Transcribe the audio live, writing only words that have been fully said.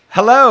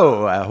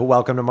Hello,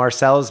 welcome to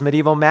Marcel's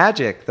Medieval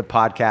Magic, the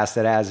podcast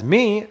that has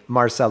me,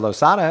 Marcel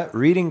Losada,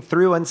 reading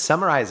through and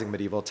summarizing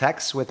medieval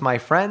texts with my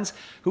friends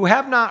who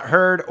have not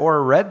heard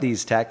or read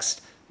these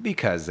texts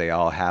because they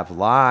all have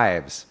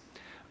lives.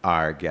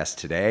 Our guest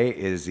today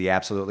is the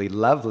absolutely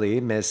lovely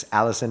Miss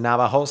Allison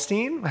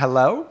Nava-Holstein.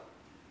 Hello.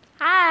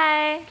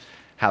 Hi.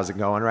 How's it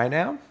going right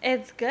now?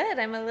 It's good.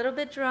 I'm a little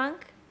bit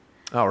drunk.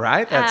 All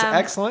right, that's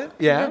excellent.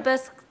 Yeah.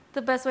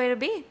 The best way to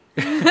be.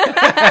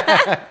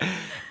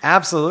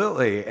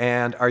 Absolutely.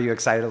 And are you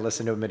excited to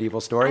listen to a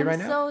medieval story right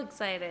now? I'm so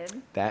excited.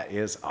 That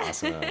is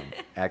awesome.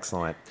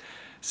 Excellent.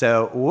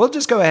 So we'll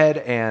just go ahead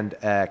and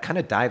kind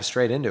of dive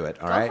straight into it.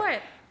 All right. Go for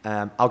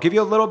it. I'll give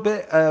you a little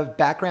bit of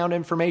background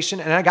information.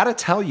 And I got to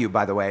tell you,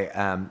 by the way,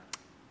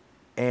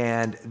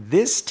 and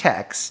this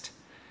text,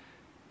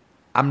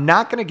 I'm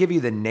not going to give you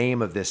the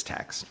name of this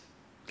text.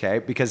 Okay,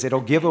 because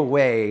it'll give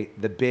away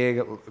the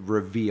big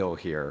reveal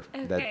here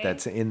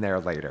that's in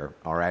there later,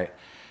 all right?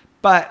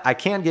 But I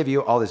can give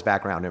you all this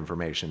background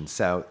information.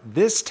 So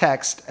this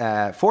text,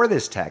 for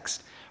this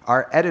text,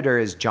 our editor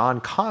is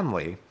John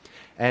Conley,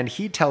 and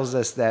he tells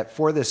us that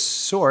for this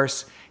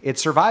source, it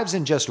survives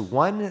in just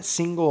one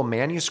single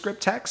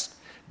manuscript text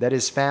that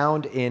is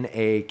found in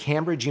a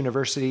Cambridge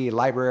University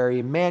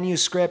Library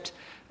manuscript.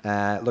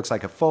 It looks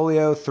like a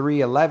folio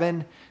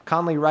 311.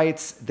 Conley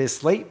writes,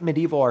 this late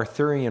medieval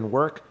Arthurian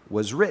work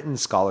was written,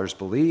 scholars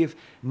believe,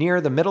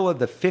 near the middle of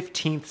the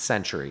 15th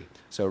century.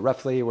 So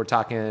roughly we're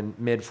talking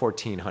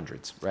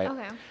mid-1400s, right?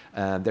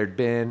 Okay. There'd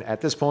been,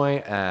 at this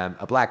point,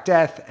 a Black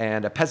Death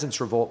and a peasants'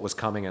 revolt was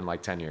coming in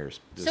like 10 years.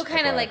 So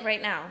kind of like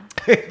right now.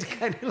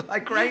 Kind of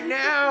like right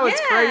now.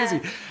 It's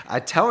crazy.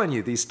 I'm telling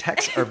you, these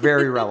texts are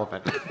very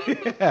relevant.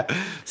 Yeah.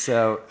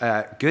 So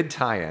good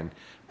tie-in.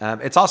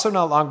 It's also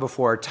not long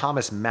before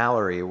Thomas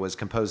Malory was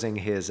composing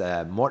his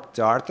Mort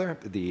d'Arthur,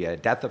 the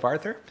Death of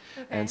Arthur.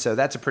 Okay. And so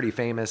that's a pretty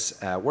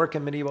famous work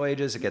in medieval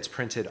ages. It gets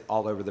printed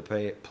all over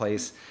the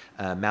place.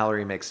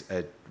 Malory makes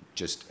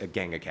just a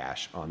gang of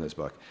cash on this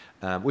book,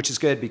 which is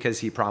good because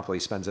he promptly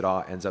spends it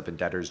all, ends up in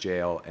debtor's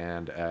jail,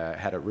 and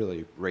had a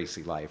really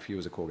racy life. He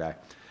was a cool guy.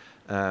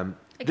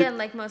 Again,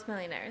 like most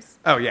millionaires.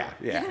 Oh, yeah.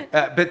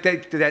 But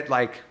that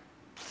like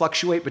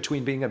fluctuate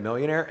between being a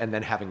millionaire and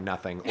then having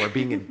nothing, or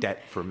being in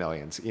debt for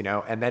millions, you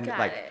know, and then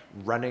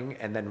running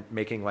and then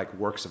making like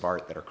works of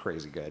art that are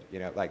crazy good, you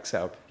know, like,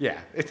 so yeah,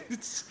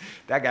 it's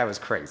that guy was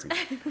crazy.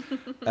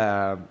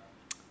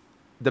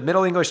 The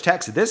Middle English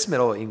text, this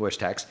Middle English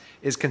text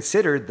is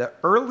considered the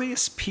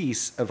earliest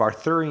piece of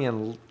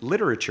Arthurian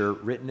literature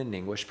written in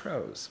English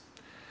prose.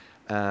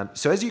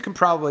 So as you can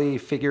probably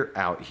figure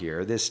out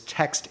here, this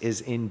text is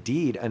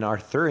indeed an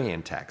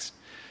Arthurian text.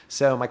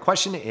 So my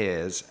question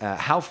is,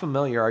 how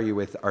familiar are you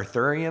with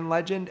Arthurian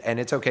legend? And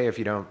it's okay if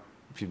you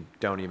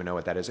don't even know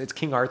what that is. It's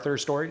King Arthur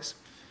stories.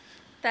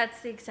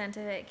 That's the extent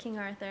of it, King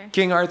Arthur.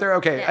 King Arthur,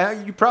 okay.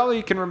 Yes. You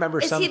probably can remember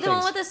some things. Is he the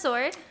one with the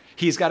sword?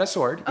 He's got a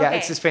sword. Okay. Yeah,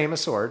 it's his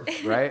famous sword,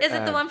 right? Is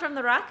it the one from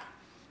The Rock?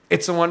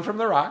 It's the one from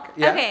The Rock.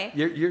 Yeah. Okay.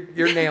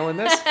 You're nailing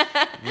this.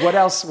 What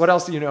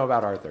else do you know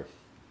about Arthur?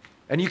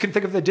 And you can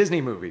think of the Disney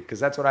movie, because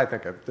that's what I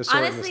think of. The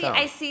sword and the stone.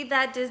 Honestly, I see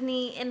that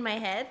Disney in my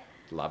head.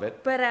 Love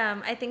it. But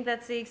I think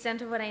that's the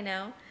extent of what I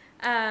know.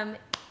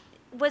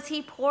 Was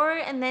he poor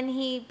and then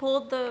he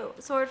pulled the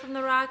sword from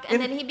the rock and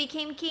then he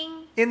became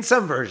king? In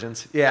some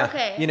versions, yeah.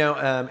 Okay. You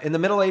know, in the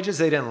Middle Ages,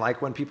 they didn't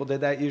like when people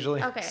did that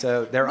usually. Okay.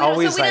 So they're So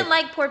always we didn't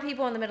like poor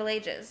people in the Middle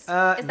Ages. Is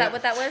that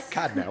what that was?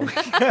 God, no. We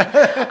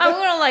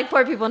don't like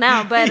poor people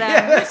now, but...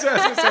 Yeah, that's what I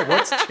was going to say.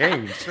 What's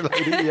changed,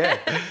 lady?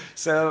 Yeah.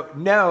 So,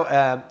 no.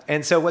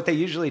 And so what they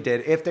usually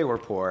did, if they were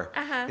poor,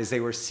 is they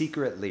were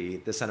secretly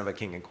the son of a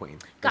king and queen.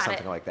 Or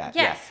something like that.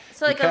 Yes. Yeah.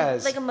 So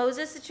like a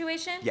Moses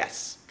situation?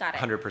 Yes. Got it.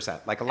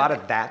 100%. Like a lot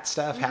of that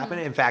stuff happened.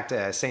 In fact,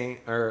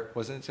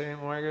 was it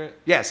Saint Margaret?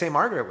 Yeah, Saint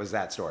Margaret was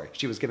that story.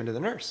 She was given to the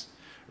nurse,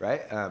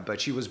 right? But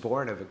she was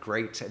born of a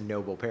great and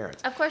noble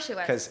parent. Of course she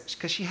was.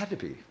 Because she had to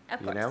be.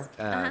 Of course.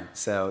 You know?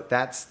 So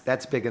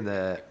that's big in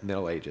the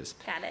Middle Ages.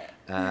 Got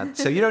it.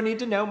 So you don't need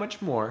to know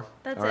much more.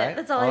 That's all it. right?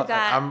 That's all I've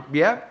got.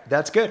 Yeah,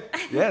 that's good.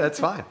 Yeah, that's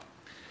fine.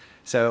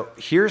 So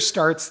here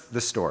starts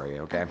the story,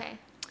 okay?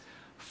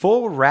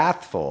 Full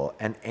wrathful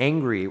and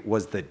angry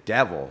was the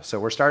devil. So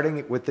we're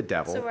starting with the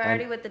devil. So we're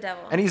already with the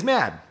devil. And he's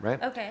mad, right?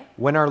 Okay.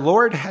 When our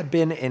Lord had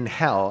been in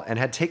hell and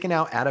had taken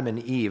out Adam and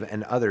Eve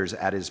and others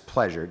at his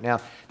pleasure. Now,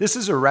 this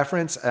is a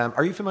reference.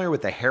 Are you familiar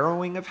with the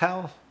harrowing of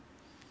hell?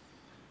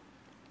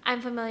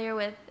 I'm familiar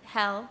with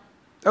hell.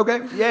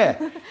 Okay, yeah.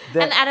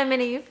 And Adam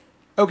and Eve.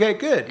 Okay,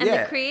 good. And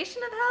the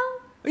creation of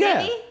hell?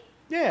 Yeah. Maybe?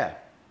 Yeah.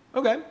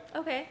 Okay.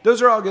 Okay.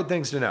 Those are all good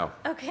things to know.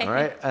 Okay. All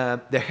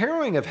right. The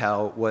harrowing of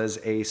hell was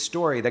a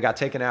story that got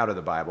taken out of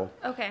the Bible.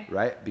 Okay.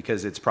 Right?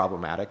 Because it's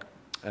problematic.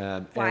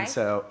 Why? And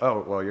so,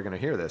 you're going to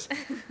hear this.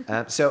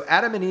 So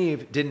Adam and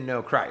Eve didn't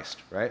know Christ,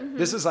 right? Mm-hmm.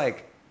 This is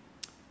like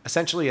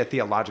essentially a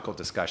theological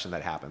discussion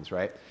that happens,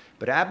 right?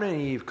 But Adam and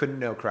Eve couldn't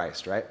know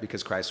Christ, right?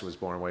 Because Christ was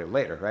born way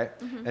later, right?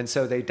 Mm-hmm. And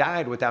so they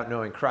died without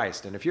knowing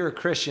Christ. And if you're a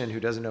Christian who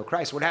doesn't know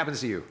Christ, what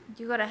happens to you?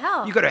 You go to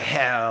hell. You go to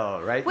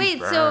hell, right? Wait,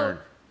 so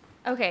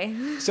Okay.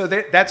 So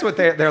that's what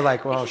they're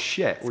like, well,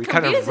 shit. We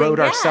kind of confusing, wrote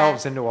yeah.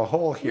 ourselves into a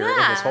hole here in this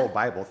Yeah. whole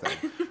Bible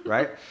thing,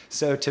 right?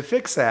 So to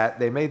fix that,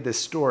 they made this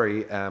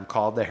story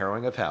called The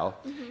Harrowing of Hell.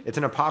 Mm-hmm. It's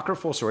an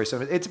apocryphal story,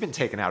 so it's been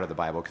taken out of the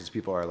Bible because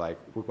people are like,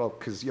 well,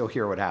 because you'll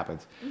hear what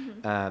happens.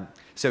 Mm-hmm.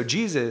 So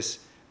Jesus,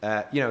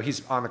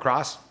 he's on the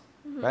cross,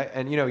 Mm-hmm. right?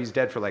 And, he's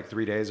dead for like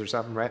 3 days or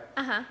something, right?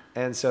 Uh-huh.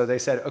 And so they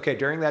said, okay,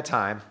 during that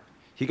time,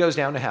 he goes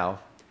down to hell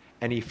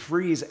and he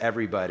frees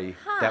everybody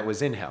that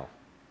was in hell.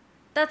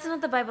 That's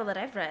not the Bible that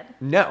I've read.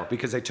 No,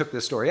 because they took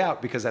this story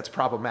out because that's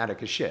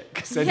problematic as shit.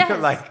 Because then Yes. you're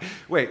like,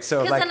 wait, so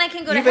Because like then I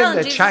can go to even hell and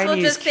the Jesus Chinese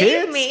will just kids,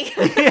 save me.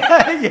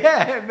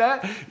 yeah, and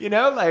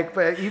that,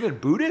 but even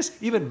Buddhists,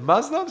 even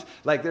Muslims,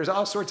 like there's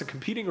all sorts of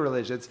competing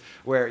religions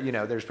where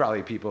there's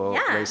probably people,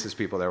 Yeah. racist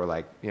people that were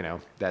like,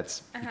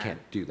 that's you can't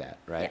do that,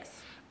 right? Yes.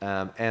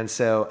 And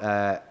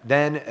so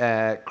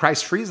then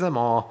Christ frees them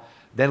all.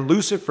 Then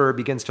Lucifer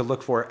begins to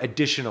look for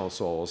additional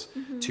souls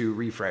to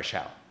refresh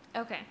hell.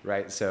 Okay.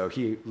 Right, so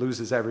he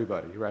loses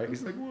everybody. Right,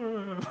 he's like,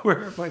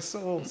 where are my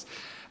souls?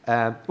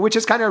 Which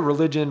is kind of a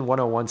religion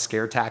 101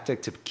 scare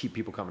tactic to keep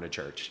people coming to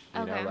church.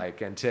 Okay.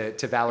 And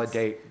to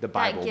validate the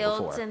Bible That guilt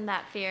before. and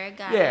that fear.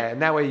 Got Yeah, it.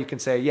 and that way you can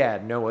say, yeah,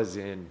 Noah's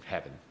in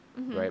heaven.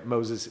 Right,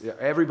 Moses,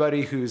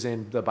 everybody who's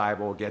in the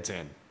Bible gets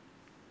in.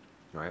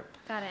 Right.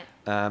 Got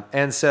it.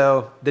 And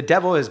so the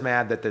devil is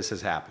mad that this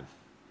has happened.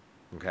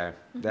 Okay,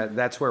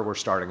 that's where we're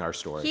starting our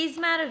story. He's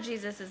mad or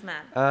Jesus is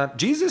mad?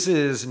 Jesus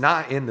is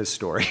not in this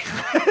story.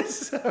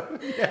 So,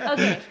 yeah.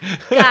 Okay.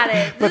 Got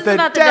it. This But is the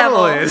about the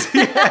devil devil. is.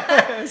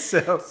 Yeah,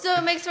 so So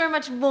it makes for a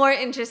much more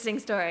interesting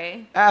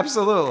story.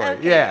 absolutely,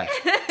 Okay. yeah.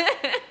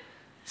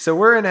 So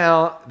we're in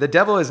hell. The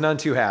devil is none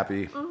too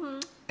happy.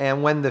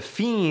 And when the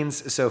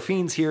fiends, so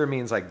fiends here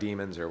means like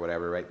demons or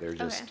whatever, right? They're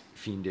just Okay.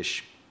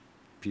 fiendish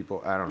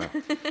people. I don't know.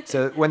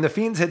 So when the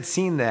fiends had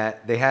seen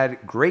that, they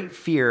had great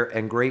fear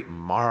and great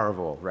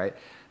marvel, right?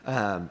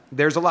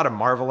 There's a lot of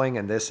marveling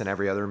in this and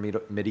every other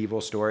medieval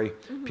story.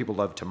 People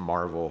love to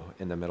marvel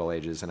in the Middle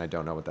Ages, and I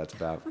don't know what that's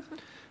about.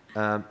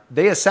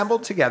 They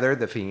assembled together,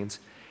 the fiends,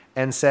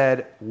 and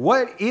said,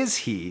 "What is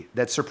he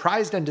that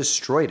surprised and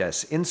destroyed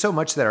us,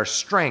 insomuch that our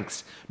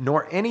strengths,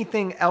 nor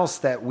anything else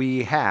that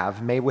we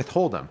have, may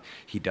withhold him?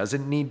 He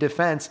doesn't need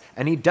defense,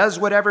 and he does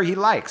whatever he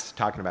likes."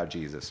 Talking about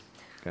Jesus.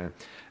 Okay.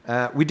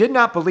 "We did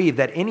not believe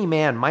that any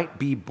man might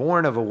be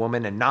born of a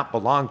woman and not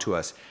belong to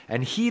us.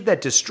 And he that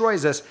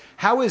destroys us,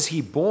 how is he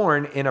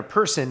born in a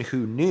person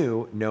who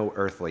knew no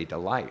earthly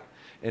delight?"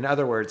 In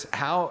other words,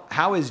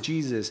 how is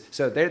Jesus?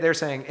 So they're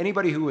saying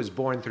anybody who was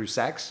born through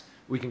sex,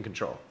 we can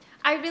control.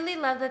 I really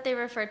love that they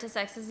refer to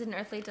sex as an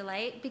earthly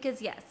delight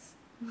because, yes,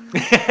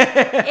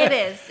 it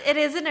is. It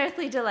is an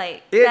earthly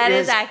delight. That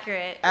is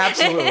accurate.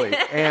 Absolutely.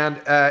 And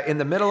in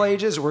the Middle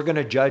Ages, we're going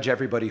to judge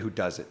everybody who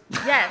does it.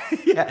 Yes.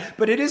 Yeah,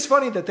 but it is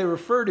funny that they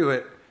refer to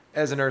it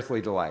as an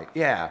earthly delight.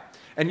 Yeah.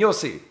 And you'll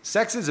see,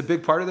 sex is a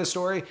big part of the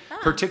story,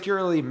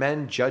 particularly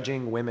men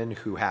judging women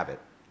who have it.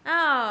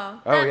 Oh,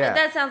 yeah.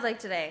 That sounds like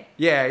today.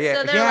 Yeah, yeah.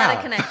 So there are a lot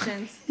of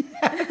connections.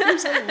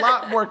 There's a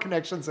lot more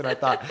connections than I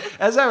thought.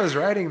 As I was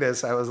writing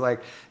this, I was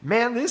like,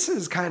 man, this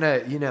is kind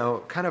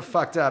of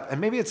fucked up. And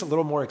maybe it's a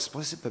little more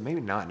explicit, but maybe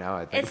not now.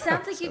 I think It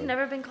sounds like you've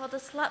never been called a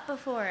slut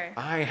before.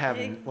 I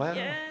haven't. Well,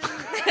 Yeah.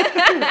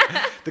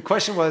 the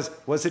question was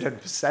it an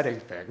upsetting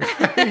thing?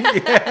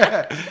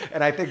 Yeah.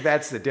 And I think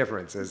that's the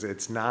difference is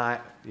it's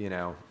not,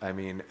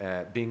 being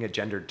a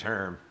gendered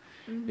term,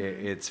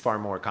 it's far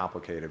more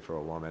complicated for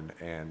a woman.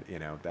 And,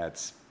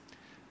 that's,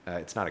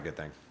 it's not a good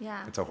thing.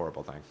 Yeah. It's a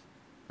horrible thing.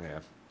 Yeah.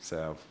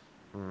 So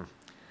now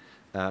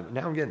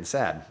I'm getting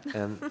sad.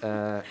 And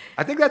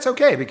I think that's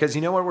okay because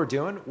you know what we're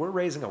doing? We're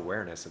raising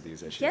awareness of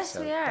these issues. Yes,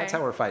 so we are. That's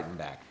how we're fighting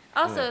back.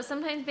 Also, Yeah.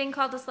 sometimes being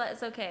called a slut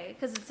is okay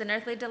because it's an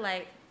earthly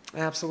delight.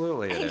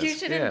 Absolutely. it You is.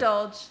 should Yeah.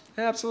 indulge.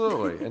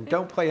 Absolutely. And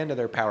don't play into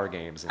their power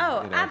games. And,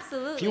 Oh, If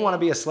absolutely. you want to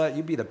be a slut,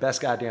 you be the best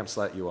goddamn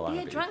slut you will Be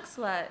ever a be. drunk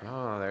slut.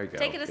 Oh, there you go.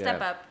 Take it a step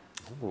Yeah. up.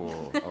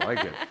 Ooh, I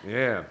like it.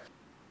 Yeah.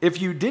 If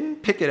you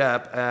didn't pick it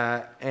up,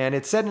 and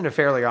it's said in a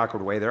fairly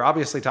awkward way, they're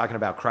obviously talking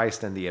about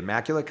Christ and the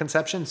Immaculate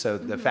Conception. So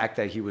the fact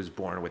that he was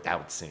born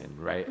without sin,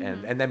 right?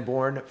 And then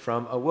born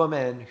from a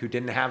woman who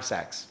didn't have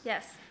sex,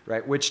 Yes.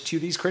 right? Which to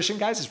these Christian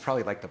guys is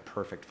probably like the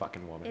perfect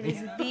fucking woman. It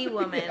is the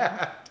woman.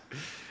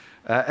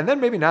 And then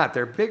maybe not.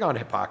 They're big on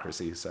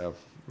hypocrisy. So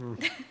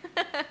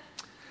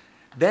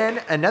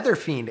Then another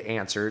fiend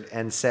answered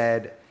and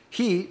said,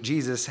 "He,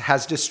 Jesus,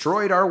 has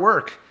destroyed our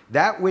work,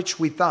 that which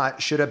we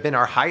thought should have been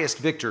our highest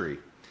victory.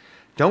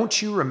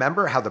 Don't you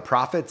remember how the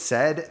prophet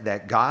said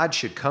that God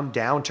should come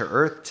down to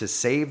earth to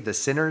save the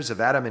sinners of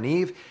Adam and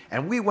Eve?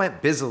 And we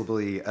went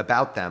busily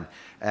about them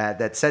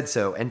that said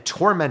so and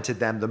tormented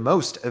them the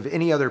most of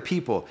any other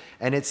people.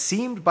 And it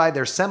seemed by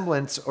their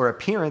semblance or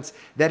appearance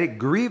that it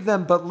grieved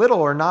them but little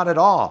or not at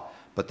all.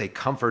 But they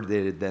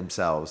comforted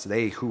themselves,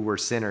 they who were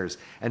sinners,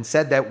 and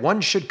said that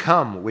one should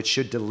come which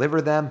should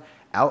deliver them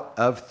out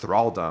of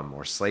thraldom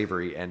or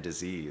slavery and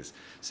disease."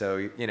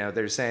 So,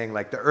 they're saying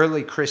like the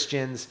early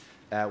Christians,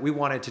 we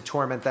wanted to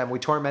torment them. We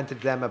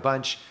tormented them a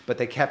bunch, but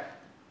they kept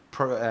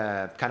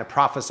kind of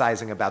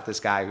prophesizing about this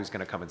guy who's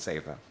going to come and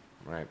save them,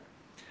 right?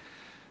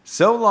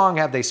 So long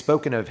have they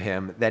spoken of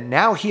him that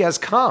now he has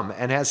come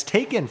and has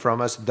taken from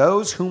us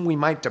those whom we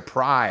might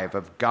deprive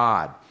of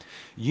God.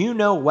 You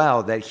know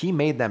well that he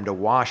made them to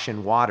wash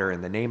in water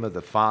in the name of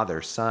the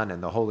Father, Son,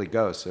 and the Holy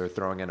Ghost. They're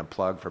throwing in a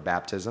plug for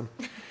baptism.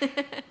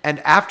 And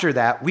after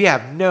that, we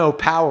have no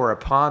power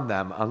upon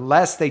them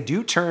unless they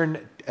do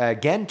turn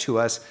again to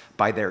us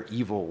by their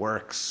evil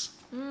works.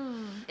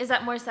 Is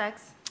that more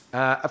sex?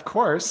 Of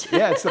course.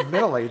 Yeah, it's the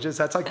Middle Ages.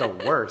 That's like the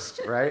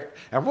worst, right?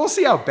 And we'll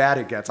see how bad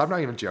it gets. I'm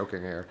not even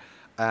joking here.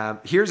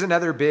 Here's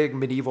another big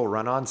medieval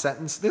run-on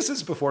sentence. This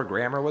is before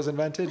grammar was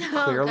invented,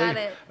 clearly. Oh, got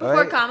it.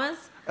 Before commas?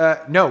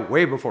 No,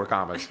 way before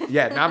commas.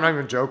 Yeah, no, I'm not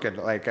even joking.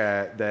 Like,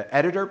 the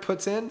editor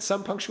puts in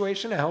some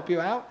punctuation to help you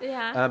out.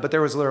 Yeah. But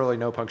there was literally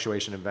no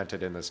punctuation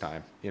invented in this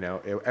time. You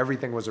know,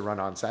 everything was a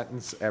run-on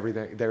sentence.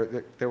 Everything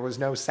there was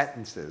no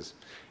sentences.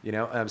 You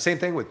know, same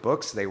thing with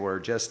books. They were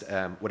just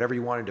whatever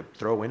you wanted to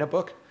throw in a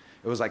book.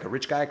 It was like a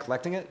rich guy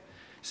collecting it.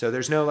 So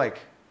there's no like,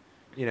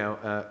 you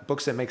know,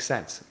 books that make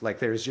sense. Like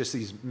there's just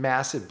these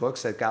massive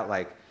books that got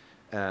like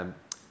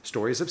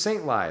stories of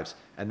saint lives,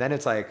 and then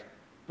it's like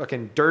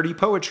fucking dirty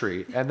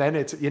poetry, and then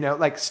it's, you know,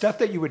 like stuff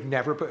that you would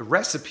never put,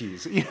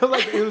 recipes, you know,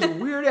 like it was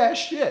weird ass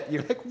shit.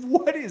 You're like,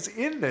 what is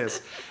in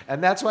this?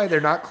 And that's why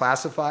they're not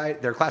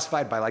classified. They're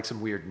classified by like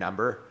some weird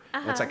number.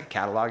 And it's like a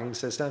cataloging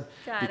system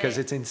because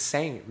it's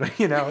insane,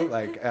 you know,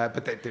 like,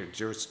 but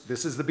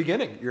this is the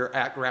beginning. You're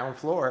at ground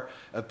floor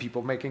of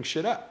people making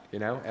shit up, you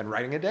know, and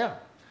writing it down.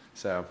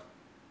 So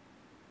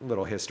a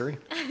little history.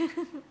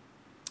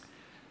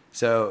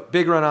 So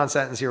big run-on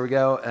sentence. Here we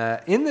go.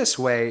 In this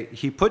way,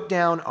 he put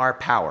down our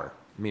power,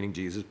 meaning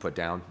Jesus put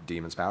down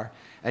demons' power.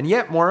 And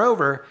yet,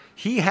 moreover,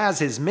 he has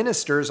his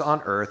ministers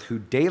on earth who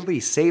daily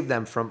save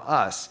them from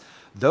us.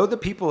 Though the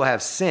people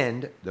have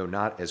sinned, though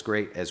not as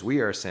great as we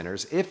are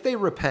sinners, if they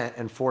repent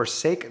and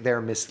forsake their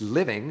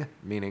misliving,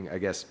 meaning, I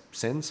guess,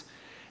 sins,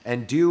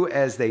 and do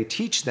as they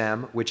teach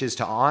them, which is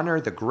to honor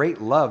the great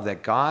love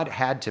that God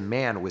had to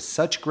man with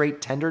such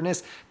great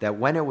tenderness that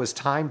when it was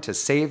time to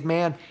save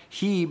man,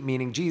 he,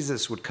 meaning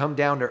Jesus, would come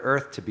down to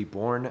earth to be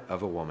born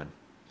of a woman.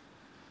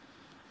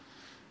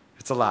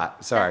 It's a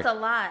lot. Sorry. That's a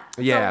lot.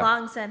 It's a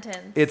long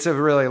sentence. It's a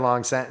really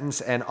long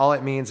sentence, and all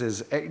it means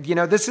is, you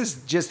know, this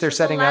is just they're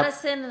setting up. A lot of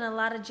sin and a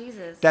lot of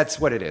Jesus. That's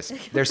what it is.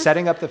 They're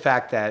setting up the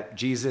fact that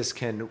Jesus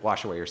can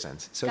wash away your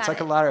sins. So it's like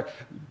a lot of.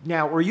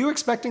 Now, were you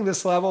expecting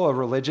this level of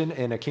religion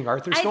in a King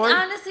Arthur story?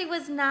 I honestly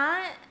was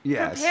not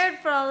prepared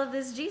for all of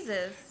this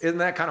Jesus. Isn't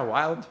that kind of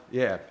wild?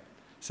 Yeah.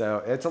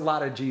 So it's a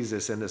lot of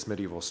Jesus in this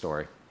medieval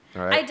story.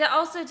 All right. I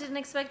also didn't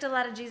expect a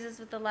lot of Jesus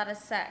with a lot of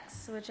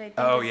sex, which I think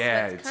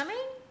is what's coming.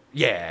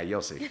 Yeah,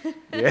 you'll see.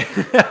 Yeah,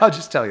 I'll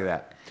just tell you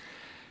that.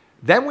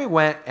 Then we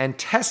went and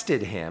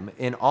tested him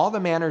in all the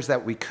manners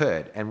that we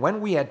could. And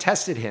when we had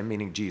tested him,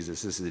 meaning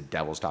Jesus, this is the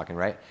devil's talking,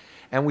 right?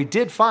 And we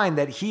did find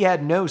that he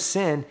had no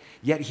sin,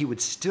 yet he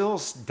would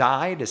still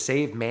die to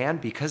save man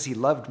because he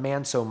loved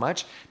man so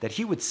much that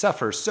he would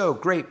suffer so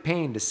great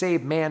pain to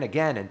save man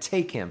again and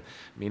take him,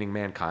 meaning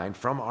mankind,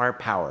 from our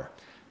power.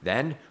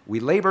 Then we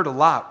labored a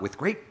lot with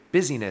great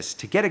busyness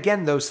to get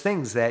again those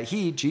things that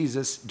he,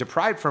 Jesus,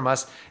 deprived from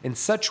us in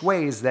such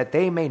ways that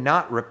they may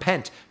not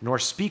repent nor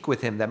speak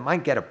with him, that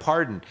might get a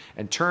pardon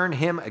and turn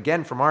him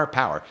again from our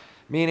power.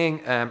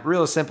 Meaning,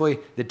 real simply,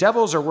 the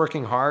devils are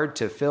working hard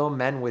to fill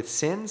men with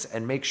sins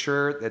and make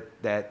sure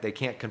that they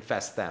can't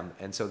confess them.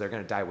 And so they're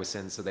going to die with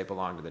sins, so they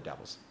belong to the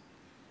devils.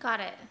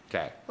 Got it.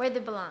 Okay. Where they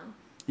belong.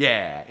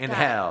 Yeah, in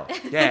hell.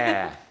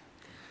 Yeah.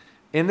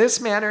 In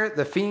this manner,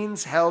 the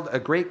fiends held a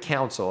great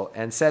council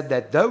and said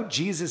that though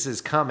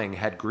Jesus' coming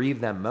had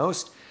grieved them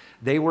most,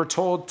 they were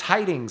told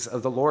tidings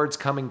of the Lord's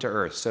coming to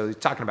earth. So he's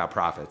talking about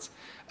prophets.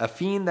 A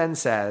fiend then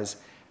says,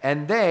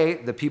 and they,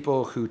 the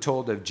people who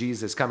told of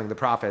Jesus coming, the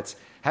prophets,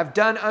 have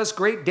done us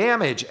great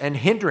damage and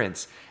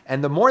hindrance.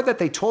 And the more that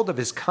they told of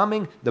his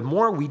coming, the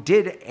more we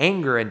did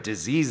anger and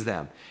disease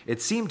them.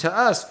 It seemed to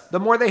us, the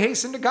more they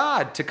hastened to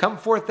God to come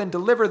forth and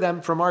deliver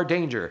them from our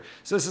danger.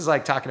 So this is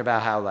like talking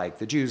about how like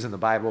the Jews in the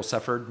Bible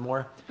suffered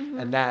more,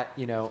 and that,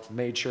 you know,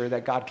 made sure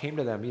that God came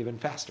to them even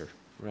faster,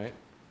 right?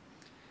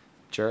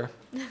 Sure.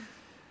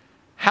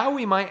 How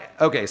we might,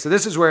 okay, so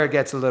this is where it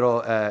gets a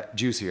little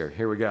juicier.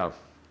 Here we go.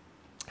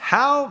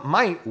 How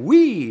might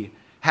we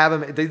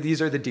have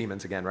these are the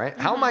demons again, right?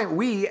 How might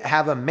we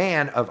have a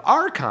man of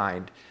our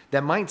kind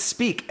that might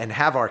speak and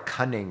have our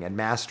cunning and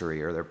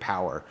mastery or their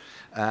power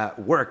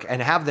work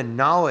and have the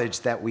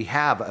knowledge that we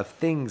have of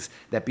things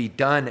that be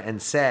done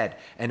and said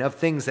and of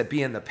things that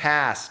be in the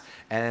past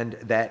and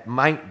that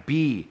might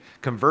be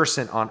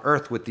conversant on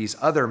earth with these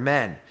other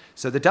men.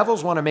 So the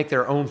devils want to make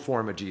their own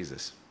form of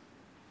Jesus.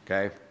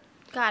 Okay?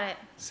 Got it.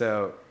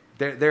 So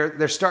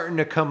they're starting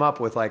to come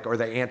up with like, or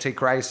the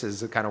Antichrist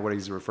is kind of what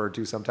he's referred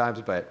to sometimes,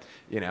 but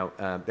you know,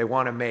 they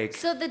want to make.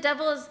 So the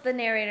devil is the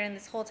narrator in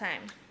this whole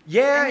time.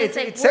 Yeah, and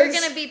it says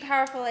we're gonna be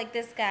powerful like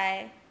this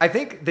guy. I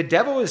think the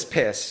devil is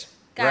Piss,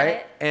 Got right?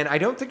 it. And I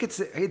don't think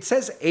it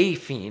says a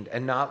fiend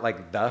and not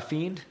like the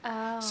fiend.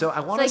 Oh. So I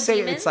want to like say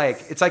demons?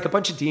 it's like a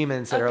bunch of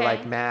demons that are Okay.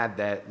 like mad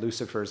that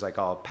Lucifer's like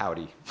all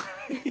pouty.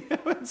 You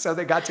know? So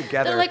they got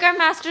together. They're like, our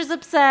master's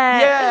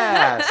upset.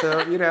 Yeah.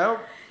 So,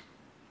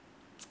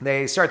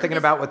 they start thinking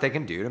about what they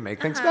can do to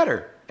make things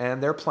better.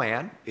 And their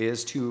plan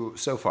is to,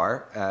 so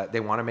far, they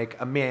want to make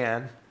a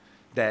man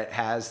that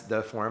has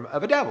the form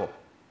of a devil,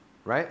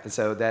 right? And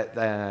so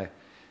that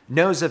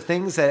knows of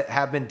things that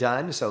have been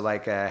done. So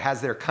like has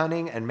their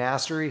cunning and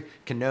mastery,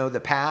 can know the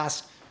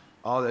past,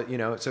 all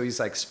the, so he's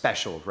like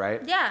special,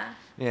 right? Yeah.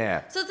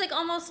 Yeah. So it's like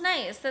almost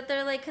nice that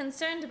they're like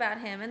concerned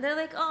about him and they're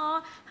like,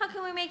 oh, how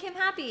can we make him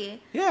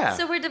happy? Yeah.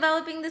 So we're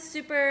developing this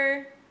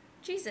super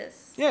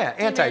Jesus. Yeah,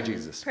 demon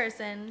anti-Jesus.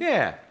 person.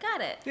 Yeah.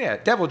 Got it. Yeah,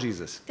 Devil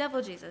Jesus.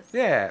 Devil Jesus.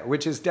 Yeah,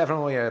 which is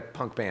definitely a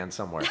punk band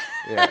somewhere.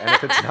 Yeah, and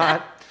if it's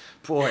not,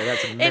 boy,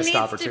 that's a It missed needs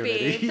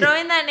opportunity. to be.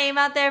 Throwing that name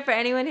out there for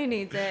anyone who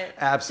needs it.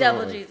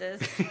 Absolutely. Devil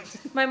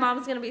Jesus. My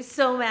mom's going to be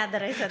so mad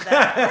that I said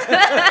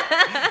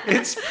that.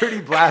 It's pretty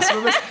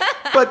blasphemous,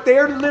 but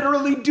they're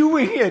literally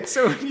doing it.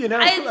 So,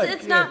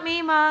 It's not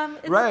me, Mom.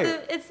 It's Right.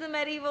 It's the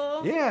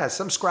medieval. Yeah,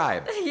 some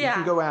scribe. You Yeah.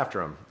 can go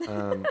after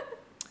him.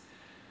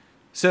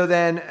 So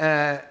then,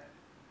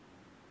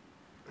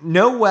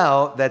 know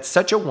well that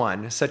such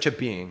a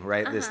being,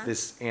 right?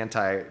 This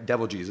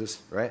anti-devil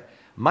Jesus, right?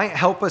 Might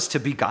help us to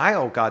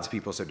beguile God's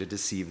people, so to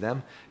deceive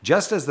them,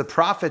 just as the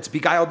prophets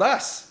beguiled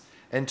us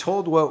and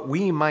told what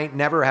we might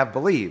never have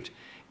believed.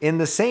 In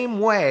the same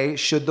way,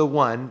 should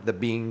the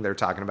being they're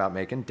talking about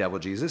making, devil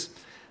Jesus,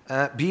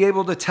 be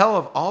able to tell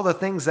of all the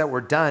things that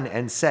were done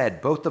and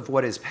said, both of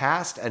what is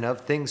past and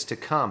of things to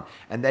come,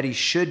 and that he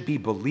should be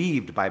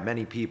believed by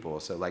many people.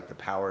 So like the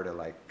power to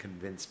like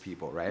convince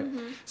people, right?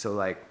 So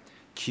like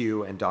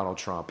Q and Donald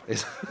Trump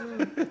is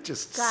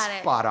just Got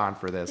it. spot on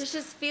for this. It's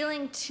just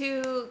feeling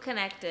too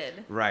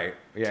connected. Right.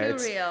 Yeah. Too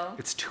it's real.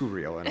 It's too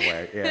real in a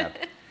way. Yeah.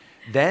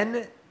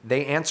 Then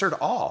they answered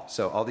all.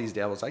 So all these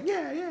devils like,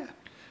 yeah.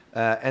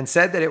 And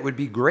said that it would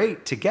be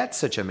great to get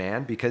such a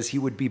man because he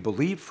would be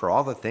believed for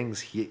all the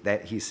things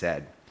that he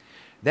said.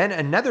 Then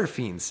another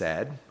fiend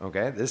said,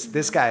 okay,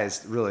 this guy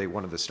is really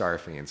one of the star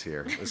fiends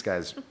here. This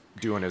guy's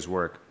doing his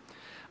work.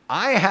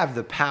 I have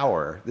the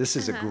power. This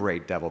is a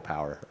great devil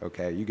power.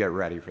 Okay, you get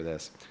ready for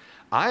this.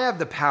 I have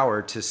the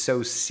power to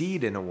sow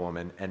seed in a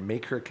woman and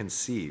make her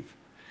conceive.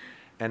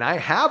 And I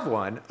have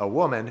a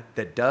woman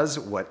that does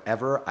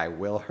whatever I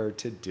will her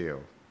to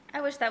do. I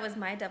wish that was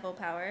my devil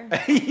power.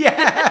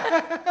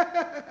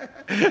 Yeah.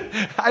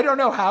 I don't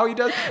know how he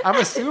does. I'm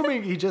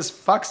assuming he just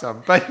fucks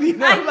them. But I mean,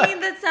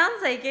 that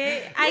sounds like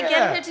it. I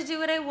get her to do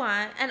what I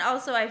want, and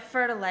also I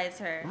fertilize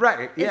her.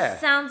 Right, yeah.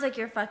 It sounds like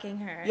you're fucking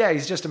her. Yeah,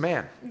 he's just a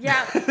man.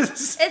 Yeah. It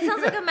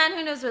sounds like a man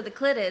who knows where the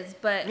clit is,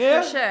 but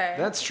Yeah, for sure.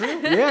 that's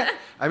true. Yeah.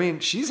 I mean,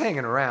 she's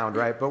hanging around,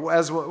 right? But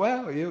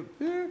you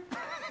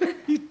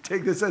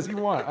take this as you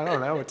want. I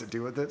don't know what to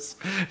do with this.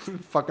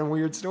 Fucking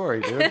weird story,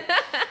 dude.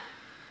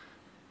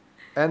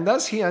 And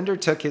thus he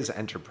undertook his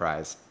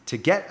enterprise to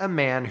get a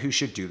man who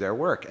should do their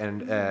work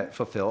and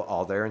fulfill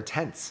all their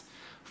intents.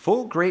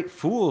 Full great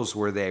fools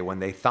were they when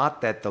they thought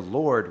that the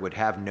Lord would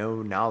have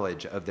no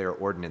knowledge of their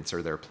ordinance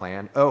or their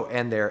plan. Oh,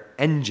 and their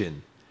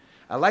engine.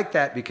 I like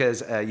that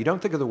because you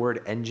don't think of the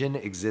word engine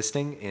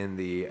existing in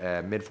the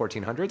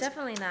mid-1400s.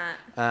 Definitely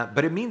not.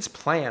 But it means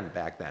plan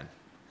back then.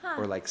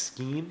 Or like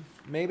scheme,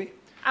 maybe.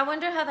 I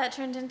wonder how that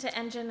turned into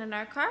engine in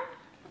our car.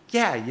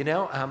 Yeah,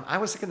 I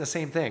was thinking the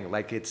same thing.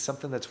 Like it's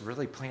something that's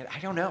really planned. I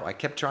don't know. I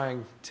kept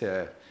trying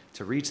to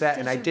reach that,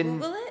 and I didn't.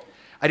 Google it?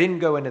 I didn't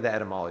go into the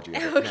etymology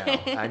of it.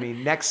 Okay. No. I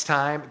mean, next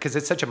time, because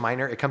it's such a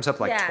minor, it comes up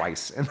like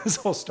twice in this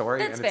whole story,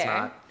 That's and it's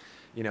fair.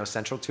 not,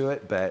 central to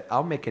it. But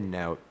I'll make a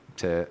note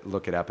to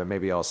look it up, and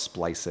maybe I'll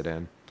splice it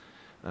in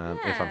if I'm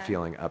Yeah.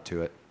 feeling up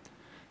to it.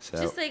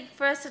 So Just like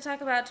for us to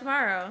talk about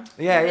tomorrow.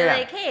 Yeah, And be yeah.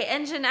 like, hey,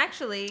 engine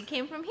actually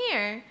came from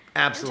here.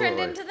 Absolutely. And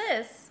turned into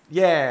this.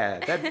 yeah,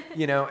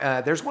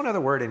 that there's one other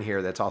word in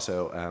here that's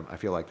also I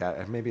feel like that,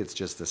 and maybe it's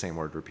just the same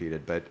word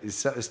repeated, but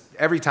it's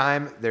every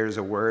time there's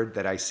a word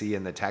that I see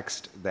in the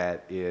text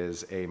that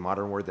is a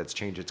modern word that's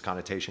changed its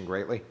connotation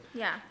greatly.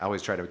 Yeah. I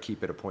always try to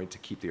keep it a point to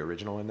keep the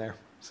original in there.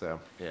 So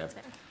yeah, That's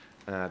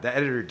fair. the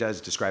editor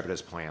does describe it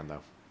as plan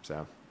though.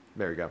 So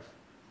there you go.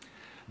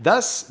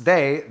 Thus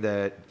they,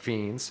 the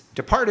fiends,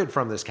 departed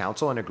from this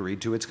council and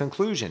agreed to its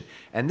conclusion.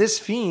 And this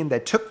fiend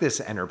that took this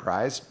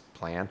enterprise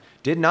plan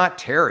did not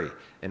tarry.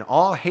 In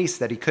all haste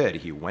that he could,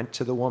 he went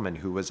to the woman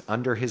who was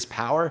under his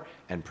power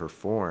and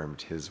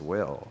performed his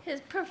will.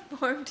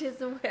 Performed his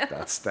will.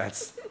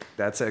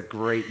 That's a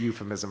great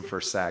euphemism for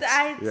sex.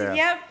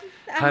 Yep.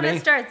 I'm Honey, going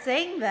to start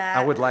saying that.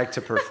 I would like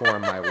to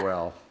perform my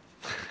will.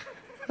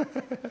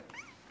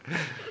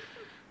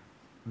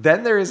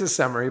 Then there is a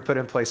summary put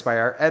in place by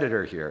our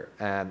editor here.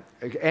 And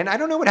I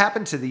don't know what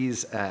happened to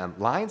these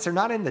lines. They're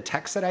not in the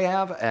text that I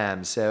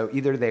have. So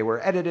either they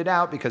were edited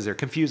out because they're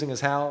confusing as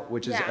hell,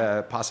 which is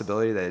a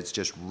possibility that it's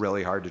just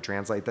really hard to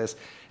translate this.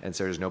 And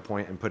so there's no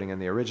point in putting in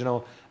the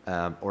original.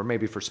 Or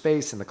maybe for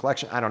space in the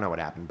collection. I don't know what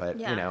happened. But,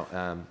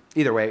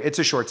 either way, it's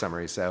a short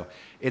summary. So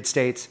it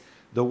states,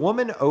 the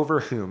woman over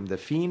whom the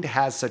fiend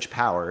has such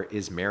power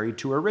is married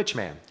to a rich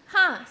man.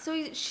 Huh. Huh.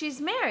 So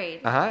she's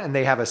married. And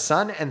they have a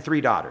son and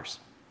 3 daughters.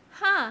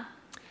 Huh.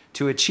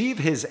 To achieve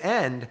his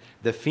end,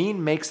 the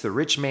fiend makes the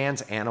rich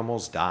man's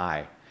animals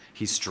die.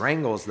 He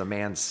strangles the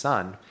man's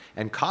son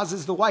and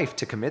causes the wife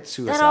to commit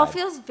suicide. That all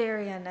feels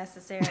very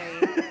unnecessary.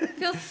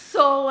 Feels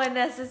so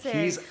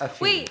unnecessary. He's a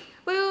fiend.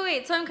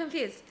 Wait. So I'm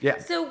confused. Yeah.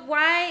 So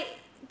why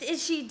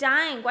is she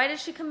dying? Why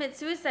does she commit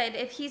suicide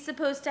if he's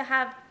supposed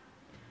to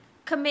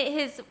commit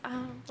his...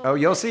 Oh,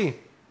 you'll see.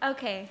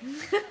 Okay.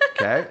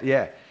 Okay,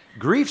 yeah.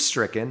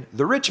 Grief-stricken,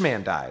 the rich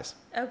man dies.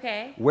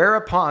 Okay.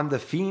 Whereupon the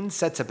fiend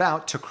sets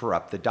about to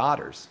corrupt the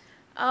daughters.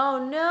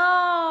 Oh, no.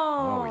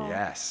 Oh,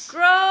 yes.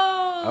 Gross.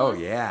 Oh,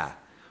 yeah.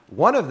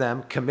 One of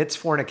them commits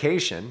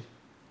fornication.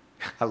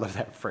 I love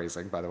that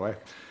phrasing, by the way.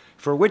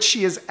 For which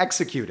she is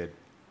executed.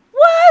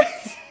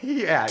 What?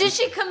 Yeah. Did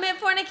she commit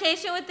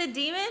fornication with the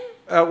demon?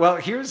 Well,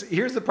 here's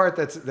the part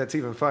that's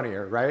even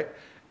funnier, right?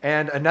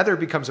 And another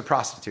becomes a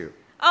prostitute.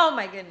 Oh,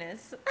 my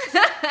goodness.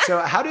 So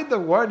how did the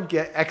one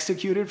get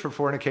executed for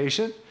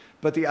fornication,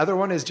 but the other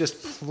one is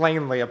just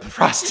plainly a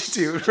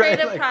prostitute, Straight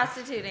right? up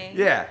prostituting.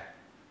 Yeah.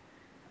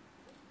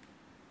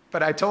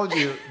 But I told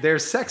you,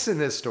 there's sex in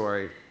this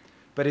story,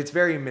 but it's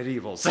very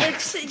medieval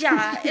sex. It's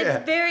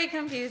Yeah. very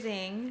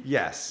confusing.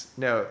 Yes.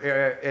 No.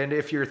 And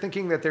if you're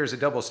thinking that there's a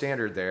double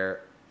standard there,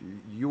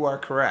 you are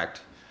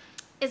correct.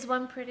 Is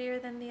one prettier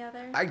than the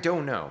other? I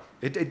don't know.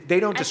 They don't I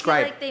feel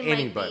describe like they might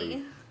anybody.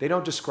 be. They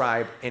don't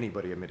describe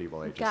anybody in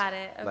medieval ages. Got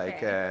it, okay.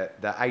 Like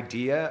the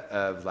idea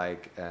of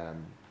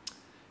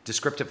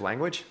descriptive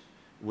language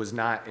was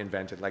not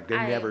invented. Like they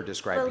never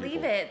described people.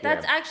 Believe it.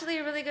 That's actually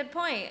a really good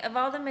point. Of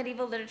all the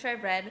medieval literature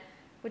I've read,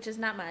 which is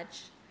not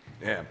much,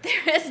 Yeah.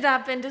 there has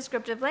not been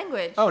descriptive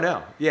language. Oh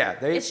no.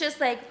 Yeah. It's just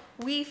like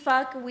we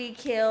fuck, we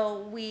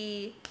kill,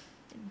 we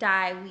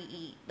die, we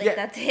eat. Like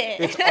that's it.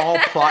 It's all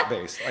plot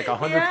based, like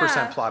 100%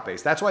 Yeah. plot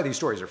based. That's why these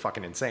stories are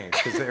fucking insane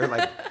because they're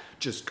like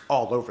just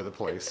all over the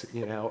place,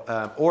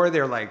 or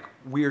they're like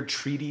weird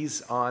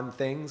treatises on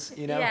things,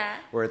 Yeah.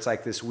 where it's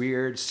like this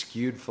weird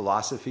skewed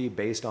philosophy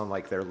based on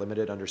like their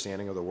limited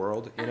understanding of the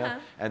world,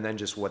 and then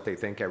just what they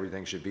think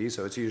everything should be.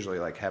 So it's usually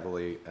like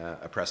heavily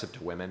oppressive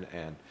to women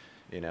and,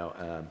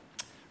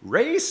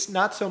 race,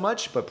 not so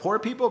much, but poor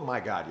people, my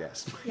God,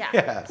 yes.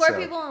 Yeah. Poor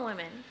people and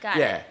women. Got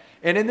it.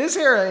 And in this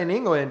era in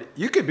England,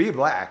 you could be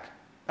black.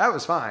 That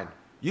was fine.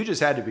 You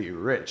just had to be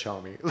rich,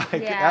 homie.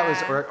 Like that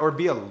was, or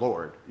be a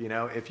lord.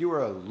 If you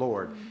were a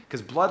lord,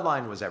 because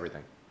bloodline was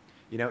everything.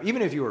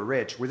 Even if you were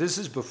rich. Where this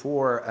is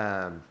before,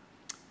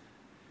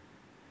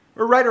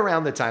 or right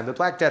around the time the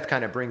Black Death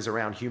kind of brings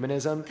around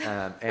humanism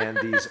and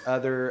these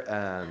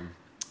other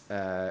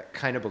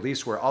kind of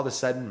beliefs where all of a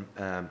sudden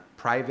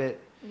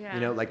private.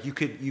 Like you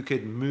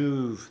could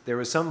move. There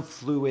was some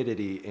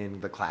fluidity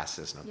in the class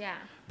system. Yeah.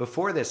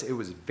 Before this, it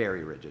was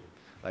very rigid.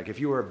 Like if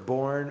you were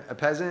born a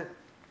peasant,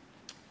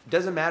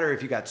 doesn't matter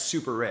if you got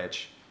super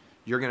rich,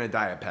 you're gonna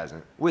die a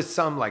peasant. With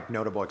some like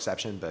notable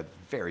exception, but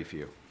very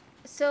few.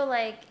 So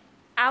like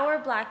our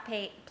Black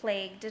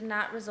Plague did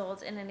not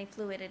result in any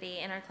fluidity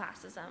in our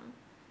classism.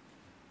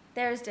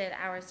 Theirs did.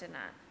 Ours did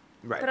not.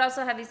 Right. But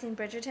also, have you seen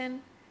Bridgerton?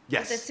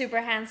 Yes. The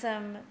super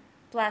handsome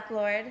Black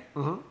Lord.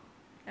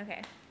 Mm-hmm.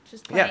 Okay.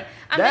 Just pointing. Yeah,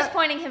 I'm just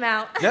pointing him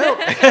out. No.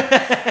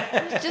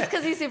 Just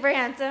because he's super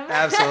handsome.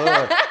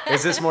 Absolutely.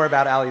 Is this more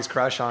about Allie's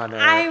crush on?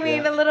 I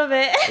mean, a little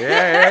bit.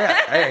 Yeah.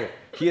 Hey,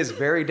 he is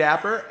very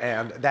dapper,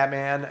 and that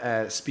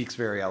man speaks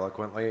very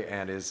eloquently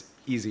and is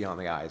easy on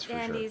the eyes for sure.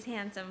 And he's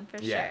handsome for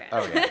Yeah.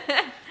 sure. Oh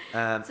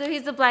yeah. So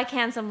he's the Black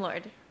handsome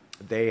Lord.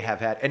 They have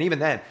had, and even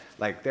then,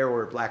 like there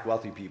were black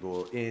wealthy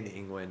people in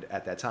England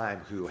at that time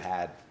who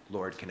had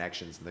lord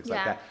connections and things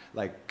like that.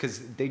 Like,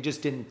 because they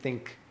just didn't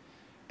think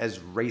as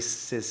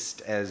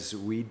racist as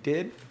we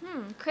did.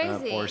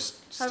 Crazy. Or How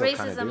still kind of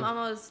racism do.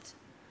 almost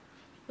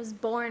was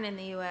born in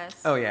the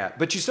U.S. Oh yeah,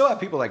 but you still have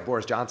people like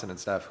Boris Johnson and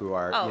stuff who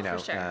are, for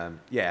sure.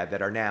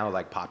 that are now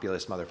like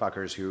populist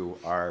motherfuckers who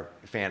are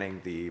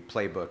fanning the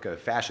playbook of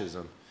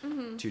fascism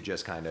to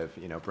just kind of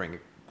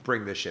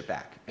bring this shit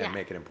back and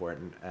make it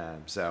important.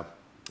 Shitty,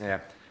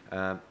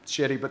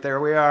 but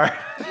there we are.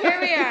 Here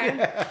we are.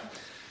 Yeah.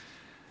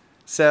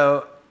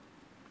 So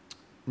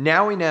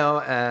now we know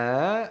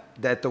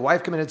that the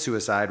wife committed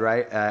suicide,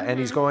 right? And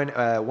he's going.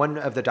 One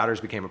of the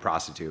daughters became a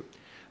prostitute,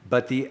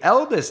 but the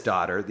eldest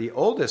daughter, the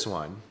oldest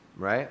one,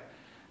 right,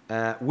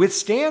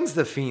 withstands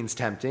the fiend's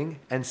tempting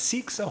and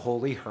seeks a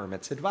holy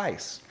hermit's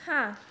advice.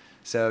 Huh.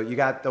 So you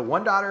got the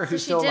one daughter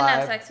who's still she didn't alive.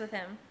 have sex with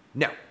him.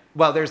 No.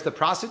 Well, there's the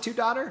prostitute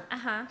daughter,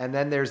 Uh-huh. and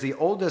then there's the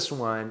oldest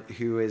one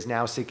who is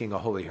now seeking a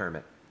holy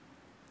hermit.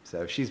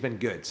 So she's been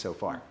good so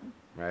far,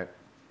 right?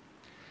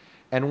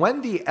 And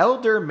when the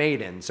elder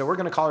maiden, so we're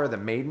going to call her the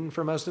maiden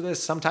for most of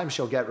this. Sometimes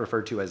she'll get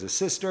referred to as a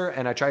sister,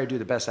 and I try to do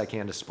the best I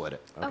can to split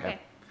it. Okay.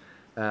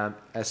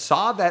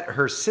 Saw that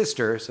her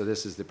sister, so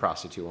this is the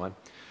prostitute one,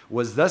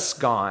 was thus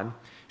gone.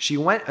 She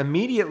went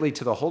immediately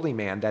to the holy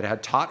man that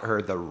had taught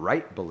her the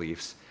right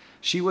beliefs,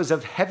 She was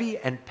of heavy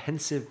and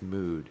pensive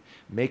mood,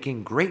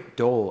 making great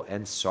dole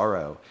and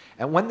sorrow.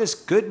 And when this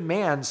good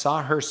man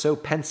saw her so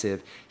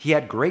pensive, he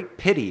had great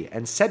pity,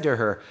 and said to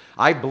her,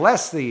 I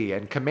bless thee,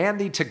 and command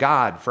thee to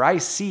God, for I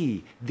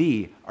see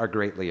thee are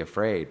greatly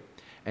afraid.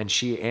 And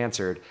she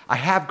answered, I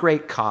have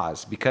great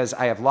cause, because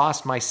I have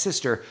lost my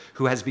sister,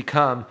 who has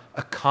become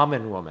a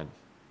common woman,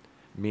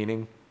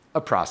 meaning a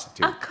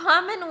prostitute. A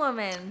common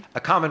woman. A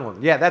common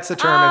woman. Yeah, that's the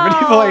term in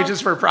medieval ages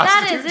for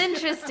prostitute. That is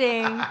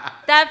interesting.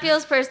 That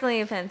feels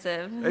personally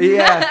offensive.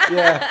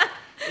 Yeah.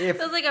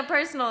 Feels like a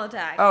personal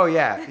attack. Oh,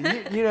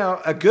 yeah. You know,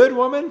 a good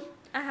woman,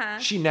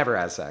 she never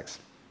has sex.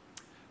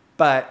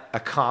 But a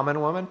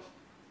common woman?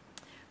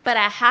 But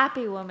a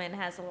happy woman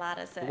has a lot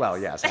of sex. Well,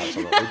 yes,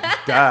 absolutely.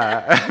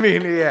 Duh. I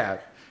mean, yeah.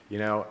 You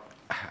know,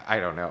 I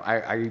don't know.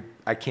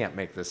 I can't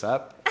make this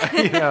up.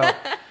 You know.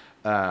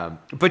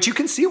 But you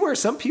can see where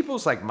some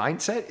people's like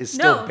mindset is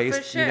still based.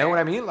 For sure. You know what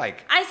I mean?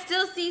 Like, I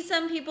still see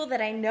some people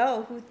that I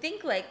know who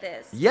think like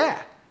this.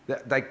 Yeah.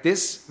 Like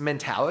this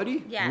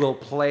mentality will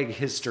plague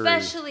history.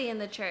 Especially in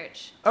the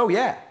church. Oh,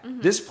 yeah.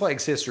 Mm-hmm. This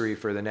plagues history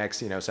for the next,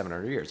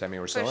 700 years. I mean,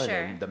 we're still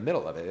in the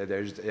middle of it.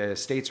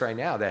 There's states right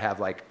now that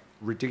have like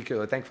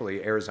ridiculous.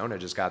 Thankfully, Arizona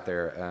just got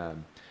their,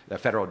 the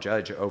federal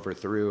judge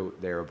overthrew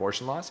their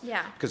abortion laws.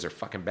 Yeah. Because they're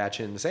fucking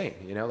batshit insane,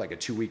 like a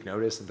 2-week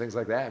notice and things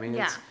like that. I mean,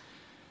 yeah.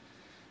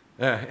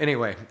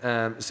 Anyway,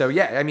 so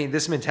yeah, I mean,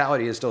 this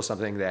mentality is still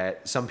something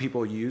that some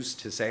people use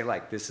to say,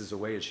 like, this is the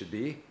way it should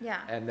be. Yeah.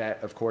 And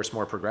that, of course,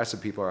 more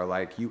progressive people are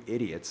like, you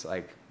idiots.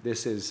 Like,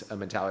 this is a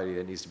mentality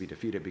that needs to be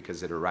defeated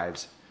because it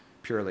arrives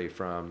purely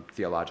from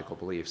theological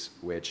beliefs,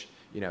 which,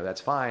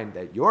 that's fine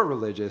that you're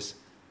religious,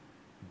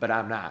 but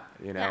I'm not,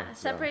 Yeah,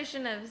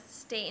 separation of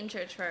state and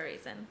church for a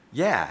reason.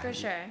 Yeah. For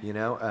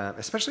sure.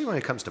 Especially when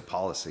it comes to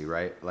policy,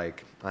 right?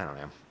 Like, I don't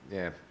know.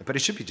 Yeah. But it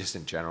should be just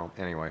in general.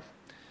 Anyway,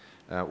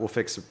 we'll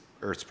fix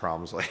Earth's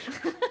problems later.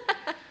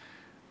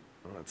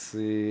 Let's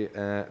see.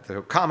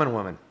 The common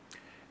woman.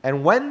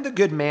 And when the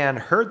good man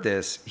heard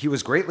this, he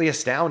was greatly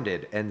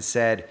astounded and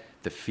said,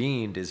 the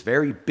fiend is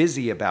very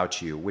busy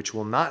about you, which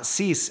will not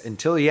cease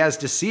until he has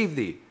deceived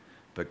thee.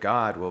 But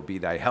God will be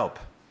thy help.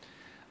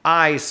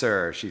 Aye,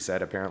 sir, she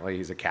said. Apparently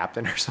he's a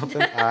captain or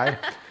something. Aye.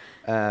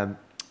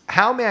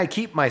 How may I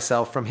keep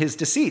myself from his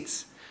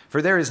deceits?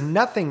 For there is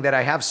nothing that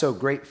I have so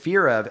great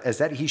fear of as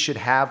that he should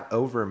have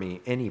over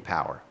me any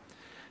power.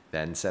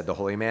 Then said the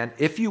holy man,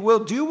 if you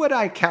will do what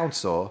I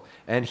counsel,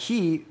 and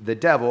he, the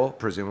devil,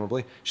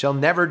 presumably, shall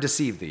never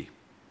deceive thee.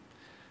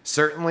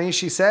 Certainly,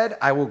 she said,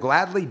 I will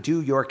gladly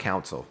do your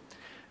counsel.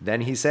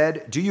 Then he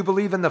said, do you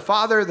believe in the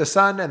Father, the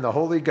Son, and the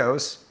Holy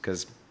Ghost?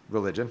 Because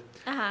religion.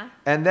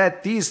 And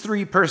that these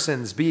 3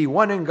 persons be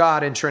one in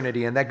God in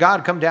Trinity, and that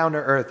God come down to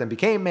earth and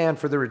became man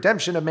for the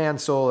redemption of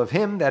man's soul, of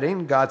him that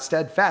in God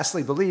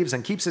steadfastly believes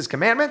and keeps his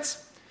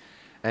commandments?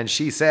 And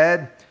she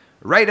said,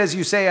 right as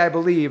you say, I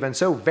believe, and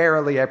so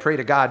verily I pray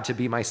to God to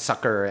be my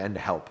succor and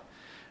help.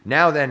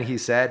 Now then, he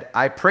said,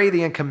 I pray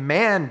thee and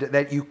command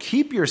that you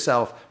keep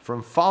yourself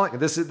from falling.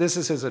 This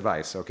is his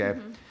advice, okay?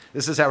 Mm-hmm.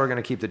 This is how we're going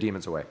to keep the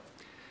demons away.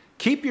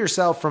 Keep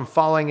yourself from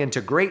falling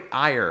into great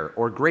ire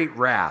or great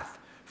wrath,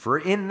 for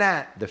in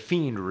that the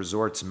fiend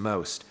resorts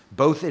most,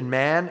 both in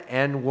man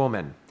and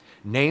woman,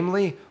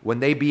 namely when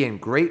they be in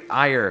great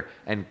ire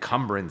and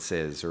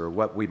cumbrances, or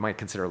what we might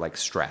consider like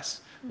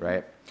stress,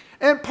 right?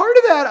 And part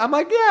of that, I'm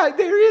like, yeah,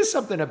 there is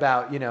something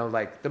about,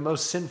 like the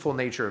most sinful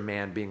nature of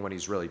man being when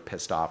he's really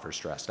pissed off or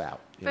stressed out.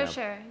 For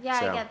sure.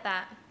 Yeah, so, I get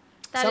that.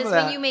 That is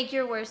when you make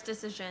your worst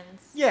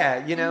decisions.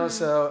 Yeah,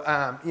 so,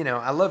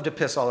 I love to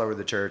piss all over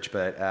the church,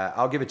 but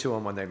I'll give it to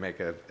them when they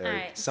make a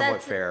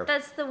somewhat fair.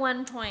 That's the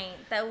one point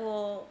that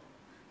we'll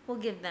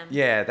give them.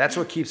 Yeah, that's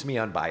what keeps me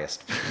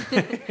unbiased.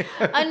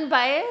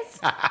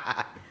 Unbiased?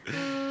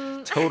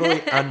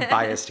 Totally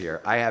unbiased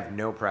here. I have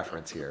no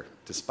preference here,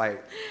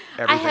 despite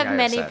everything I have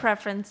many said.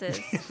 Preferences.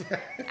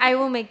 I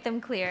will make them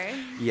clear.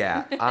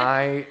 Yeah,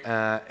 I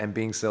am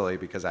being silly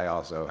because I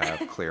also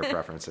have clear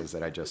preferences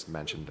that I just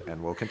mentioned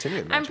and will continue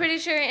to mention. I'm pretty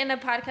sure in a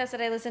podcast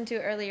that I listened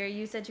to earlier,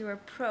 you said you were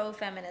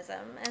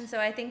pro-feminism. And so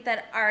I think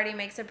that already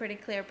makes a pretty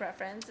clear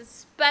preference,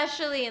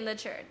 especially in the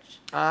church.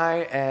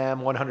 I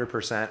am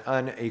 100%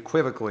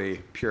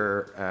 unequivocally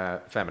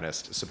pure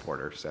feminist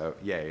supporter. So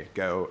yay,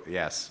 go,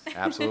 yes,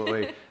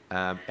 absolutely.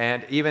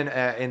 And even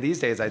in these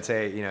days, I'd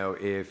say,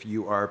 if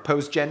you are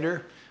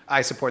post-gender,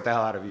 I support the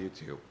hell out of you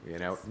too.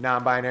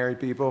 Non-binary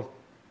people,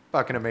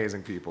 fucking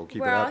amazing people.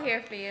 Keep it up. We're all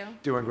here for you.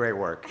 Doing great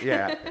work.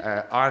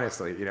 Yeah,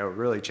 honestly,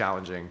 really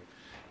challenging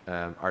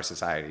our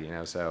society,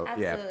 So,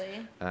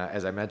 absolutely. Yeah,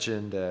 as I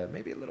mentioned,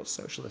 maybe a little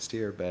socialist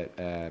here, but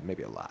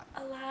maybe a lot.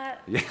 A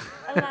lot. Yeah.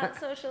 A lot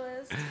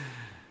socialist.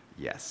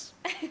 Yes.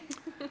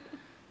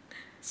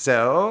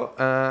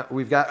 So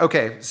we've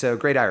got, so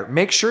great ire.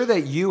 Make sure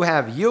that you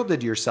have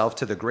yielded yourself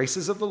to the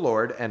graces of the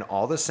Lord and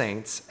all the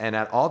saints, and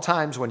at all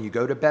times when you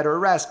go to bed or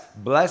rest,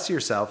 bless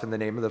yourself in the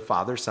name of the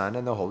Father, Son,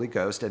 and the Holy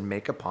Ghost, and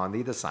make upon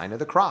thee the sign of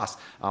the cross,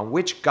 on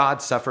which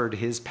God suffered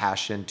his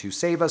passion to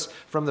save us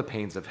from the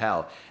pains of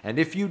hell. And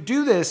if you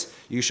do this,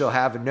 you shall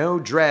have no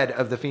dread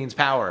of the fiend's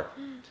power.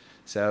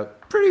 So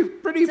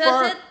pretty So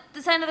far. is it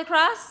the sign of the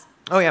cross?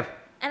 Oh yeah,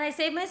 And I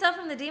saved myself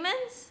from the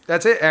demons?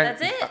 that's it. And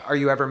That's it. Are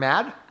you ever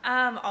mad?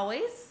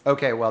 Always.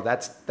 Okay, well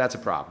that's a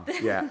problem.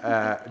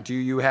 Yeah. Do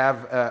you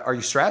have? Are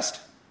you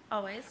stressed?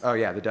 Always. Oh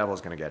yeah, the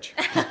devil's gonna get you.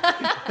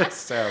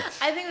 So.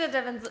 I think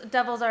the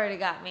devil's already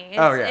got me.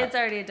 Oh, yeah. It's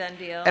already a done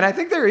deal. And I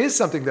think there is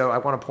something though I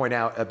want to point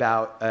out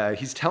about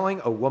he's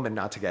telling a woman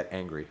not to get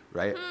angry,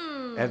 right?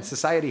 And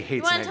society you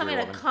hates want an to tell angry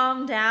me woman. to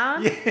calm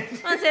down? Want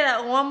to say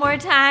that one more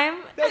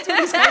time? That's what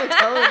he's kind of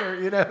telling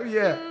her, you know?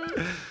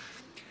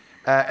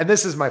 Yeah. And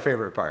this is my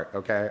favorite part,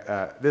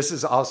 okay? This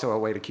is also a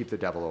way to keep the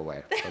devil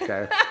away,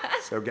 okay?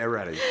 So get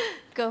ready.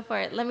 Go for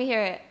it. Let me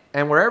hear it.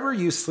 And wherever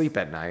you sleep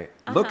at night,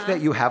 look that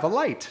you have a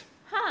light.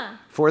 Huh.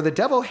 For the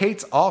devil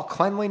hates all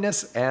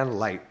cleanliness and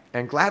light,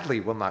 and gladly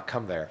will not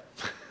come there.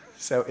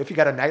 So if you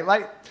got a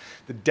nightlight,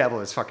 the devil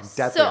is fucking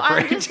deathly So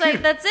afraid. I'm just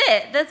like, that's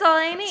it. That's all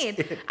I need.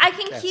 it. I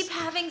can Yes. keep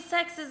having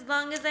sex as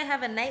long as I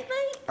have a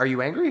nightlight? Are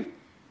you angry?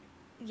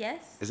 Yes.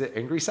 Is it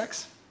angry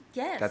sex?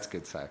 Yes. That's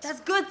good sex.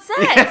 That's good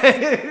sex.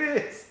 It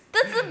is.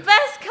 That's the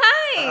best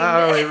kind.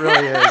 Oh, it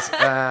really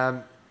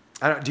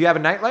is. Do you have a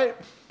nightlight?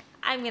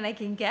 I mean, I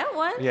can get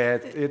one. Yeah,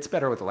 it's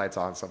better with the lights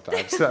on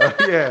sometimes. So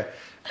yeah,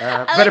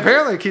 but like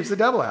apparently it keeps the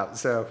devil out.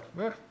 So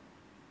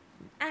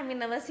I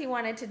mean, unless he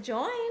wanted to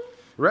join.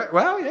 right.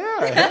 Well,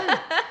 yeah. Hey.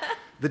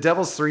 The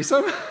devil's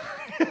threesome.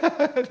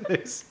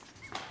 There's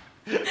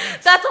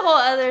That's a whole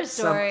other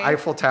some story.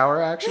 Eiffel Tower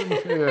action.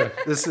 Yeah.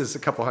 This is a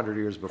couple hundred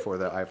years before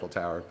the Eiffel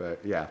Tower, but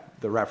yeah,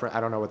 the reference.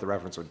 I don't know what the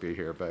reference would be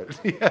here, but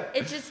yeah.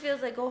 It just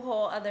feels like a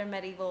whole other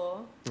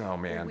medieval. Oh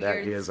man, that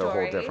weird is a whole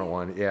story. different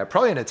one. Yeah,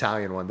 probably an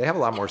Italian one. They have a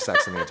lot more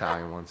sex than the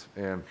Italian ones.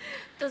 Yeah.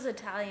 Those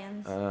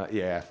Italians.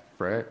 Yeah,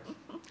 right.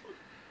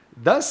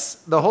 Thus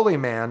the holy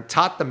man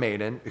taught the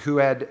maiden, who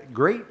had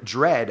great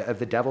dread of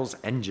the devil's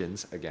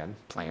engines, again,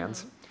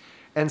 plans.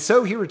 And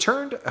so he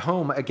returned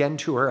home again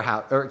to her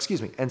house,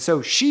 and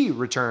so she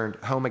returned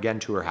home again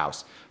to her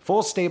house,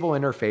 full stable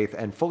in her faith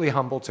and fully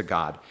humble to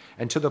God.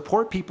 And to the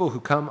poor people who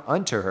come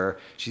unto her,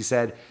 she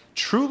said,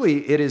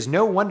 truly it is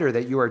no wonder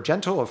that you are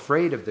gentle,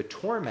 afraid of the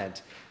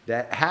torment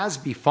that has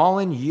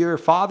befallen your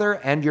father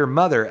and your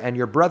mother and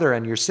your brother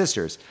and your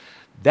sisters,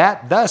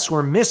 that thus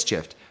were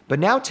mischieved. But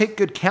now take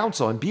good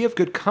counsel and be of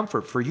good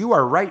comfort, for you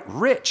are right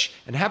rich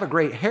and have a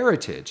great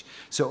heritage.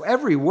 So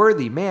every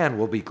worthy man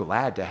will be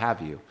glad to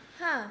have you.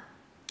 Huh.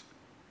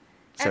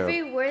 So-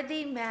 Every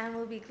worthy man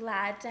will be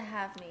glad to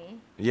have me.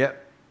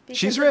 Yep. Because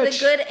She's of rich.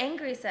 the good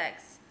angry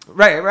sex.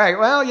 Right.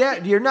 Well,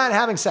 yeah, you're not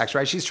having sex,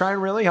 right? She's trying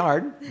really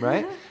hard,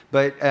 right?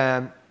 But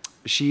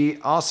she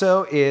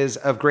also is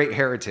of great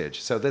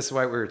heritage. So this is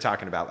what we were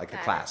talking about, like Got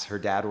a it. class. Her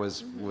dad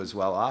was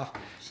well off.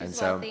 She's and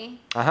so,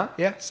 wealthy.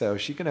 Yeah. So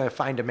she's going to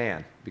find a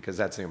man because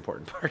that's the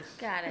important part.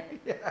 Got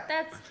it.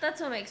 That's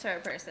what makes her a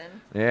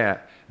person. Yeah.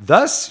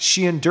 Thus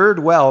she endured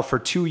well for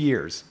 2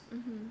 years.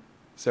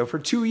 So for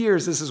 2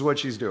 years, this is what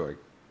she's doing.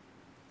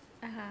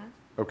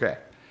 Okay.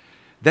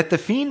 That the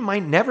fiend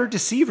might never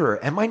deceive her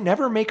and might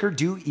never make her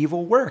do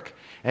evil work.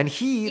 And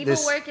Evil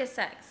work is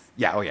sex.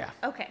 Yeah, oh yeah.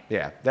 Okay.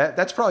 Yeah,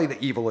 that's probably the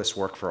evilest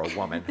work for a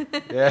woman.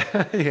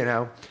 Yeah, you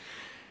know.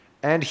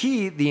 And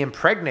he, the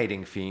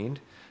impregnating fiend,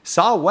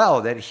 saw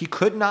well that he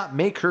could not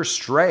make her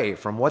stray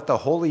from what the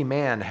holy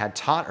man had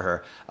taught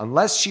her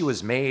unless she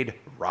was made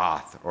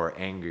wroth or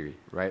angry,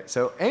 right?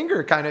 So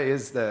anger kind of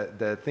is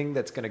the thing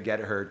that's going to get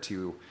her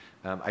to,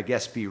 I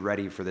guess, be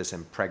ready for this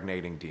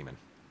impregnating demon.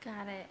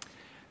 Got it.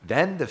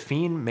 Then the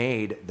fiend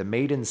made the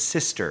maiden's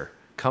sister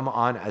come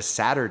on a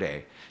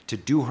Saturday to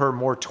do her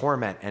more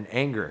torment and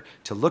anger,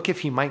 to look if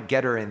he might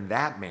get her in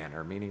that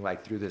manner, meaning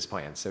like through this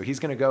plan. So he's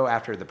going to go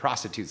after the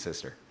prostitute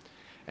sister,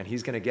 and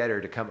he's going to get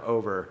her to come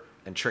over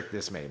and trick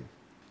this maiden.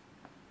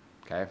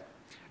 Okay?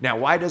 Now,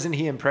 why doesn't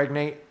he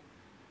impregnate?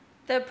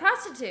 The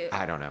prostitute.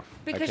 I don't know.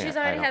 Because she's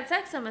already had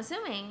sex, I'm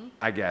assuming.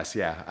 I guess,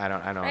 yeah. I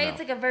don't Right? know. It's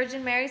like a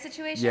Virgin Mary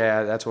situation.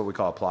 Yeah, that's what we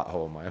call a plot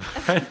hole, my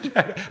friend.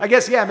 I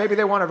guess, yeah, maybe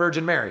they want a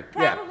Virgin Mary.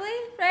 Yeah. Probably,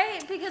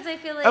 right? Because I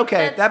feel like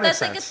Okay, that makes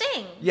that's sense. like a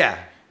thing. Yeah,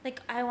 Like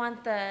I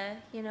want the,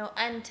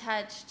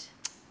 untouched.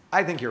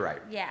 I think you're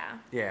right. Yeah.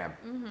 Yeah,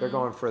 they're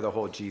going for the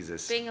whole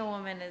Jesus. Being a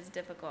woman is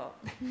difficult.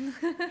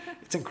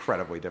 It's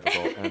incredibly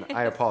difficult, and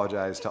I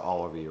apologize to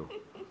all of you.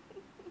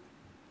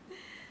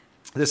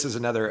 This is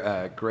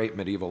another great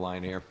medieval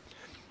line here.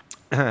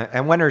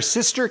 And when her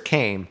sister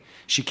came,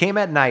 she came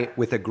at night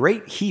with a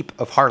great heap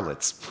of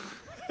harlots.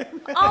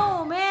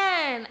 Oh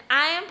man,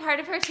 I am part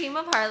of her team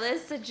of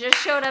harlots that just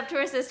showed up to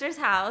her sister's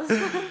house.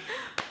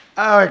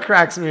 Oh, it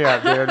cracks me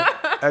up, dude.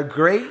 A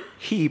great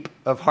heap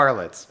of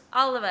harlots.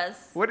 All of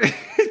us. What?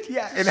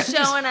 Yeah, and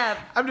Showing up.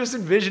 I'm just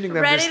envisioning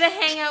them Ready just to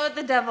hang out with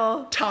the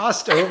devil.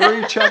 tossed over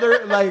each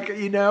other,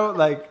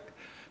 like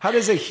how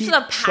does a heap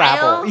a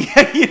travel?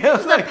 pile? Yeah,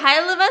 There's a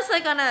pile of us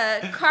like on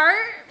a cart,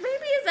 maybe?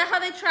 Is that how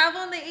they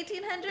travel in the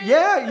 1800s?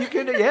 Yeah, you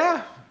could.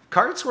 Yeah,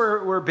 carts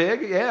were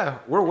big. Yeah,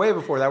 we're way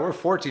before that. We're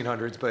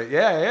 1400s, but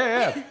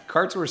yeah.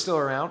 Carts were still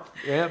around.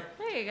 Yeah.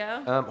 There you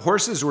go.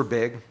 Horses were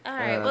big. All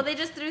right. Well, they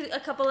just threw a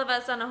couple of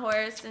us on a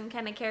horse and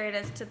kind of carried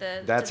us to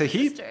the. That's to a the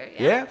heap. sister.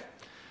 Yeah.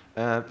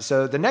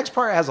 So the next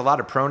part has a lot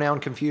of pronoun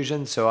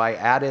confusion. So I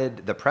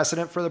added the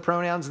precedent for the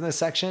pronouns in this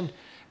section.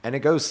 And it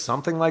goes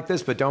something like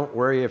this, but don't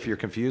worry if you're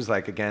confused.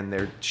 Like, again,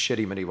 they're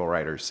shitty medieval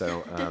writers.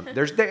 So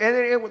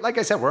like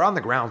I said, we're on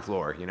the ground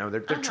floor. You know, they're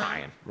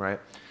trying, right?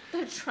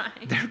 They're trying.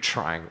 They're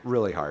trying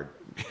really hard.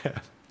 Yeah.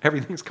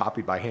 Everything's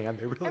copied by hand.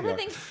 They really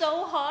Everything's are.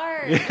 so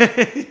hard.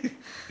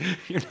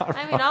 You're not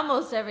I mean, wrong.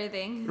 almost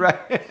everything.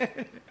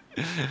 Right.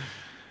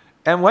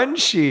 And when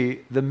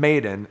she, the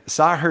maiden,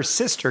 saw her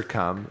sister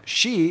come,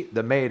 she,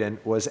 the maiden,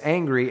 was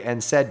angry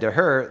and said to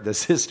her, the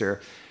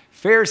sister,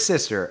 "Fair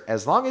sister,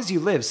 as long as you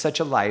live such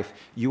a life,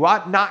 you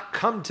ought not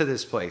come to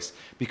this place,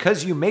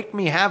 because you make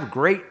me have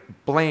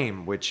great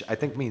blame," which I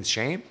think means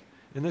shame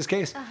in this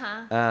case,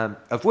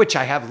 of which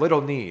I have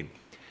little need.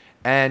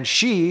 And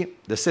she,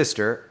 the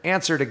sister,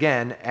 answered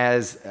again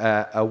as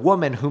a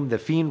woman whom the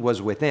fiend was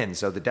within.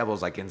 So the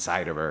devil's like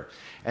inside of her.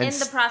 And In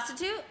the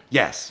prostitute?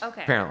 yes,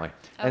 Okay. apparently.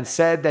 Okay. And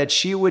said that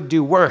she would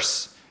do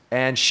worse.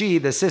 And she,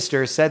 the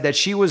sister, said that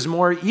she was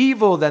more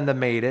evil than the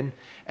maiden,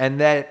 and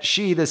that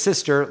she, the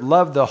sister,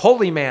 loved the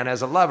holy man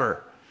as a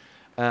lover.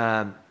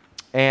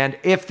 And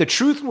if the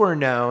truth were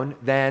known,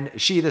 then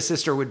she, the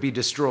sister, would be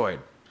destroyed.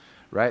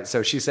 Right?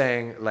 So she's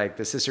saying, like,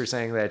 the sister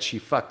saying that she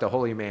fucked the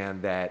holy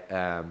man that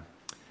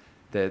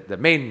the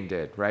maiden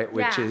did, right?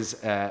 Which Yeah. is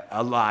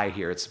a lie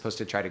here. It's supposed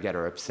to try to get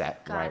her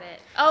upset. Got right?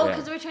 it. Oh, Yeah.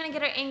 because we're trying to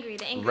get her angry.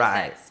 The angry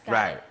Right, sex. Got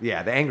right. it.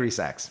 Yeah, the angry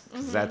sex.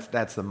 'Cause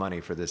that's the money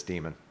for this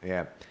demon.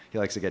 Yeah. He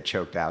likes to get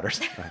choked out or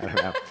something. I don't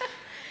know.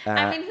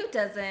 I mean, who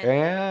doesn't?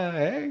 Yeah,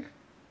 hey.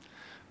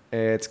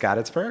 It's got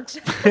its perks.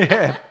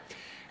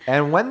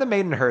 And when the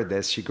maiden heard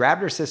this, she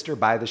grabbed her sister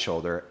by the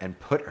shoulder and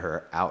put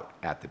her out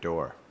at the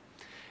door.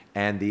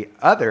 And the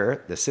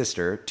other, the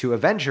sister, to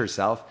avenge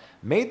herself,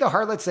 made the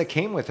harlots that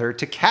came with her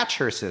to catch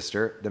her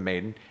sister, the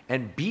maiden,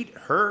 and beat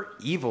her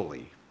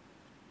evilly.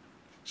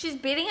 She's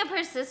beating up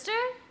her sister?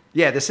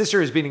 Yeah, the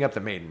sister is beating up the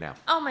maiden now.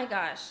 Oh my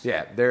gosh.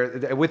 Yeah,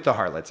 they're with the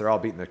harlots. They're all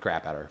beating the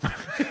crap out of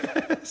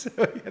her. So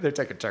yeah, they're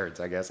taking turns,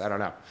 I guess. I don't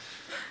know.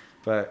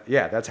 But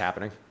yeah, that's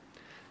happening.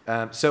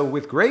 So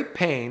with great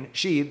pain,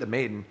 she, the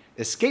maiden,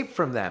 escaped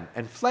from them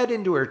and fled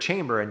into her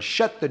chamber and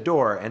shut the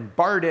door and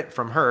barred it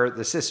from her,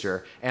 the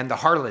sister, and the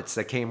harlots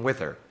that came with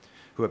her,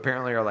 who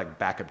apparently are like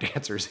backup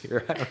dancers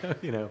here. I don't know,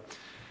 you know.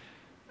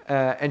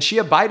 And she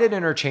abided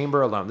in her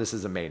chamber alone. This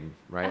is a maiden,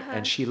 right?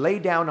 And she lay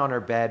down on her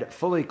bed,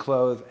 fully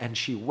clothed, and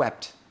she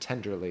wept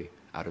tenderly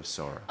out of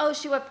sorrow. Oh,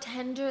 she wept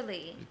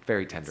tenderly.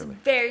 Very It's tenderly.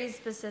 very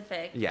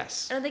specific.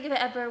 Yes. I don't think I've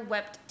ever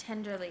wept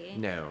tenderly.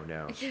 No.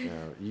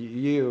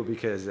 You,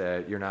 because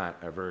you're not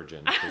a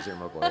virgin,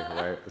 presumably,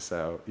 right?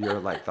 So you're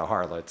like the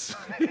harlots.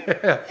 I was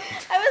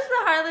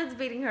the harlots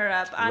beating her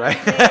up,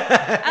 honestly.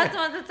 Right. I was the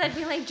one that said,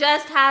 being like,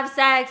 just have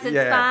sex, it's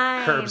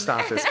fine. Curb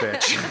stomp this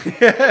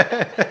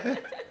bitch.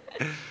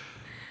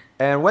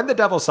 And when the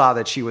devil saw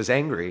that she was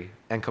angry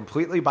and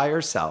completely by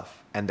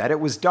herself, and that it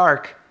was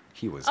dark,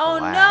 he was Oh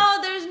glad.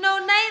 no, there's no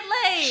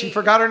nightlight. She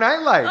forgot her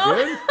nightlight,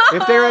 dude.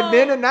 If there had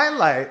been a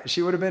nightlight,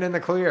 she would have been in the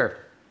clear.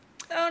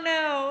 Oh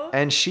no.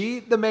 And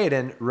she, the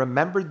maiden,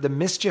 remembered the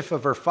mischief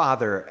of her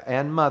father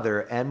and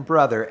mother and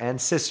brother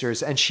and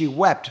sisters, and she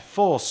wept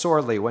full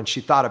sorely when she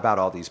thought about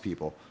all these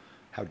people.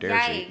 How dare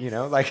Yikes. she? You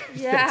know, like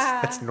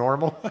Yeah. that's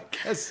normal, I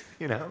guess.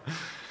 You know,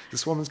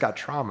 this woman's got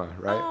trauma,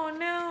 right? Oh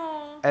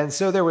no. And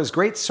so there was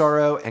great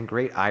sorrow and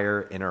great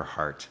ire in her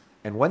heart.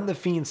 And when the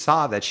fiend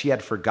saw that she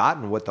had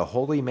forgotten what the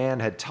holy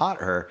man had taught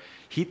her,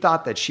 he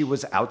thought that she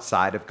was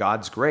outside of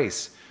God's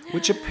grace,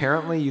 which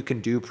apparently you can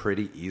do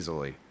pretty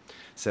easily.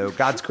 So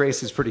God's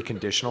grace is pretty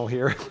conditional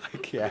here.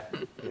 Like, yeah,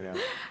 you know.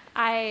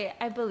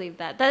 I believe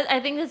that. I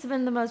think that's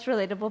been the most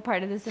relatable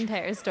part of this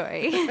entire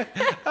story.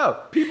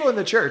 Oh, people in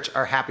the church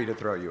are happy to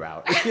throw you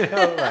out. You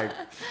know, like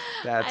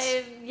that's.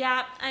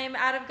 I am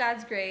out of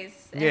God's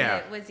grace, and Yeah.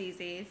 it was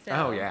easy. So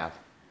Oh yeah.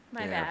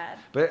 my Yeah. bad.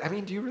 But I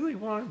mean, do you really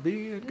want to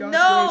be in God's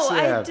No,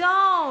 grace? Yeah. I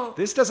don't.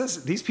 This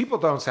doesn't. These people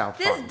don't sound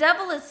This fun.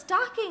 devil is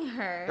stalking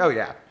her. Oh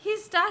yeah.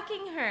 He's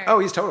stalking her. Oh,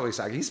 he's totally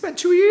psychic. He spent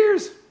 2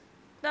 years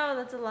No,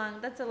 that's a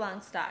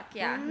long stalk.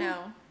 Yeah, Mm-hmm.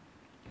 no.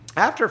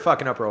 after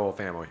fucking up her whole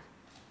family.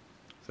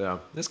 So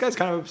this guy's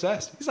kind of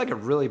obsessed. He's like a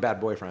really bad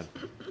boyfriend.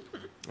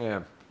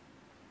 Yeah.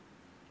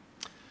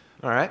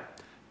 All right.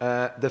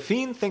 The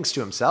fiend thinks to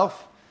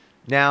himself,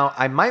 "Now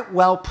I might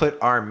well put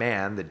our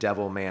man, the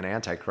devil man,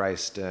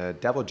 Antichrist,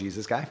 devil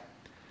Jesus guy,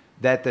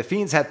 that the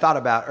fiends had thought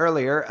about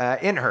earlier,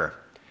 in her.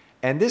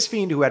 And this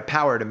fiend who had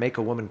power to make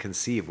a woman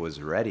conceive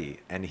was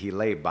ready, and he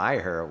lay by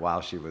her while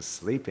she was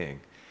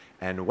sleeping.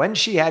 And when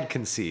she had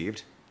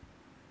conceived,"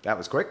 that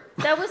was quick.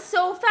 That was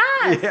so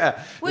fast.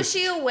 Yeah. Was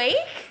she awake?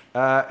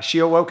 She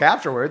awoke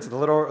afterwards.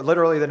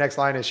 Literally, the next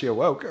line is she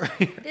awoke.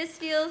 This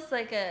feels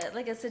like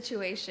a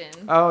situation.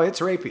 Oh, it's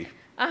rapey.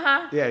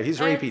 Uh-huh. Yeah, he's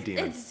rapey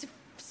demon. It's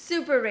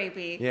super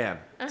rapey. Yeah.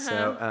 Uh-huh.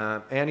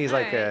 So, and he's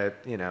like Alright.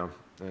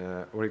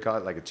 what do you call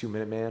it? Like a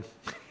 2-minute man.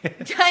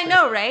 I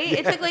know, right?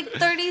 It took like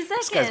 30 seconds.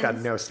 This guy's got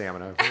no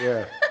stamina.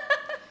 Yeah.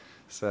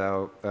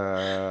 So,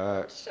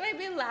 Should I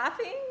be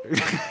laughing?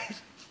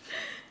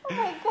 Oh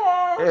my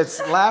god. it's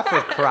laugh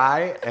or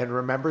cry, and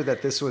remember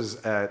that this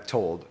was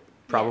told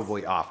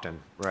probably often,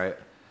 right?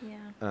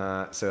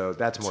 Yeah. So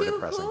that's more To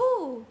depressing.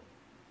 who?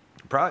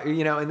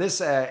 Probably, and this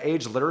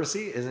age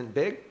literacy isn't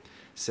big,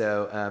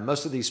 so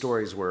most of these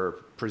stories were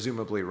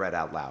presumably read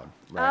out loud.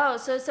 Right? Oh,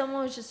 so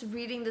someone was just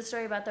reading the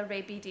story about the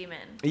rapey demon.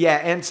 Yeah,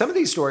 and some of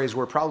these stories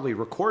were probably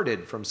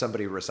recorded from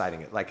somebody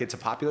reciting it. Like it's a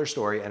popular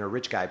story, and a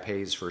rich guy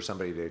pays for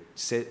somebody to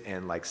sit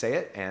and like say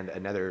it, and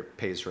another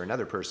pays for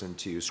another person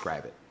to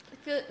scribe it.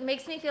 It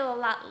makes me feel a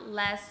lot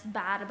less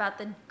bad about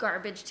the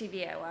garbage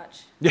TV I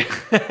watch. Yeah.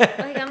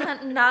 Like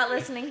I'm not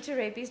listening to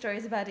rapey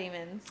stories about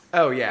demons.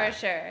 Oh yeah. For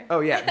sure. Oh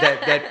yeah.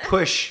 That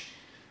push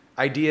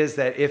ideas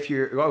that if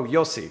you're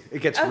you'll see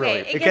it gets Okay,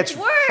 it gets gets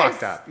worse.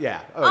 fucked up.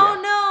 Yeah. Oh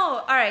Yeah.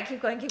 no! All right,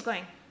 keep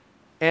going.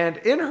 And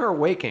in her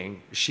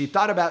waking, she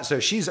thought about, so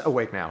she's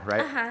awake now,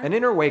 right? Uh-huh. And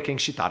in her waking,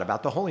 she thought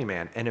about the holy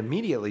man, and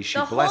immediately she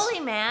The blessed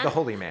holy man. the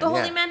holy man. The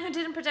yeah. holy man who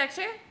didn't protect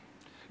her.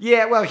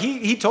 Yeah, well,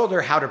 he told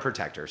her how to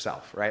protect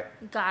herself, right?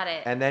 Got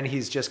it. And then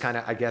he's just kind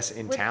of, I guess,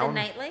 in With town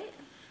the nightlight.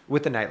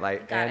 with the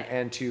nightlight, Got it.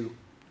 and to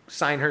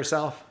sign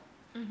herself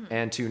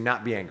and to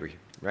not be angry,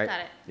 right? Got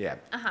it. Yeah.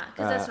 Because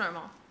that's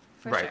normal.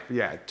 For Right. Sure.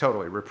 Yeah.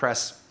 Totally.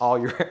 Repress all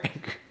your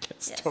anger.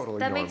 That's Yes. totally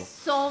that normal. makes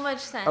so much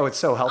sense. Oh, it's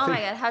so healthy. Oh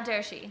my god, how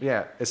dare she?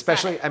 Yeah,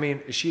 especially, I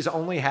mean, she's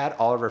only had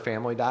all of her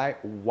family die.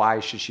 Why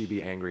should she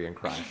be angry and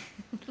cry?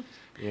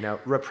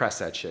 Repress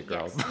that shit,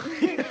 girl.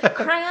 Yes.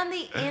 Cry on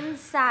the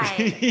inside.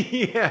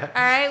 Yeah.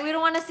 All right, we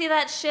don't want to see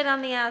that shit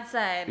on the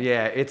outside.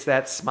 Yeah, it's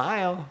that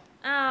smile.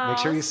 Oh, Make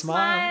sure you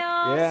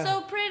smile. Yeah.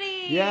 So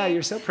pretty. Yeah,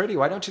 you're so pretty.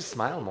 Why don't you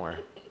smile more?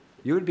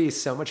 You would be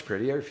so much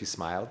prettier if you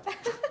smiled.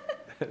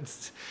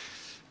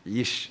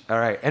 Yeesh. All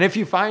right. And if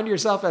you find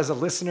yourself as a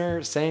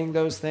listener saying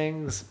those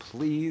things,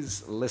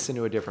 please listen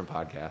to a different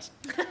podcast.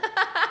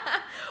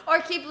 Or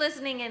keep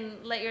listening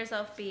and let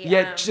yourself be.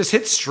 Yeah, just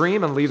hit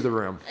stream and leave the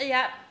room.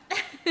 Yep.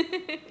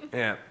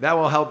 Yeah, that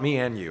will help me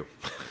and you.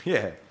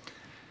 Yeah.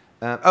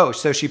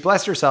 So she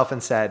blessed herself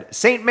and said,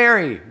 Saint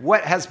Mary,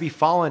 what has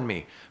befallen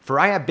me? For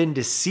I have been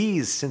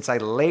diseased since I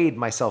laid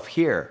myself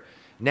here.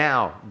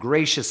 Now,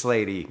 gracious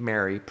Lady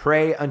Mary,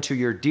 pray unto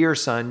your dear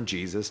Son,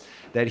 Jesus,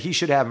 that he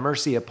should have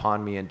mercy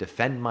upon me and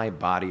defend my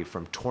body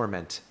from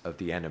torment of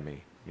the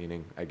enemy,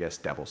 meaning, I guess,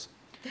 devils.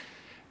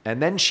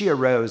 And then she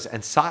arose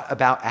and sought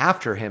about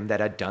after him that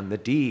had done the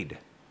deed.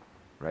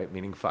 Right,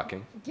 meaning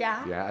fucking.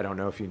 Yeah. Yeah, I don't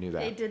know if you knew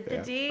that. They did the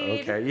Yeah.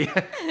 deed. Okay,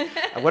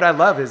 yeah. What I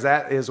love is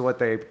that is what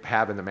they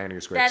have in the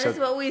manuscript. That is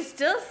what we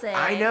still say.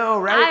 I know,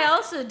 right? I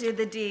also do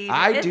the deed.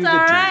 I do the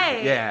all deed.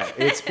 right. Yeah,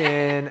 it's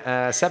been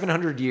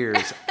 700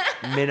 years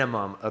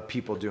minimum of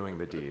people doing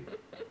the deed.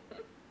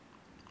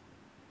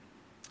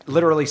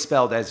 Literally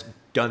spelled as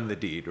done the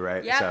deed,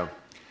 right? Yep.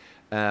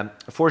 So,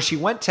 for she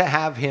went to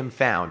have him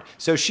found.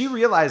 So she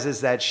realizes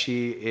that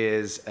she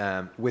is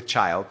with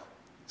child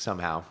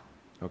somehow.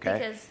 Okay.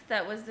 Because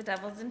that was the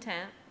devil's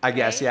intent. I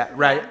guess, right? yeah,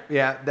 right.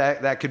 Yeah,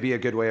 that could be a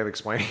good way of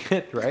explaining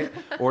it, right?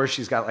 Or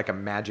she's got like a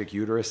magic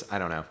uterus. I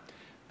don't know.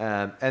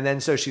 And then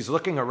so she's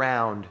looking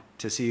around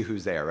to see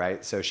who's there,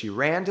 right? So she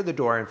ran to the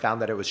door and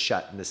found that it was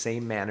shut in the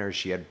same manner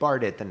she had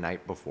barred it the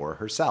night before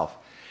herself.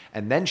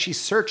 And then she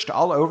searched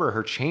all over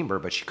her chamber,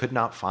 but she could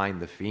not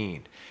find the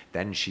fiend.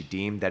 Then she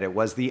deemed that it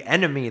was the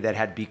enemy that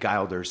had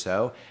beguiled her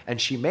so,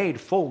 and she made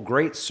full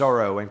great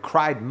sorrow and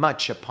cried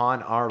much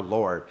upon our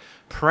Lord,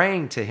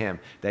 praying to him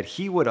that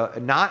he would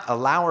not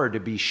allow her to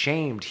be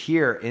shamed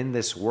here in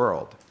this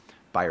world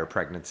by her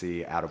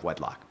pregnancy out of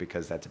wedlock,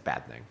 because that's a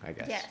bad thing, I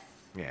guess. Yes.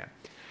 Yeah.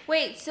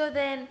 Wait, so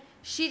then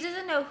she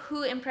doesn't know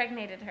who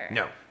impregnated her?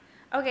 No.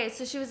 Okay,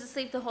 so she was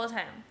asleep the whole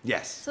time.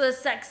 Yes. So the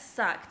sex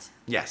sucked.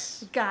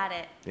 Yes. Got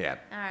it. Yeah.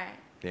 All right.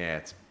 Yeah,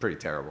 it's pretty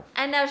terrible.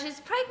 And now she's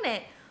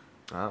pregnant.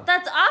 Oh.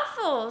 That's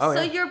awful. Oh,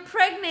 So yeah. you're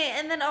pregnant,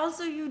 and then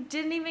also you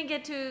didn't even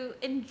get to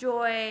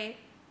enjoy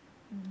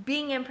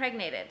being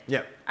impregnated.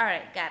 Yep. All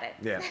right, got it.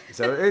 Yeah.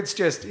 So it's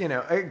just,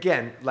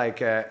 again,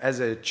 like as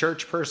a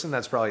church person,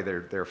 that's probably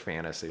their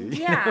fantasy. you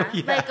Yeah,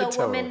 know? like a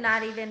totally. woman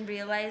not even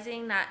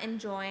realizing, not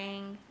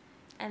enjoying,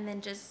 and then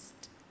just.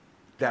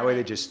 That way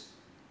they just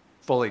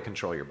fully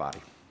control your body.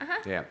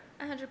 Uh-huh. Yeah.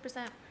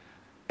 100%.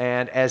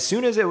 And as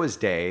soon as it was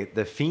day,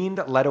 the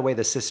fiend led away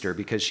the sister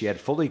because she had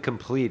fully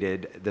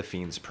completed the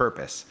fiend's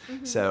purpose.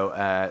 Mm-hmm.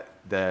 So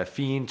the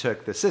fiend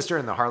took the sister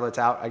and the harlots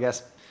out, I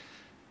guess.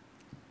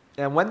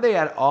 And when they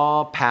had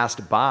all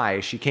passed by,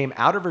 she came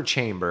out of her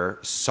chamber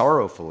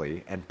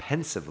sorrowfully and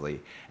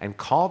pensively and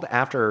called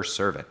after her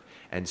servant,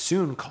 and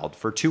soon called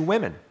for 2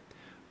 women.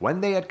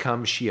 When they had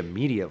come, she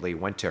immediately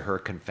went to her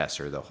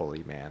confessor, the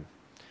holy man,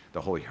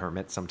 the holy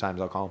hermit,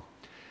 sometimes I'll call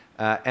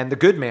him. And the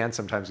good man,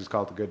 sometimes he's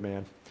called the good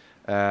man,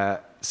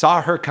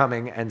 saw her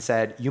coming and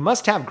said, "You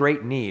must have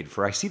great need,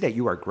 for I see that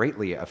you are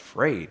greatly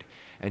afraid."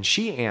 And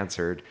she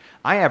answered,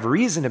 "I have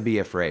reason to be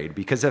afraid,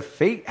 because a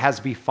fate has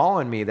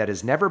befallen me that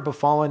has never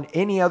befallen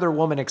any other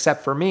woman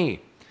except for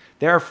me.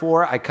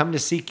 Therefore, I come to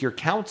seek your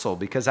counsel,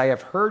 because I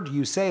have heard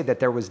you say that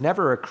there was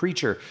never a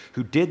creature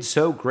who did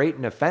so great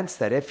an offense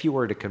that if he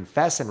were to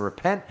confess and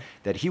repent,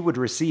 that he would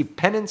receive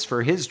penance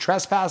for his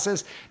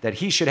trespasses, that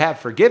he should have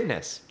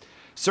forgiveness.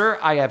 Sir,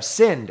 I have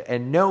sinned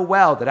and know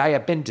well that I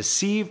have been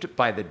deceived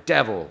by the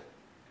devil."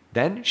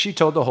 Then she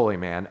told the holy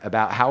man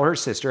about how her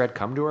sister had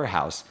come to her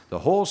house, the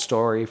whole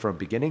story from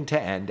beginning to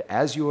end,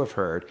 as you have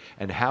heard,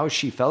 and how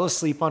she fell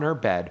asleep on her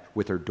bed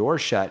with her door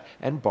shut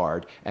and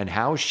barred, and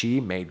how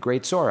she made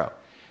great sorrow.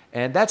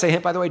 And that's a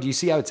hint, by the way. Do you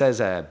see how it says,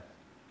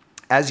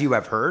 as you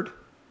have heard?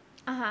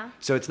 Uh-huh.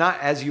 So it's not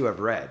as you have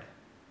read,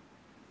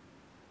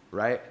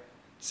 right?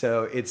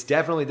 So it's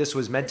definitely, this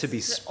was meant to be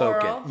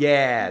spoken. Oral?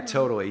 Yeah,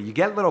 totally. You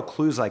get little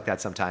clues like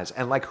that sometimes.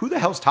 And like, who the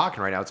hell's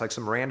talking right now? It's like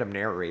some random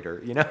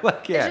narrator, you know?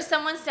 Like, yeah. It's just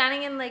someone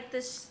standing in like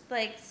this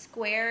like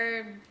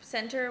square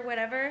center,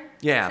 whatever.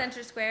 Yeah.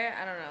 Center square,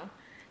 I don't know.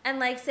 And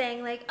like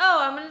saying like, oh,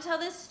 I'm gonna tell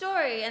this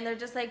story, and they're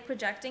just like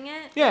projecting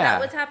it. Yeah. Is that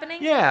what's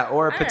happening? Yeah,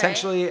 or All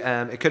potentially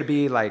it could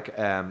be like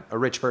a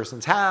rich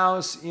person's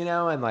house, you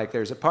know, and like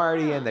there's a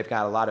party and they've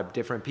got a lot of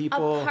different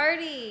people. A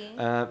party.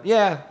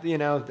 Yeah, you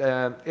know,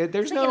 there's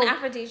It's like no... an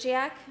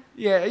aphrodisiac.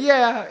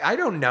 Yeah, I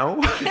don't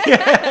know.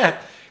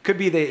 Yeah. Could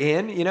be the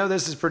inn. You know,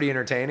 this is pretty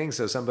entertaining,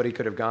 so somebody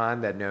could have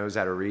gone that knows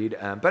how to read,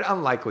 but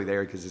unlikely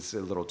there because it's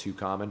a little too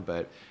common.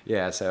 But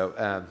yeah,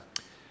 so...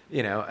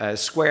 you know, a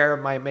square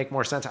might make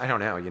more sense. I don't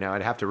know. You know,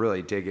 I'd have to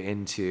really dig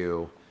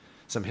into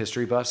some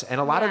history buffs.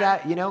 And a lot of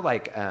that, you know,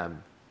 like,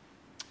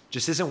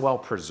 just isn't well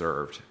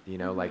preserved. You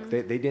know, like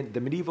they didn't, the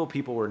medieval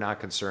people were not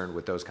concerned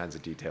with those kinds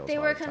of details. They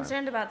were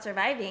concerned about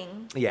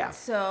surviving. Yeah.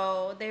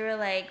 So they were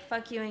like,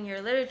 fuck you and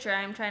your literature.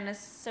 I'm trying to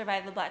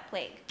survive the Black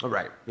Plague.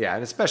 Right. Yeah.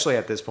 And especially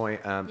at this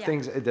point,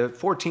 the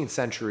 14th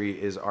century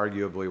is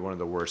arguably one of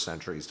the worst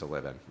centuries to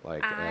live in.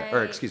 Like,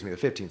 or excuse me, the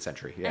 15th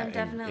century. Yeah. I'm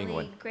definitely in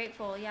England.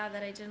 grateful,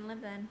 that I didn't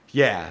live then.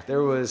 Yeah.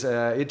 There was,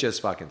 it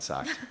just fucking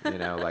sucked. You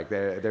know, like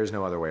there's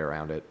no other way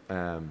around it.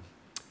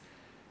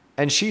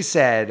 And she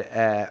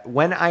said,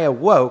 when I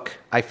awoke,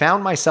 I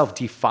found myself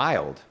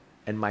defiled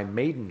and my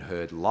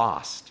maidenhood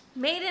lost.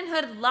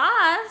 Maidenhood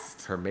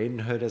lost? Her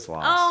maidenhood is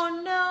lost.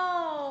 Oh,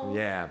 no.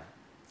 Yeah.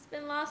 It's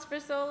been lost for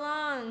so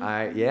long.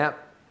 Yeah,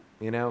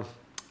 you know,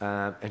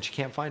 and she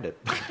can't find it.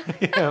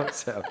 You know,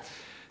 so...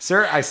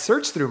 Sir, I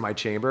searched through my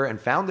chamber and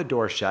found the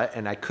door shut,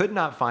 and I could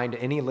not find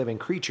any living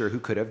creature who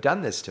could have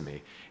done this to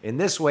me. In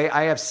this way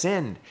I have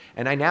sinned,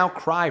 and I now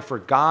cry for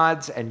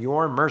God's and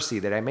your mercy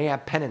that I may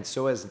have penance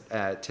so as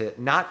to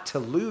not to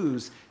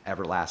lose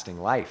everlasting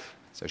life.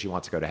 So she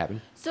wants to go to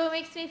heaven. So it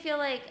makes me feel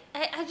like,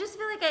 I just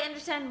feel like I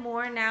understand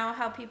more now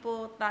how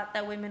people thought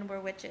that women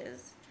were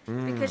witches.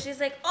 Because she's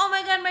like, oh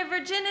my God, my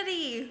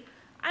virginity.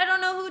 I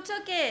don't know who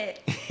took it.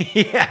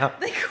 Yeah.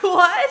 Like,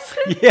 what?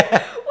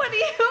 Yeah. What do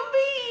you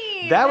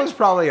mean? That was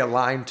probably a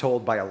line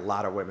told by a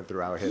lot of women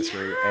throughout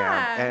history.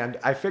 Yeah. And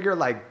I figure,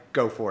 like,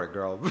 go for it,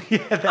 girl. Yeah,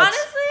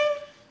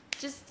 Honestly,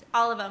 just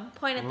all of them.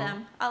 Point at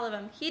them. All of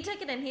them. He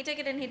took it and he took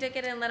it and he took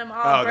it and let them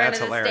all burn at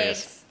the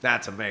stakes.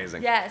 That's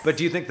amazing. Yes. But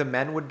do you think the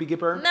men would get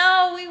burned?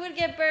 No, we would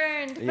get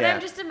burned. But Yeah.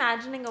 I'm just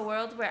imagining a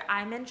world where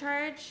I'm in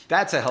charge.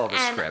 That's a hell of a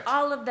And script.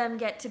 all of them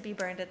get to be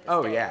burned at the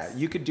Oh, stakes. yeah.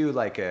 You could do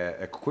like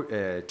a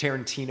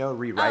Tarantino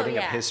rewriting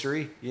of yeah.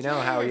 history. You know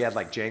how he had Yes.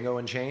 like Django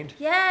Unchained?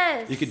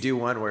 Yes. You could do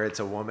one where it's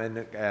a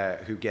woman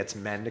who gets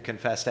men to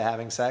confess to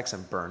having sex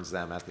and burns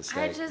them at the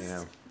stake. You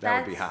know,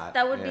 that would be hot.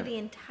 That would Yeah. be the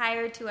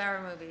entire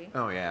 2-hour movie.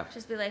 Oh, yeah.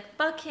 Just be like,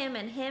 fuck him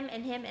and him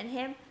and him and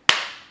him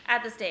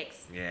at the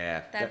stakes.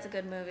 Yeah. That's a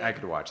good movie. I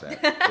could watch that.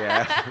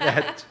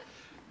 Yeah.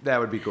 That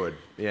would be good.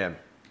 Yeah.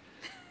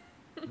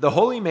 The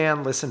holy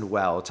man listened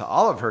well to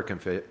all of her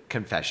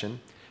confession,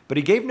 but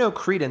he gave no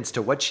credence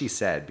to what she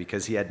said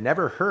because he had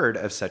never heard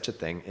of such a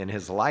thing in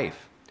his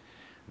life.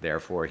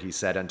 Therefore he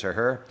said unto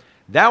her,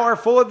 Thou art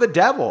full of the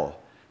devil.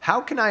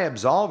 How can I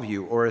absolve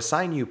you or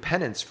assign you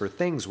penance for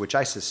things which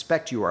I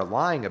suspect you are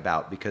lying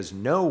about, because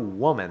no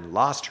woman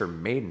lost her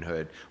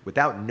maidenhood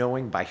without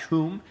knowing by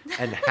whom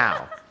and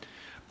how,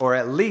 or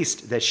at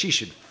least that she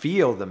should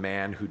feel the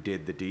man who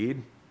did the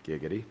deed?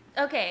 Giggity.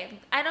 Okay,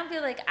 I don't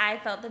feel like I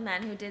felt the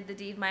man who did the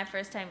deed my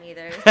first time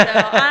either.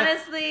 So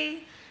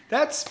honestly...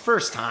 That's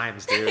first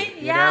times, dude.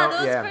 Yeah,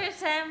 those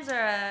first times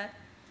are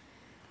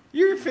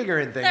You're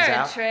figuring things they're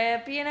out. a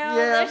trip, you know?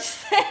 Yeah.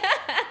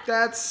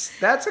 They're just-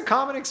 That's a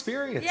common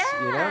experience.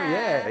 You know? Yeah.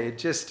 Yeah. It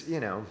just,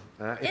 it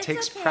It's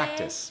takes okay.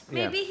 practice.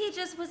 Maybe he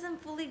just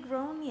wasn't fully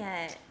grown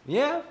yet.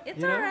 Yeah.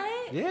 It's all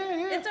right.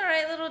 Yeah. It's all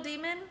right, little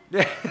demon.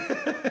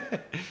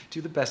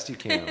 Do the best you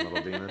can,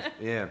 little demon.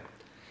 Yeah.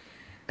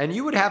 And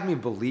you would have me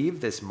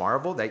believe this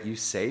marvel that you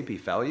say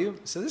befell you?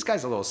 So this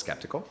guy's a little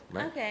skeptical,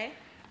 right? Okay.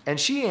 And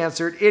she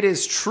answered, It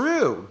is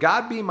true.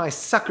 God be my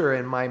succor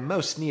in my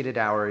most needed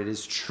hour. It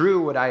is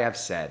true what I have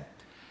said.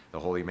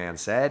 The holy man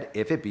said,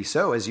 If it be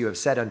so as you have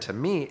said unto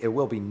me, it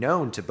will be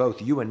known to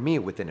both you and me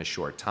within a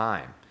short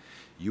time.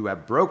 You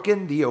have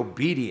broken the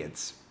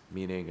obedience,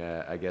 meaning,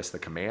 I guess, the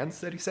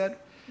commands that he said,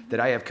 that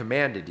I have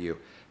commanded you.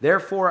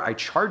 Therefore, I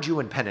charge you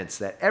in penance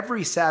that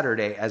every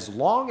Saturday, as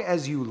long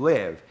as you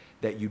live,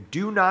 that you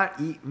do not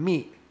eat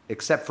meat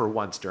except for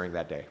once during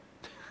that day.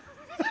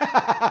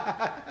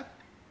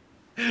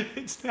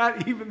 It's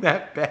not even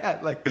that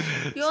bad. Like,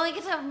 You only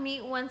get to have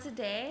meat once a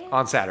day?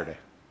 on Saturday.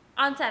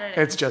 On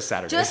Saturday. It's just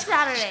Saturdays. Just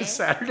Saturday. Just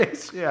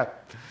Saturdays, yeah.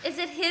 Is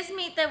it his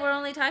meat that we're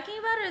only talking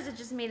about, or is it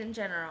just meat in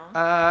general?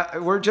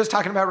 We're just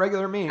talking about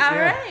regular meat. All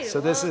yeah. right. So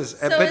this is.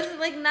 So but it's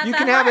like not you that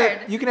can have hard.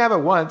 it. You can have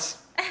it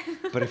once,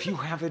 but if you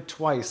have it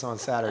twice on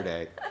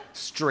Saturday,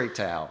 straight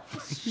to hell.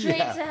 Straight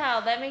Yeah. to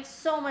hell. That makes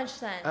so much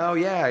sense. Oh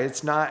yeah,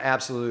 it's not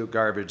absolute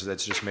garbage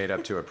that's just made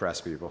up to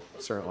oppress people.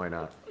 Certainly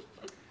not.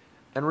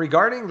 And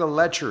regarding the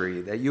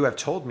lechery that you have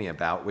told me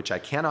about, which I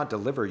cannot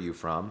deliver you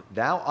from,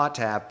 thou ought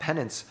to have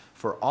penance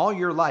for all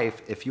your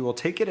life if you will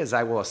take it as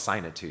I will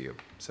assign it to you.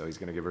 So he's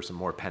going to give her some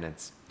more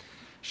penance.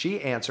 She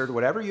answered,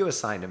 whatever you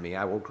assign to me,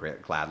 I will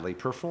gladly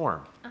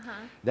perform.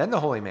 Then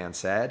the holy man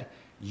said,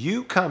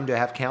 you come to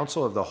have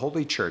counsel of the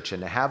holy church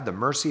and to have the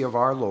mercy of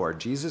our Lord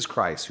Jesus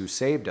Christ, who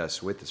saved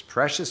us with his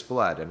precious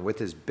blood and with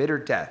his bitter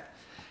death.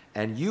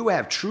 And you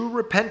have true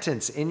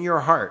repentance in your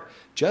heart,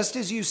 just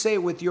as you say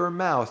with your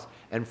mouth,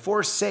 and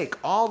forsake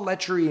all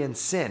lechery and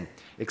sin,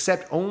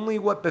 except only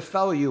what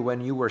befell you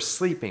when you were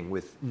sleeping,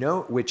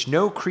 which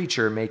no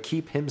creature may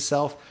keep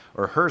himself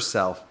or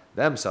herself,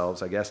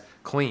 themselves, I guess,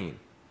 clean.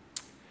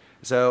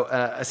 So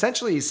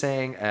essentially he's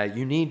saying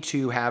you need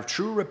to have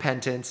true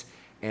repentance,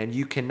 and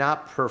you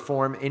cannot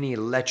perform any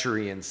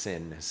lechery and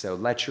sin. So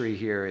lechery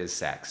here is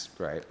sex,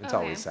 right? It's Okay.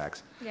 always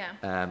sex.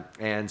 Yeah.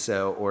 And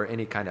so, or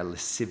any kind of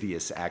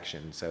lascivious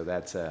action. So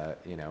that's, Also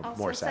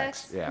more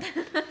sex. sex? Yeah.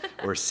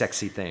 Or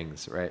sexy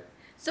things, right?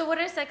 So what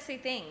are sexy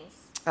things?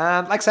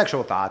 Like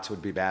sexual thoughts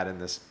would be bad in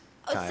this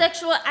Oh, time.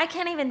 sexual. I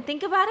can't even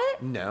think about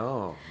it.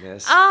 No,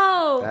 yes.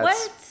 Oh,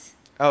 That's- what?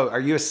 Oh, are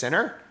you a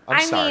sinner?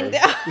 I'm sorry. mean,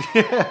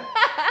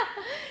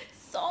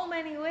 so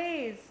many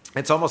ways.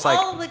 It's almost like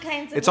all the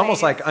kinds of it's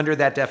almost ways. like under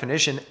that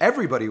definition,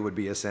 everybody would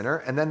be a sinner,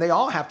 and then they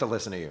all have to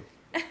listen to you.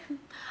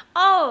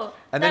 Oh,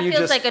 And that then you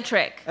feels just- like a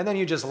trick. And then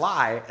you just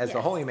lie as the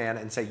Yes. holy man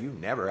and say you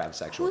never have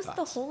sexual Who's the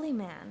thoughts. holy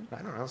man? I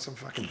don't know, some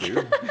fucking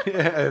dude.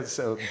 Yeah,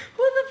 so Who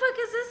the fuck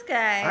is this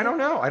guy? I don't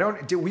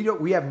know.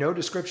 We have no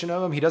description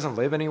of him. He doesn't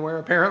live anywhere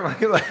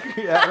apparently. Like,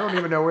 yeah, I don't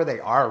even know where they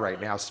are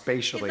right now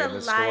spatially He's a in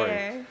this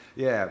liar. story.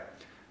 Yeah.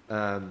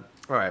 All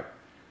right.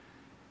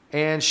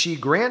 And she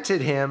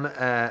granted him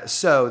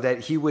so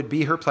that he would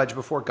be her pledge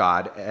before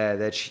God,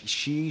 that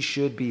she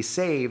should be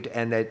saved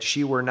and that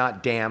she were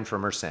not damned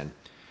from her sin.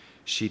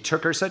 She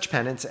took her such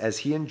penance as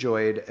he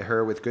enjoyed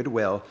her with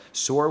goodwill,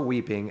 sore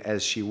weeping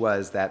as she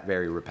was that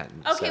very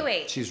repentant. Okay, So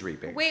wait. She's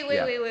reaping.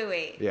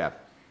 Wait. Yeah.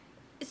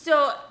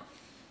 So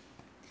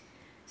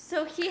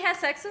he has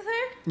sex with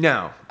her?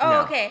 No. Oh,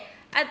 no. okay.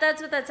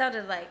 That's what that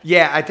sounded like.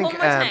 Yeah, I think.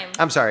 One more time.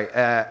 I'm sorry.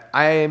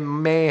 I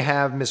may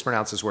have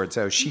mispronounced this word.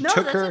 So she No,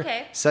 took that's her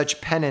okay. such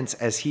penance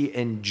as he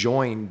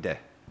enjoined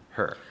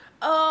her.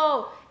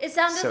 Oh, it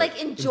sounded So, like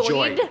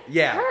enjoyed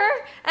yeah. her.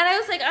 And I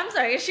was like, I'm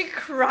sorry, is she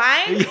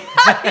crying? having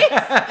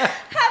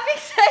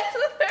sex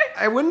with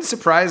her? It wouldn't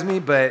surprise me,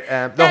 but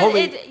the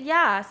holy.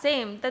 Yeah,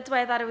 same. That's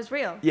why I thought it was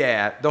real.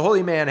 Yeah, the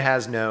holy man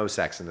has no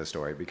sex in the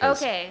story because.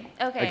 Okay.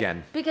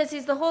 Again. Because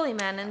he's the holy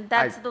man, and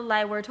that's the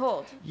lie we're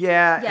told.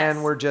 Yeah, Yes.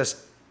 and we're just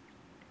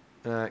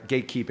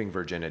gatekeeping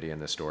virginity in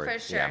this story. For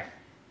sure. Yeah.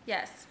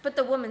 Yes. But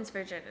the woman's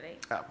virginity.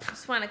 Oh.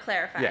 Just want to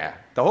clarify. Yeah,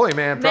 the holy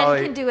man Men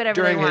probably can do whatever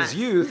during they his want.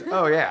 youth.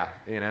 Oh yeah,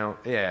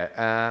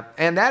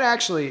 and that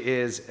actually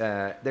is.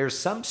 There's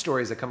some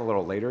stories that come a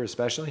little later,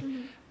 especially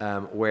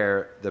Mm-hmm.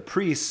 where the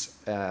priests,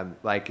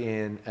 like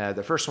in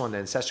the first one, the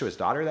incestuous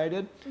daughter that I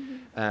did,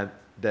 Mm-hmm.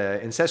 the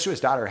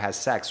incestuous daughter has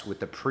sex with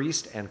the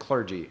priest and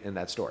clergy in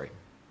that story.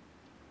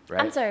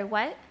 Right? I'm sorry,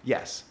 what?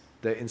 Yes,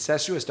 the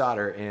incestuous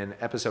daughter in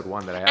episode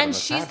 1 that I have. in And the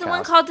she's the Pack one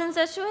House. called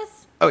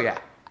incestuous? Oh yeah,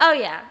 Oh,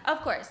 yeah.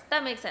 Of course.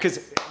 That makes sense.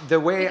 because the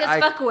way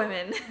Because fuck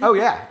women. Oh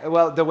yeah.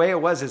 Well, the way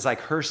it was is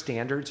like her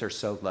standards are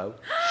so low,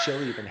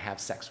 she'll even have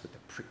sex with the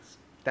priest.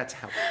 That's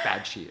how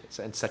bad she is,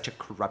 and such a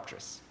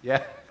corruptress.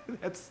 Yeah,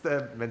 that's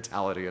the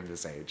mentality of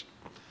this age.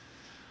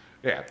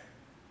 Yeah.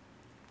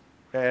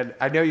 And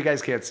I know you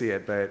guys can't see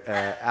it, but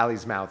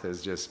Allie's mouth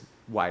is just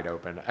wide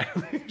open.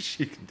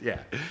 She can,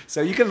 yeah.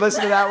 So you can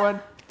listen to that one.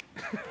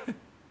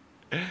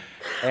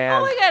 And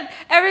Oh my god.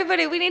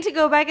 Everybody, we need to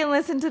go back and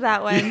listen to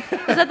that one.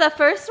 Was that the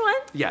first one?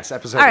 yes,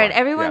 episode. All right, 1.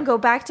 everyone Yeah. go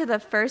back to the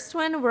first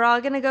one. We're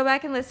all going to go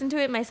back and listen to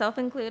it, myself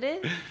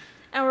included.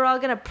 And we're all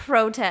going to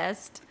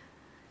protest.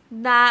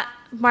 Not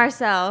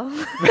Marcel.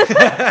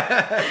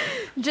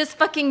 Just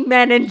fucking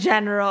men in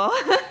general.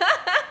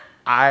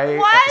 I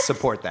What?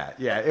 support that.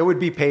 Yeah, it would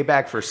be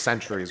payback for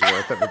centuries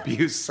worth of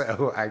abuse.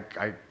 So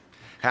I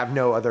have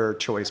no other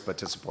choice but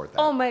to support that.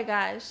 Oh my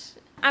gosh.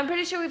 I'm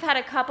pretty sure we've had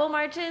a couple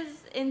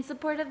marches in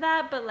support of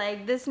that, but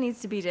like this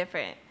needs to be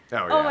different.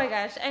 Oh, yeah. my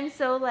gosh. I'm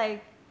so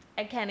like,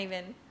 I can't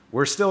even.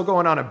 We're still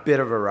going on a bit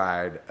of a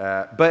ride,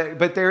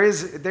 but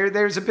there's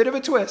a bit of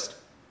a twist.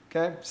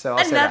 Okay, so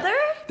I'll say that.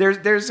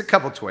 Another? There's a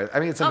couple twists. I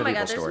mean, it's a Oh my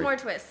medieval god, there's story. more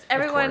twists.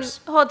 Everyone, course.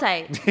 hold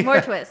tight.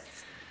 More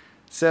twists.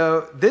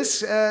 So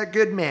this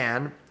good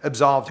man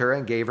absolved her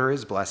and gave her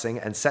his blessing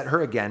and set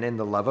her again in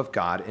the love of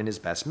God in his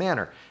best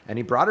manner. And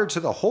he brought her to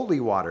the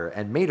holy water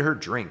and made her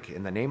drink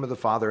in the name of the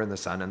Father and the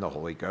Son and the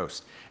Holy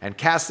Ghost, and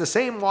cast the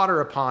same water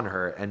upon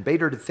her and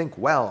bade her to think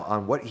well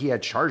on what he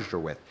had charged her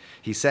with.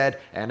 He said,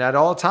 and at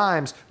all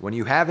times, when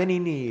you have any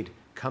need,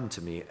 come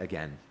to me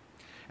again.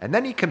 And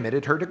then he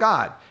committed her to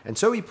God. And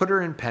so he put her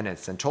in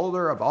penance and told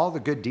her of all the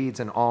good deeds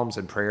and alms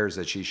and prayers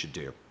that she should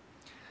do.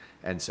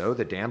 And so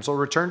the damsel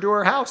returned to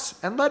her house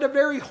and led a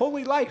very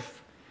holy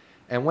life.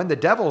 And when the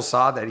devil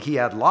saw that he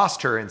had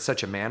lost her in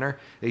such a manner,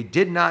 they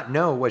did not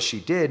know what she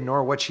did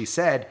nor what she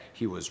said,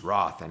 he was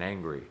wroth and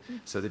angry.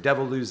 So the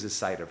devil loses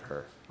sight of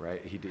her,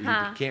 right? He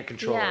can't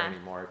control her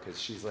anymore because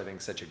she's living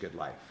such a good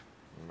life.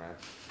 Right?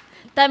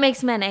 That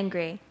makes men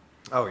angry.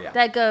 Oh, yeah.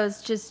 That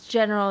goes just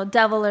general,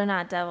 devil or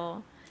not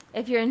devil.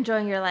 If you're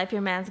enjoying your life,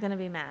 your man's going to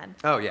be mad.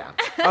 Oh, yeah.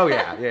 Oh,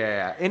 yeah.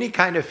 Yeah. Any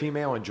kind of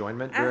female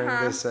enjoyment during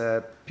this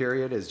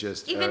period is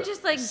just even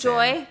just like sin.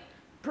 Joy.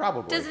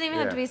 Probably. Doesn't even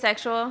have to be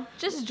sexual.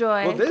 Just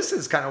joy. Well, this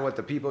is kind of what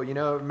the people,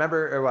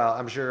 remember, well,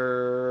 I'm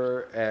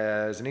sure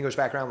as an English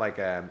background, like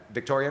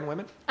Victorian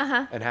women,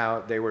 and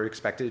how they were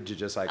expected to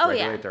just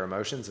regulate their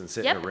emotions and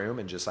sit in a room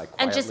and just quietly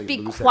and just be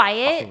lose quiet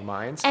their fucking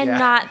minds. and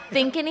not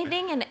think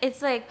anything. And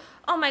it's like,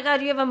 oh my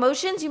God, you have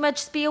emotions? You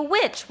must be a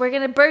witch. We're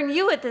going to burn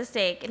you at the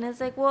stake. And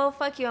it's like, well,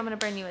 fuck you. I'm going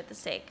to burn you at the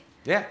stake.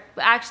 Yeah.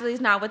 But actually,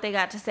 it's not what they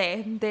got to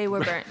say. They were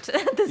burnt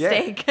at the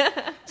stake.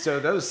 So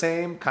those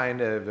same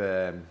kind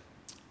of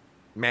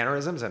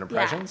mannerisms and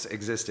impressions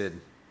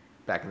existed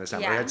back in this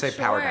time. I'd say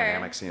power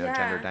dynamics,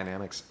 gender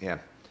dynamics. Yeah.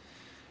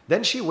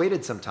 Then she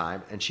waited some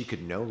time, and she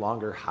could no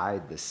longer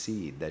hide the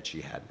seed that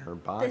she had in her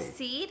body. The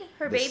seed?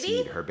 Her the baby?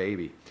 Seed, her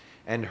baby.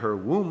 And her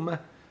womb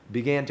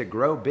began to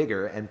grow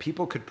bigger, and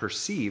people could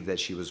perceive that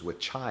she was with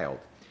child.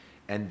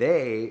 And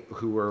they,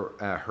 who were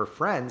her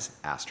friends,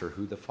 asked her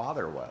who the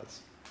father was.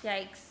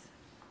 Yikes.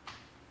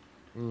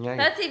 Yeah.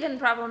 That's even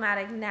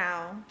problematic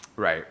now.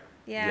 Right.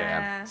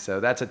 Yeah. So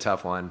that's a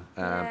tough one.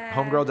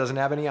 Homegirl doesn't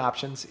have any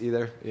options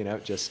either.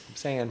 Just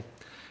saying,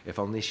 if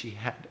only she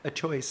had a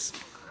choice.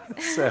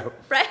 So.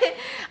 Right.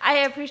 I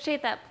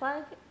appreciate that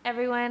plug.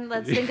 Everyone,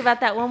 let's think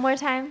about that one more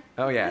time.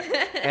 Oh, yeah.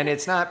 And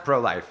it's not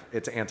pro-life.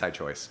 It's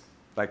anti-choice.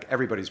 Like,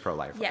 everybody's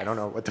pro-life. Yes. I don't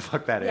know what the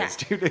fuck that is,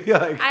 dude.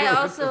 I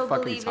also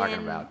believe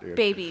in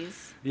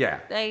babies. Yeah.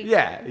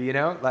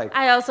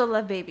 I also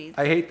love babies.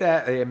 I hate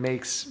that it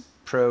makes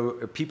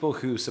people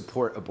who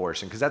support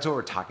abortion, because that's what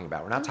we're talking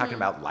about. We're not talking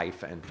about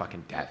life and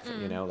fucking death,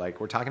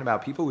 we're talking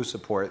about people who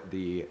support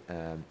the,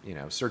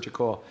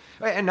 surgical,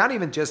 and not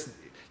even just,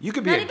 you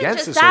could be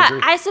against the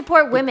surgery. I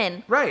support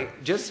women.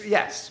 Right. Just,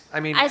 yes.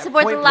 I mean, I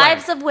support the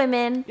lives of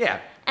women.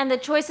 Yeah. And the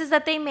choices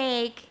that they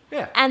make.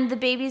 Yeah. And the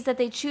babies that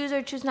they choose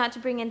or choose not to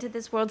bring into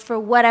this world for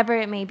whatever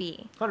it may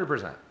be.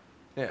 100%.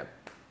 Yeah.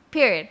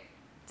 Period.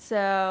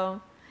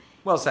 So.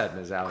 Well said,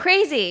 Ms. Allen.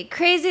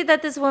 Crazy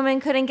that this woman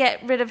couldn't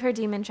get rid of her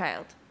demon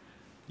child.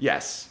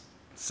 Yes.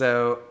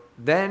 So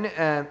then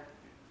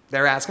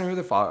they're asking who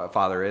the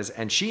father is,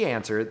 and she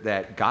answered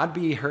that God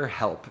be her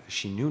help.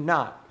 She knew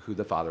not who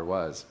the father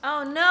was.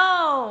 Oh,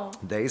 no.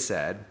 They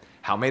said,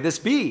 how may this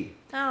be?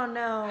 Oh,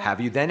 no. Have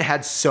you then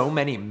had so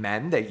many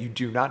men that you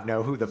do not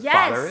know who the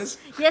father is?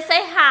 Yes, I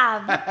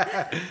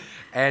have.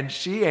 And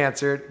she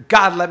answered,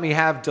 God, let me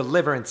have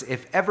deliverance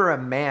if ever a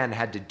man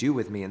had to do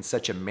with me in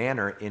such a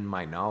manner in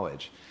my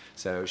knowledge.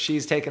 So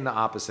she's taken the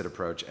opposite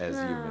approach as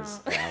you, Ms.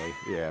 Allie.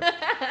 Yeah.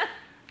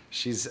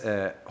 She's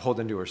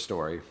holding to her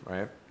story,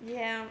 right?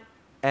 Yeah.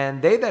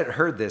 And they that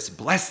heard this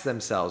blessed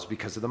themselves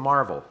because of the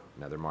marvel.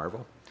 Another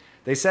marvel.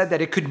 They said that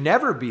it could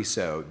never be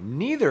so,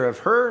 neither of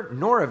her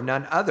nor of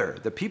none other.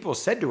 The people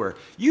said to her,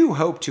 you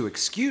hope to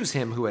excuse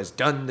him who has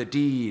done the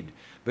deed.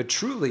 But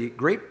truly,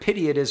 great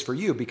pity it is for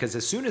you, because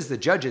as soon as the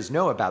judges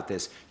know about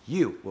this,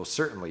 you will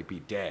certainly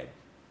be dead.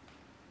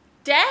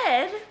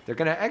 Dead? They're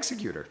going to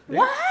execute her.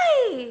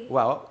 Why?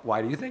 Well,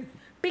 why do you think?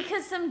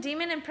 Because some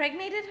demon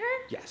impregnated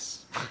her?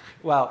 Yes.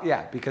 Well,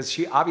 yeah, because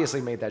she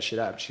obviously made that shit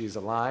up. She's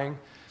a lying.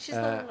 She's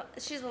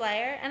a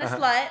liar and a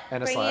slut,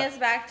 and bringing us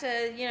back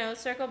to,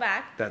 circle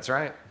back. That's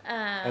right.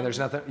 And there's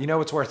nothing,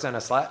 what's worse than a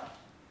slut?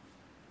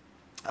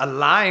 A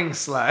lying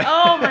slut.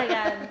 Oh my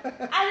God.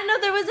 I didn't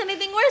know there was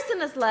anything worse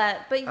than a slut,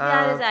 but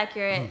that is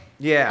accurate.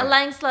 Yeah. A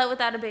lying slut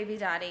without a baby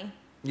daddy.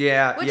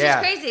 Yeah. Which is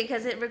crazy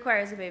because it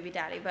requires a baby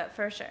daddy, but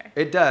for sure.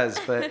 It does,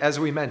 but as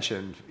we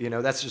mentioned,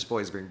 that's just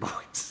boys being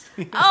boys.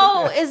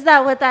 Oh, is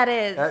that what that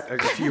is?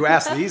 If you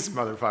ask these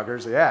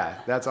motherfuckers, yeah,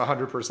 that's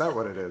 100%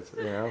 what it is.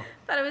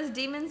 Thought it was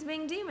demons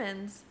being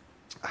demons.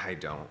 I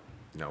don't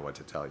know what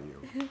to tell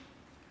you,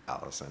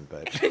 Allison,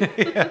 but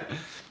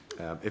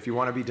if you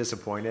want to be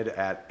disappointed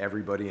at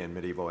everybody in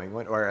medieval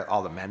England, or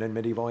all the men in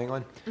medieval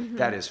England,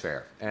 that is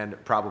fair and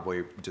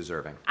probably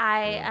deserving.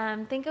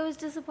 I think I was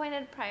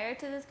disappointed prior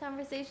to this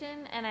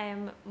conversation, and I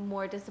am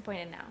more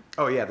disappointed now.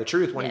 Oh, yeah, the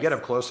truth, when you get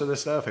up close to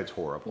this stuff, it's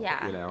horrible.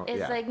 Yeah,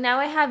 it's like now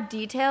I have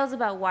details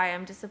about why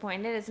I'm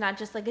disappointed. It's not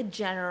just like a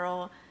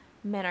general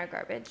men are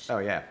garbage. Oh,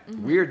 yeah.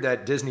 Weird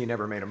that Disney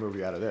never made a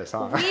movie out of this,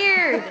 huh?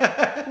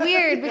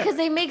 Weird, because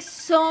they make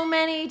so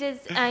many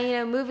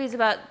movies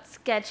about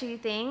sketchy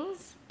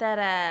things that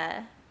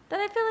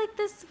I feel like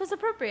this was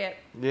appropriate.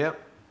 Yep.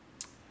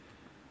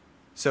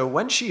 So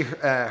when she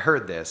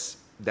heard this,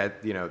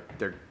 that,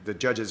 the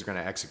judges are going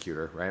to execute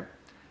her, right?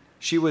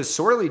 She was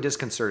sorely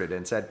disconcerted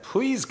and said,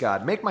 "Please,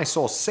 God, make my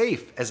soul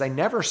safe, as I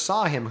never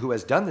saw him who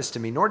has done this to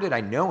me, nor did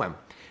I know him."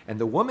 And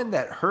the woman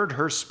that heard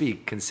her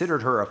speak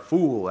considered her a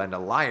fool and a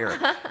liar,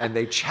 and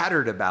they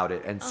chattered about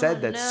it and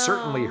said that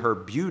certainly her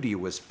beauty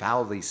was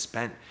foully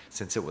spent,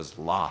 since it was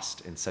lost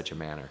in such a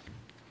manner.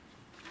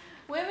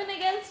 Women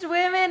against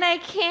women, I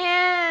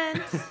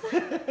can't.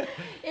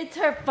 It's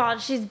her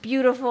fault. She's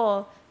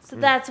beautiful. So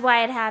that's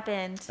why it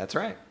happened. That's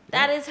right.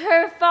 That is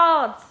her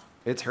fault.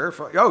 It's her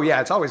fault. Oh, yeah,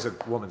 it's always a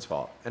woman's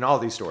fault in all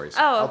these stories.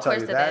 Oh, of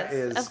course it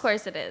is. Of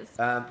course it is.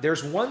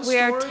 There's one story.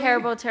 We are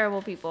terrible,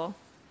 terrible people.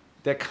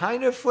 That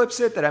kind of flips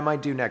it that I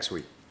might do next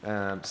week.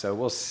 So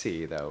we'll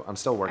see, though. I'm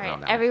still working on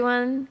that.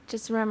 Everyone,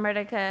 just remember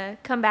to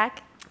come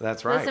back.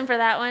 That's right. Listen for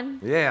that one.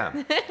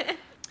 Yeah.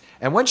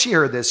 And when she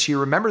heard this, she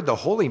remembered the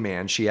holy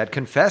man she had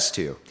confessed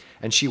to,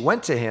 and she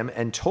went to him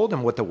and told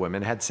him what the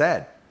woman had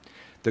said.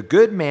 The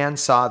good man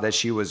saw that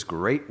she was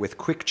great with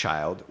quick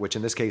child, which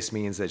in this case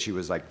means that she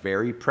was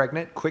very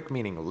pregnant. Quick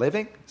meaning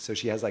living. So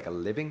she has a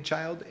living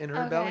child in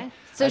her belly.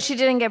 So she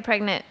didn't get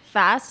pregnant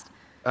fast?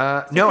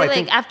 No, I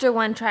think after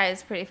one try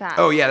is pretty fast.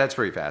 Oh, yeah, that's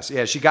pretty fast.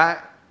 Yeah, she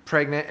got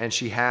pregnant and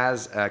she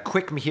has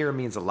quick here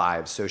means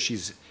alive. So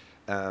she's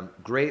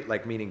great,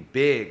 meaning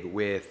big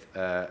with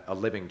a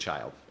living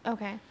child.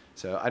 Okay.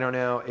 So I don't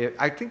know.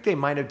 I think they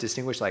might have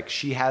distinguished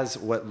she has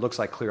what looks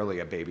like clearly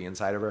a baby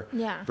inside of her.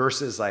 Yeah.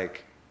 Versus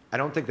I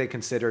don't think they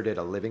considered it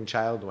a living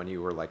child when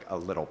you were a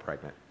little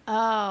pregnant.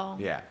 Oh.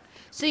 Yeah.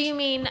 So you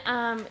mean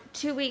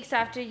 2 weeks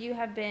after you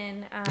have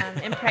been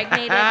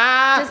impregnated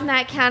does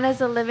not count as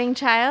a living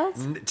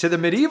child? To the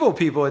medieval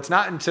people, it's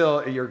not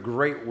until you're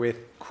great with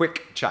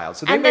quick child.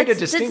 So they made a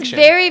distinction.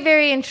 That's very,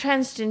 very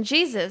entrenched in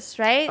Jesus,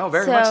 right? Oh,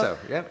 very much so.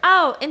 Yeah.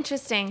 Oh,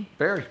 interesting.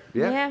 Very.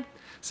 Yeah. Yeah.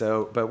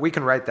 So, but we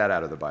can write that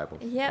out of the Bible.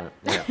 Yep.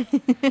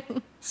 Yeah.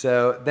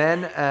 So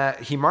then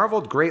he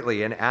marveled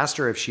greatly and asked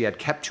her if she had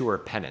kept to her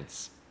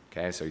penance.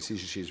 Okay, so you see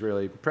she's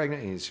really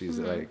pregnant. And she's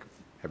like,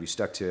 "Have you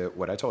stuck to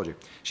what I told you?"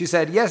 She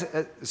said, "Yes,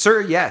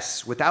 sir,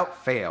 yes,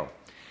 without fail."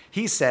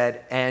 He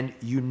said, "And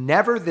you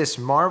never this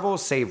marvel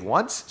save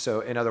once?"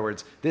 So in other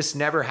words, this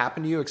never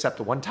happened to you except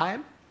the one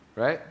time,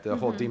 right? The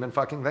whole demon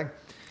fucking thing.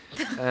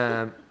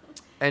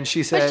 And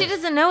she said... But she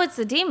doesn't know it's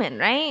a demon,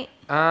 right?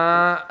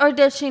 Or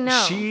does she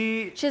know?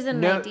 She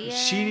doesn't have an idea?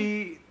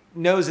 She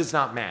knows it's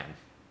not man.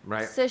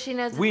 Right. So she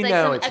knows we it's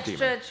know some it's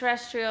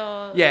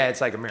extraterrestrial. Yeah,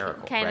 it's like a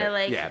miracle. Kind of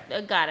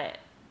right? Got it.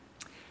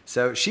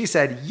 So she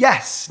said,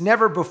 "Yes,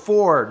 never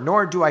before,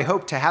 nor do I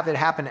hope to have it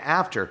happen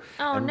after."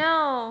 Oh,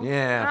 no.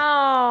 Yeah.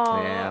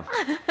 Oh.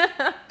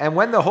 Yeah. And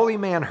when the holy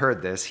man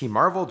heard this, he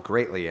marveled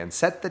greatly and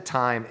set the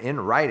time in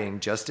writing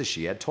just as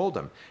she had told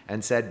him,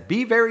 and said,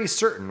 "Be very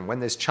certain, when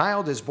this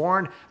child is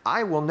born,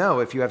 I will know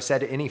if you have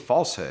said any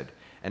falsehood.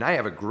 And I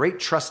have a great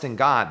trust in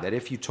God that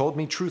if you told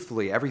me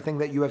truthfully everything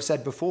that you have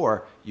said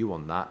before, you will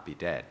not be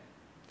dead."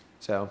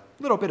 So,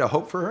 a little bit of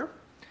hope for her.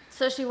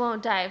 So she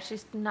won't die if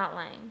she's not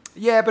lying.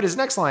 Yeah, but his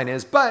next line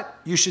is, "But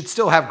you should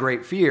still have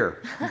great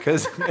fear,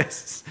 because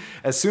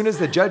as soon as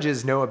the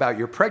judges know about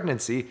your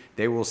pregnancy,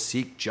 they will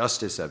seek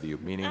justice of you,"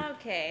 meaning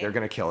they're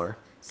going to kill her.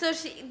 So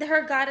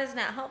her God is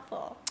not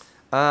helpful.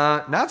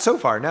 Not so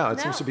far, no.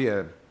 It seems to be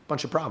a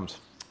bunch of problems.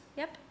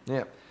 Yep.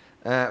 Yeah.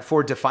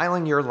 For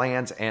defiling your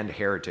lands and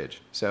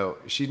heritage. So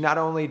she not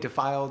only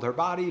defiled her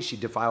body, she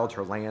defiled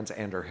her lands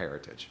and her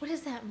heritage. What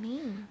does that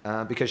mean?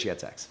 Because she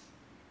had sex.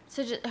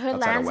 So just her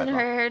lands and her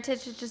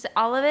heritage is just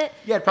all of it?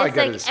 Yeah, it'd probably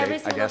go to the state, every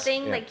single I guess.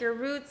 thing, your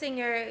roots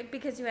and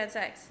because you had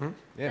sex. Yeah.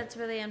 That's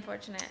really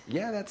unfortunate.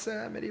 Yeah, that's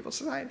medieval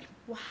society.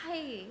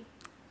 Why?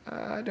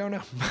 I don't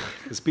know.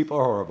 Because people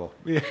are horrible.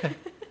 Yeah.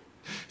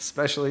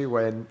 Especially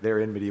when they're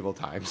in medieval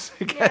times,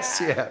 I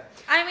guess. Yeah.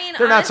 I mean,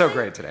 they're honestly, not so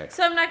great today.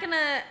 So I'm not going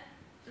to...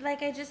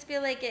 I just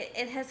feel like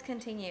it has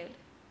continued.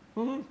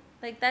 Mm-hmm.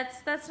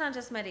 That's not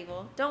just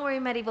medieval. Don't worry,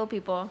 medieval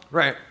people.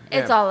 Right.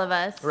 It's all of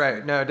us.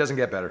 Right. No, it doesn't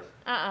get better.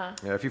 Yeah,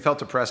 if you felt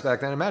depressed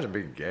back then, imagine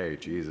being gay.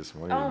 Jesus,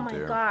 what do you do? Oh my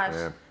gosh.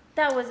 Yeah.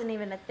 That wasn't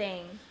even a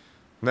thing.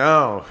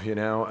 No,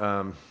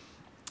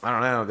 I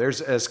don't know.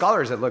 There's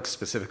scholars that look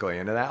specifically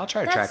into that. I'll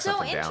try to track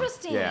something down. That's so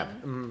interesting. Yeah.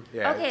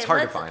 Yeah. Okay, it's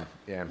hard to find.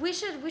 Yeah. We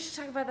should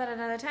talk about that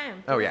another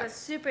time. Oh yeah. That's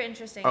super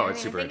interesting. Oh,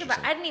 it's super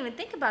interesting. I didn't even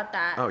think about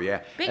that. Oh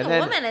yeah. Being a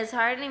woman is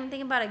hard. I didn't even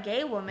think about a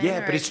gay woman.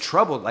 Yeah, but it's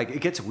troubled. It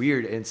gets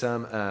weird in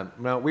some.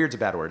 Weird's a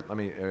bad word. Let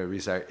me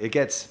restart. It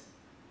gets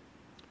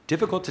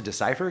difficult to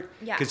decipher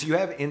because you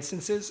have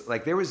instances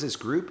there was this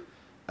group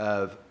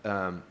of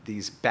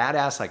these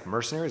badass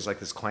mercenaries,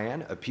 this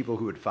clan of people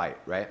who would fight,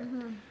 right?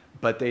 Mm-hmm.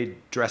 But they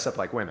dress up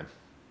like women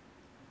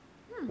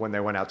when they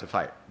went out to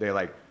fight. They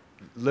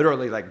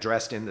literally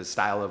dressed in the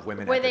style of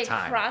women at the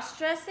time. Were they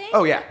cross-dressing?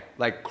 Oh yeah,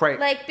 quite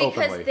because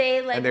openly. they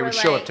and they would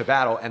show up to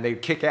battle and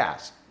they'd kick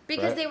ass.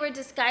 Because right? they were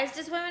disguised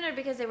as women, or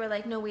because they were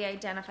like, no, we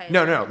identify as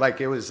No, women? no,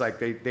 like it was like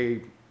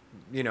they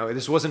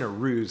this wasn't a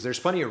ruse. There's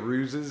plenty of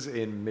ruses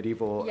in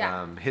medieval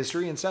Yeah.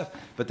 history and stuff,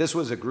 but this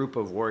was a group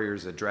of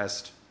warriors that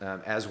dressed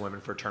as women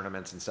for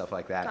tournaments and stuff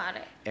like that. Got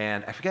it.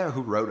 And I forget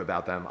who wrote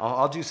about them.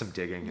 I'll do some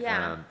digging.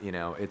 Yeah.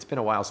 It's been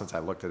a while since I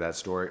looked at that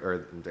story,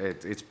 or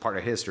it's part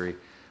of history.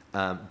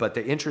 But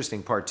the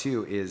interesting part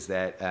too is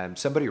that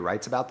somebody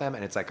writes about them,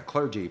 and it's like a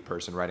clergy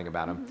person writing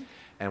about them,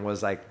 and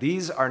was like,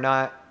 these are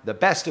not the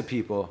best of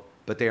people,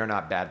 but they are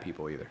not bad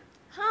people either.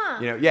 Huh.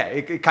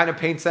 It kind of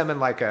paints them in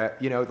like a,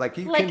 like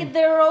you Like can,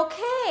 they're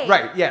okay.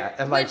 right, yeah,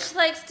 and like, Which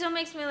like still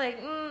makes me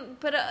like,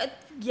 but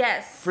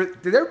yes.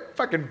 they're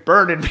fucking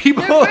burning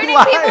people They're burning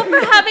alive. people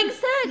for having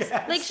sex.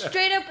 Yes. Like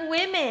straight up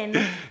women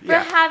for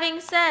Yeah. having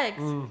sex.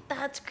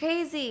 That's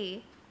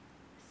crazy.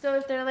 So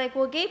if they're like,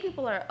 well, gay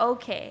people are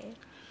okay.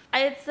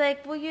 It's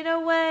like, well, you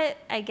know what?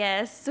 I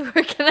guess we're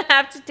going to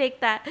have to take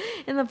that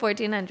in the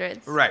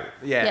 1400s. Right,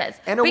 yeah. Yes.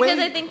 And a Because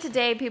way, I think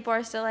today people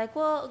are still like,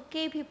 well,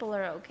 gay people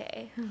are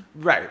okay.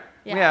 right,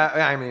 Yeah.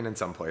 yeah, I mean, in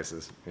some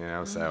places,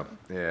 so,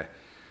 yeah.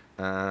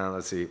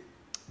 Let's see.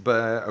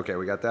 But, okay,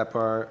 we got that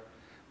part.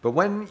 But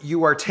when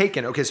you are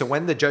taken, okay, so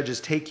when the judges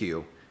take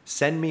you,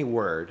 send me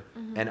word,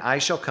 and I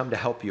shall come to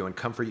help you and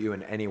comfort you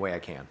in any way I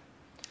can.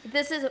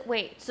 This is,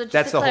 wait, so just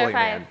That's to the holy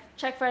clarify, man.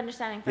 check for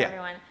understanding for Yeah.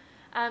 everyone.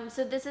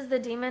 So this is the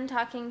demon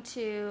talking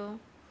to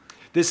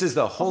This is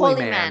the holy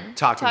holy man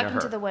talking to her.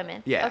 to the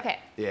women. Yeah. Okay.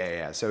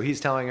 Yeah. So he's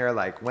telling her,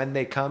 like, when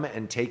they come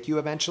and take you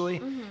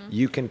eventually,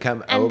 you can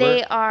come And over.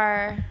 they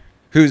are,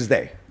 Who's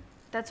they?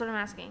 that's what I'm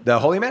asking. The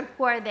holy man?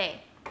 Who are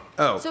they?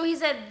 Oh. So he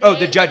said Oh,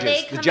 they, the judges,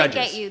 They the come judges.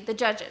 and get you. The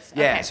judges.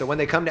 Yeah. Okay. So when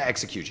they come to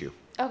execute you,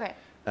 Okay.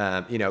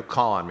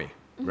 call on me,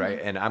 right?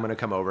 And I'm going to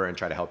come over and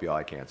try to help you all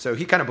I can. So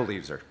he kind of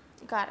believes her,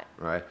 Got it.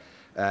 right?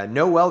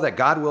 Know well that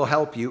God will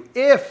help you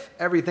if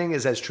everything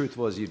is as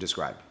truthful as you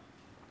describe.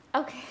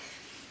 Okay.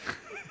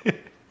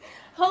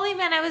 Holy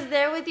man, I was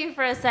there with you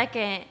for a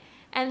second.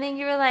 And then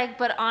you were like,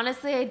 but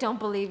honestly, I don't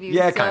believe you.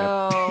 Yeah, so kind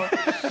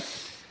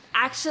of.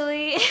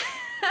 actually,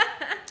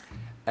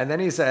 And then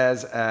he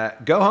says,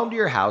 go home to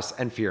your house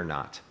and fear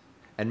not.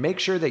 And make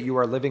sure that you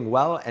are living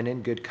well and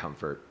in good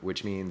comfort,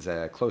 which means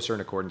closer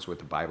in accordance with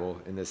the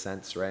Bible in this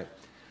sense, right?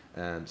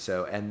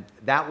 And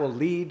that will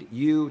lead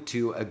you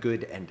to a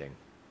good ending.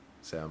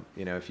 So,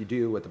 if you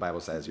do what the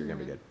Bible says, you're going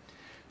to be good.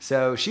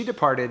 So she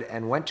departed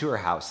and went to her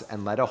house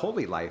and led a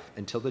holy life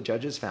until the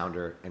judges found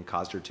her and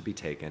caused her to be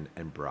taken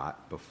and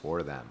brought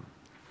before them.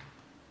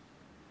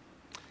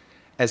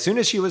 As soon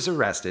as she was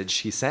arrested,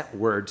 she sent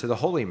word to the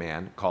holy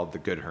man, called the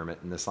good hermit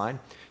in this line,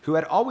 who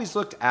had always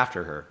looked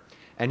after her.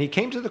 And he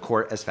came to the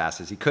court as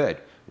fast as he could.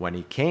 When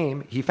he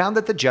came, he found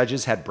that the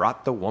judges had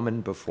brought the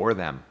woman before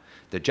them.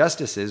 The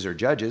justices or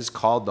judges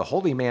called the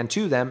holy man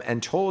to them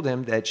and told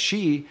him that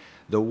she,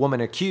 the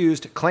woman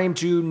accused, claimed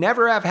to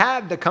never have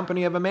had the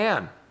company of a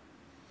man.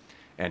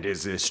 And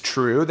is this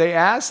true, they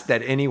asked,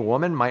 that any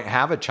woman might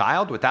have a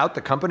child without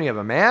the company of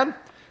a man?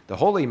 The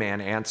holy man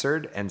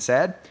answered and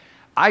said,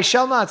 I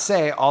shall not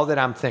say all that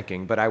I'm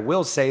thinking, but I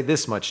will say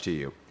this much to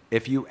you.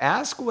 If you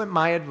ask what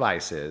my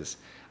advice is,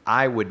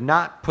 I would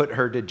not put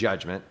her to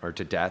judgment or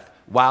to death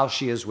while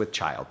she is with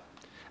child.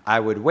 I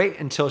would wait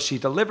until she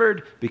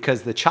delivered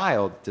because the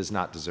child does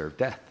not deserve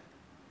death.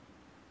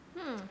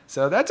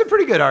 So that's a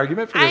pretty good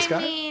argument for this guy.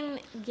 I mean,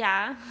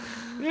 yeah.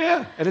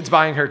 Yeah, and it's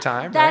buying her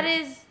time. That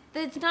right? is,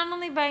 it's not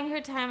only buying her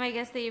time, I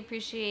guess they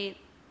appreciate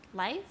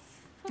life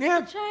of Yeah.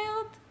 the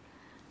child.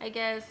 I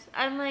guess.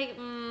 I'm like,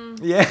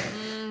 Yeah,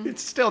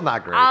 it's still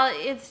not great.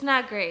 it's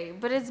not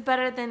great, but it's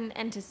better than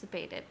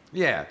anticipated.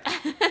 Yeah.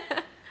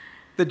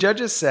 The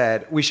judges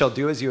said, we shall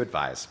do as you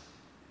advise.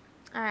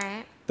 All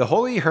right. The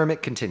holy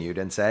hermit continued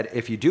and said,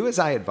 if you do as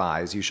I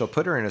advise, you shall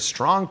put her in a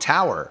strong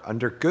tower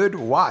under good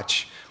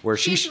watch where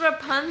She's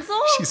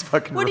Rapunzel? She's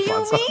fucking what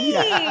Rapunzel. What do you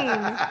mean?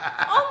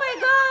 Oh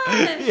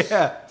my gosh.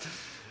 Yeah.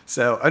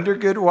 So under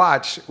good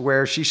watch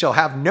where she shall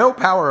have no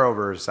power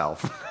over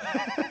herself.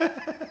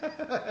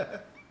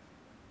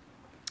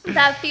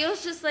 That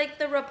feels just like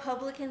the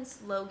Republican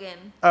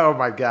slogan, Oh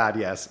my God,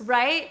 yes.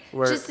 right?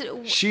 Where Just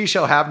she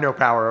shall have no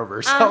power over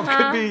herself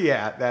Uh-huh. could be,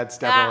 yeah, that's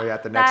definitely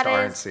at the next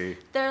that is- RNC.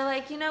 They're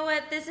like, you know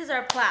what? This is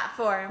our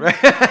platform.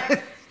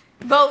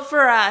 Vote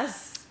for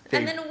us.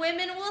 And then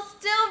women will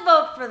still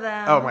vote for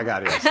them. Oh my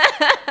God,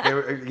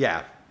 yes.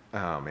 Yeah.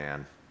 Oh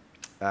man.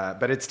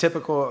 But it's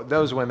typical,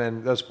 those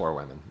women, those poor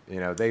women,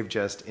 they've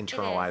just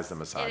internalized the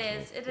misogyny.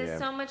 It is Yeah.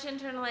 so much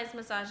internalized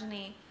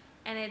misogyny.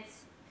 And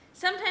it's,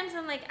 sometimes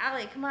I'm like,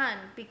 Allie, come on,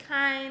 be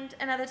kind.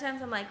 And other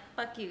times I'm like,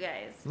 fuck you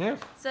guys. Yeah.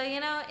 So,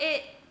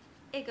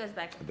 it goes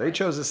back and They forth.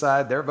 chose a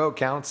side. Their vote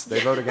counts. They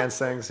vote against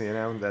things,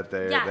 that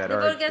they Yeah, that they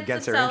are vote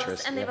against their themselves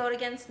interests. and yeah. they vote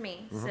against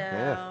me. So,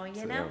 Yeah. you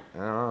So,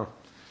 know,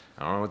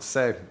 I don't know what to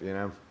say.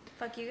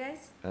 fuck you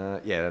guys.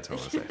 Yeah, that's what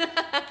I want to say.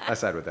 I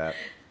side with that.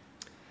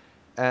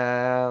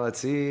 Let's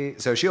see.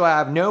 So she'll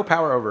have no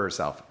power over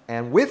herself,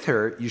 and with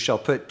her you shall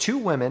put 2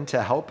 women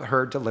to help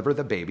her deliver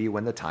the baby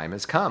when the time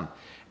has come.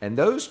 And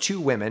those 2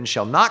 women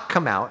shall not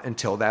come out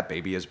until that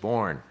baby is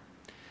born.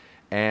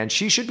 And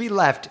she should be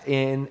left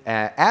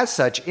as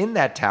such in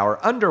that tower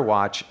under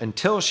watch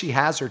until she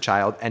has her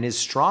child and is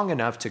strong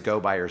enough to go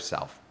by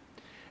herself.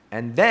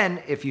 And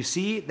then, if you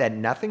see that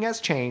nothing has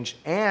changed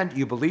and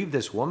you believe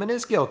this woman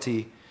is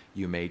guilty,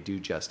 you may do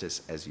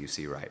justice as you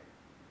see right.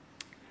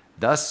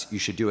 Thus, you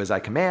should do as I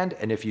command,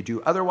 and if you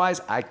do otherwise,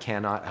 I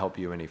cannot help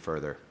you any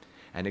further.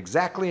 And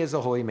exactly as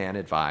the holy man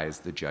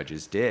advised, the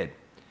judges did.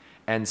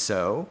 And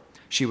so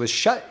she was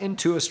shut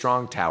into a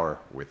strong tower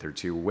with her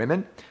 2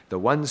 women, the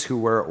ones who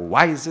were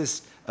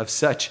wisest of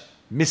such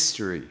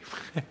mystery.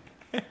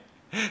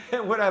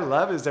 And what I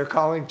love is they're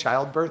calling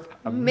childbirth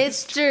a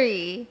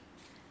Mystery.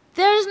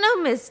 There's no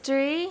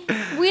mystery.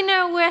 We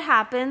know what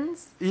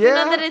happens. We Yeah.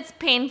 know that it's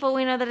painful.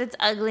 We know that it's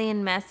ugly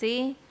and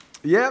messy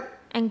Yep.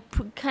 and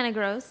kind of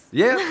gross.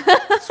 Yep.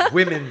 It's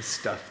women's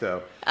stuff,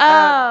 though.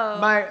 Oh.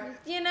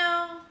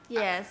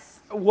 Yes.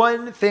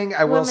 One thing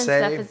I will Women's say,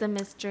 stuff is a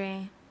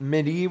mystery.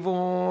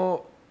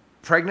 medieval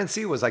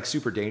pregnancy was like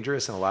super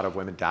dangerous and a lot of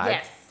women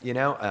died. Yes.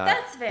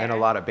 That's fair. And a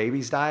lot of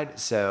babies died.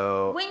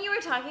 So When you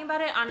were talking about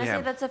it, honestly,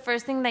 Yeah. that's the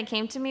first thing that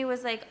came to me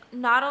was like,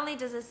 not only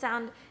does it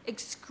sound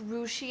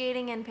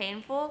excruciating and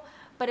painful,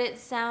 but it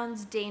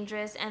sounds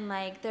dangerous and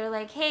like they're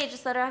like, hey,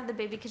 just let her have the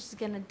baby because she's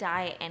gonna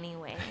die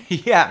anyway.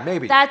 yeah,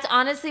 maybe. That's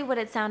honestly what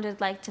it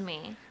sounded like to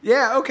me.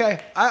 Yeah,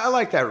 okay. I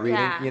like that reading,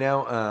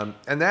 Yeah.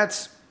 and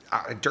that's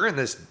during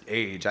this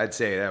age, I'd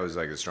say that was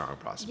like a strong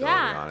possibility,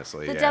 Yeah.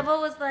 honestly. The yeah. devil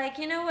was like,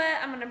 you know what?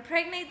 I'm gonna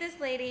impregnate this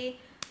lady.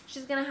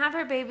 She's gonna have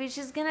her baby.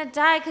 She's gonna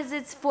die because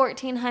it's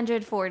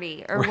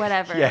 1440 or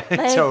whatever. Yeah,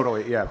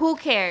 totally, yeah. Who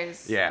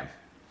cares? Yeah.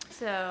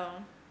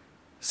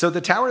 So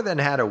The tower then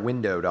had a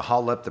window to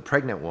haul up the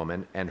pregnant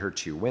woman and her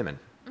 2 women.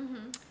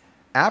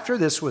 After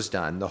this was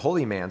done, the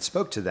holy man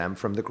spoke to them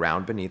from the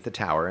ground beneath the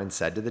tower and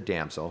said to the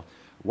damsel,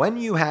 when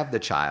you have the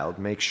child,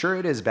 make sure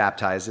it is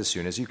baptized as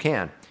soon as you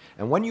can.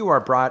 And when you are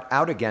brought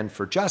out again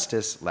for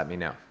justice, let me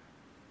know.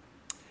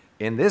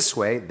 In this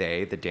way,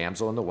 they, the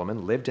damsel and the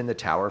woman, lived in the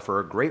tower for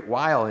a great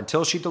while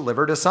until she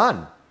delivered a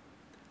son,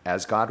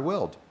 as God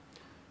willed.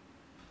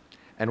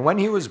 And when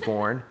he was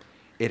born,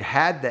 it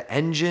had the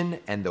engine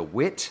and the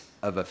wit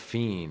of a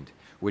fiend,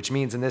 which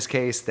means in this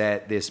case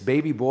that this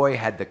baby boy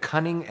had the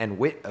cunning and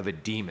wit of a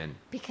demon.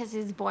 because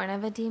he's born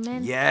of a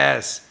demon?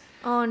 Yes,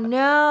 Oh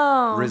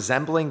no.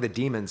 resembling the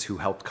demons who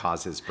helped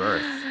cause his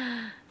birth.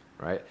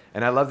 Right?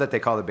 And I love that they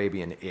call the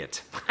baby an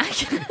it.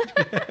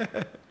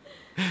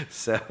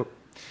 So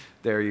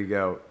there you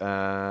go.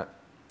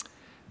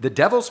 The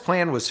devil's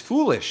plan was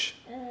foolish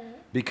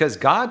because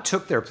God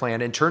took their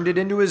plan and turned it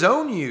into his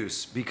own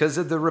use because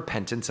of the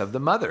repentance of the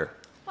mother.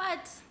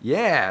 What?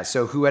 Yeah,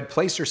 so who had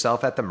placed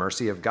herself at the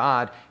mercy of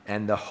God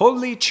and the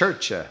Holy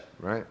Church,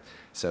 right?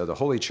 So the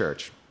Holy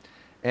Church,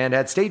 and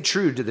had stayed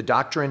true to the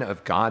doctrine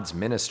of God's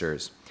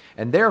ministers.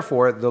 And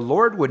therefore, the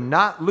Lord would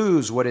not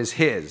lose what is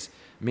his,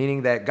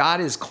 meaning that God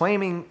is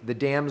claiming the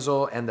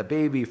damsel and the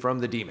baby from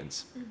the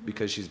demons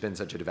because she's been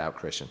such a devout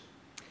Christian.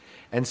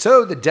 And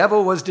so the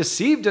devil was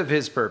deceived of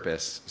his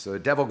purpose. So the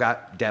devil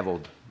got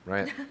deviled,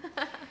 right?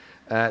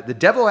 The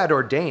devil had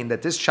ordained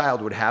that this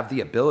child would have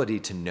the ability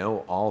to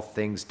know all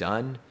things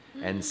done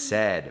and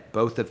said,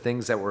 both of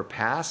things that were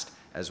past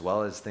as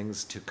well as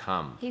things to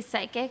come. He's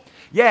psychic?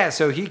 Yeah,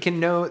 so he can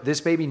know, this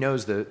baby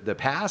knows the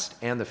past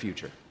and the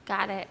future.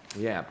 Got it.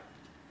 Yeah.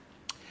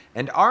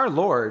 And our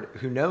Lord,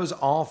 who knows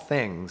all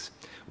things,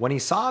 when he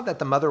saw that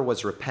the mother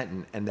was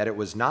repentant and that it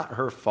was not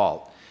her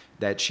fault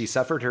that she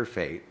suffered her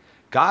fate,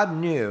 God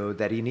knew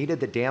that he needed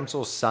the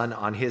damsel's son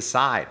on his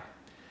side.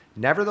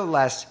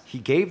 Nevertheless, he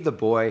gave the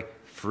boy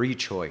free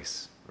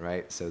choice,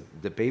 right? So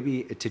the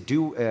baby to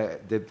do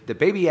the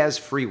baby has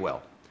free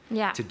will.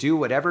 Yeah. To do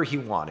whatever he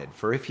wanted.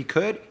 For if he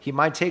could, he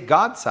might take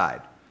God's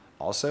side.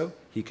 Also,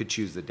 he could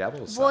choose the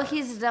devil's Well, side.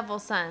 he's the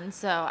devil's son,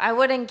 so I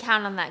wouldn't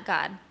count on that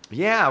God.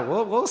 Yeah,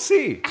 we'll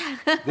see.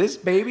 This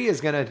baby is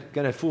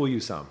gonna fool you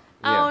some.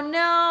 Yeah. Oh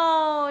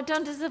no!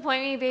 Don't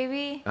disappoint me,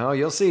 baby. Oh,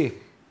 you'll see.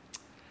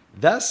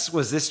 Thus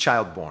was this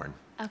child born.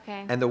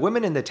 Okay. And the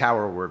women in the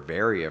tower were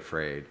very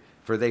afraid,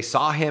 for they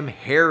saw him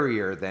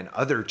hairier than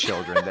other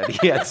children that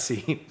he had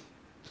seen.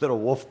 Little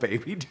wolf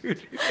baby,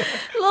 dude.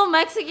 Little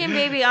Mexican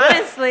baby,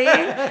 honestly.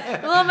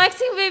 Little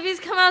Mexican babies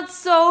come out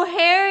so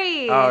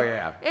hairy. Oh,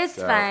 yeah. It's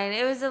So- fine.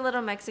 It was a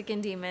little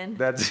Mexican demon.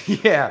 That's,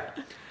 yeah.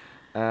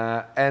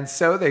 And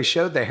so they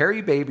showed the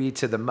hairy baby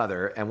to the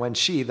mother, and when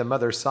the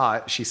mother saw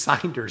it, she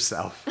signed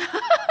herself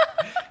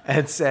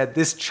and said,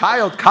 "This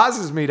child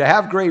causes me to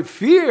have great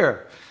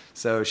fear."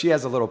 So she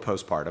has a little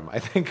postpartum, I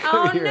think.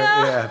 Oh, here. no.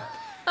 Yeah.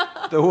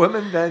 The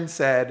woman then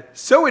said,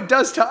 "So it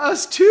does to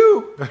us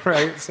too,"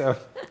 right? So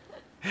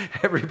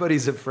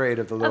everybody's afraid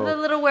of the Of little. a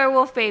little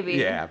werewolf baby.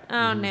 Yeah.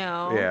 Oh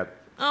no. Yeah.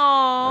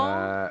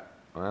 Oh.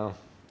 Well,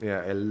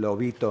 yeah, el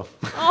lobito.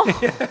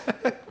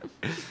 Oh.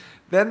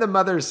 Then the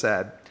mother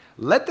said,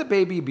 "Let the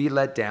baby be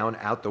let down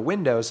out the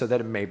window so that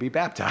it may be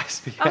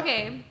baptized." Yeah.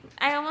 Okay.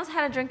 I almost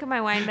had a drink of my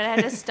wine, but I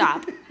had to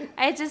stop.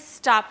 I had to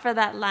stop for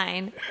that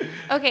line.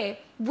 Okay.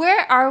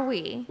 Where are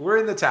we? We're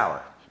in the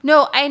tower.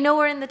 No, I know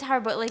we're in the tower,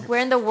 but like, where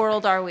in the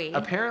world are we?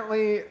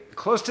 Apparently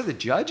close to the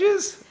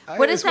judges?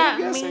 What does I'm that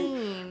guessing.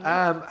 mean?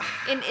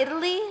 In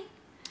Italy?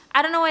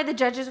 I don't know why the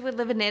judges would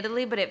live in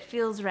Italy, but it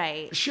feels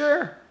right.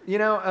 Sure.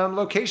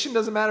 Location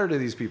doesn't matter to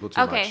these people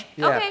too Okay. much.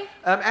 Yeah. Okay.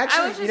 I was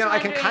Actually, just I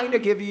can wondering. kind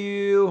of give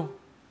you.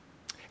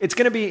 It's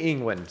going to be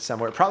England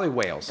somewhere, probably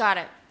Wales. Got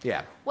it.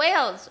 Yeah.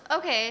 Wales.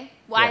 Okay.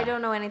 Well, Yeah. I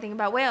don't know anything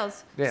about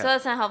Wales, Yeah. so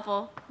that's not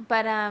helpful.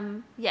 But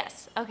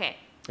yes. Okay.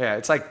 Yeah,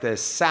 it's like the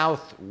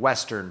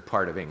southwestern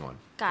part of England.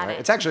 Got it.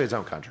 It's actually its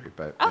own country,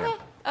 but Okay.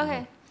 yeah.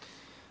 Okay.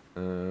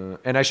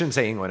 And I shouldn't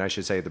say England. I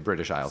should say the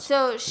British Isles.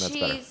 So That's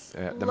better. she's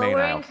The main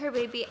lowering isle. her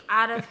baby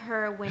out of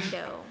her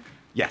window.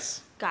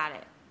 Yes. Got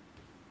it.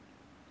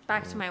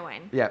 Back to my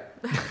wine.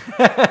 Yep.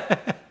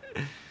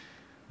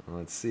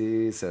 Let's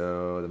see.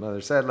 So the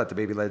mother said, "Let the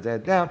baby lay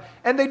dead down,"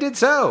 and they did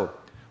so.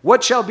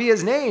 "What shall be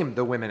his name?"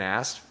 the women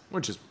asked,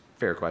 which is a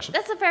fair question.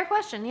 That's a fair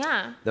question.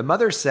 Yeah. The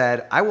mother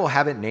said, "I will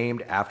have it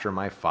named after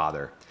my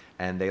father."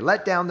 And they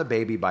let down the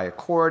baby by a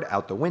cord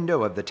out the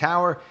window of the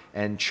tower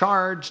and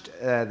charged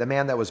the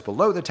man that was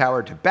below the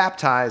tower to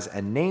baptize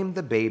and named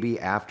the baby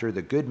after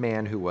the good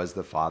man who was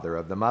the father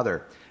of the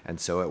mother. And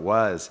so it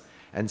was.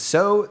 And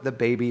so the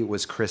baby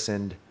was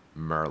christened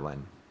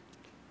Merlin.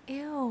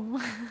 Ew.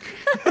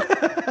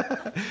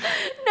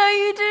 No,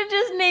 you did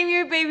just name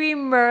your baby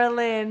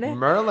Merlin.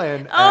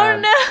 Merlin. Oh,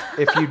 no.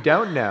 If you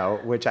don't know,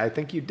 which I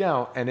think you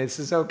don't, and this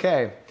is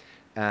okay,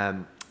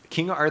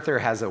 King Arthur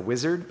has a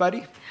wizard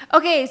buddy.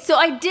 Okay, so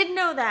I did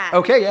know that.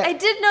 Okay, yeah. I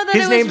did know that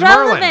His it was name's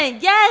relevant. Merlin.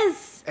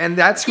 Yes. And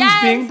that's who's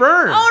Yes. being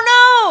burned.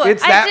 Oh no!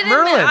 It's that I didn't,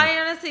 Merlin. I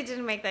honestly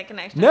didn't make that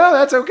connection. No,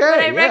 that's okay. But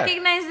I yeah.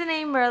 recognize the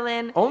name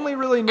Merlin. Only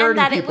really nerdy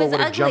that it people was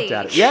would have jumped ugly.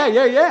 at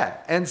it. Yeah.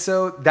 And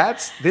so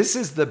this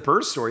is the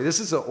birth story.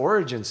 This is the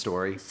origin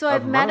story So of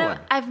I've met Merlin.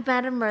 I've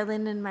met a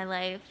Merlin in my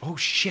life. Oh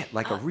shit!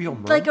 Like a real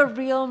Merlin. Like a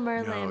real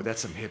Merlin. No,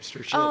 that's some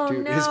hipster shit, Oh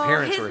dude. no! His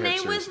parents were name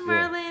hipsters. was Yeah.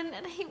 Merlin,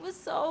 and he was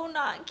so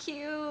not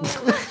cute.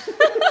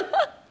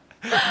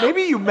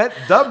 Maybe you met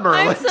the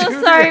Merlin. I'm so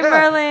dude. sorry, Yeah.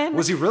 Merlin.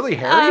 Was he really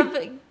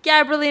hairy?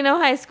 Gabrielino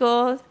High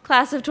School,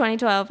 class of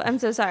 2012. I'm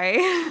so sorry.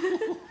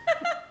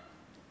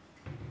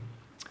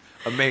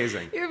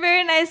 Amazing. You're a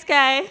very nice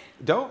guy.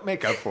 Don't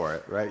make up for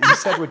it, right? You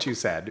said what you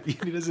said. He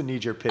doesn't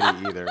need your pity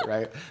either,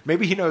 right?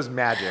 Maybe he knows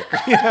magic.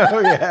 Yeah.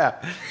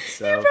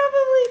 So He probably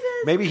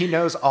does. maybe he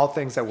knows all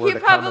things that were He to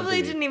come of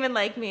probably the- didn't even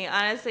like me,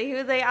 honestly. He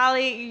was like,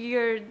 "Ali,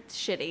 you're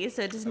shitty,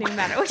 so it doesn't even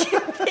matter what you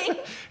think."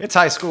 It's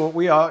high school.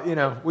 We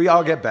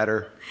all get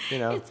better.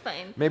 It's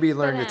fine. Maybe he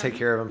learned But, to take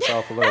care of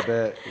himself a little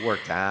bit.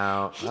 Worked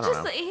out. I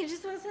don't know. He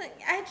just wasn't.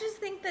 I just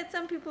think that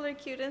some people are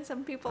cute and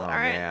some people Oh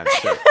aren't. man,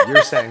 so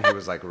you're saying he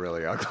was like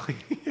really ugly.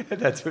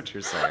 That's what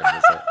you're saying,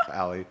 is it,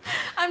 Allie?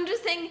 I'm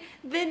just saying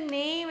the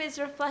name is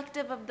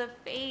reflective of the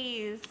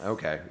face.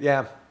 Okay.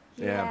 Yeah.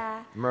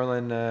 Yeah.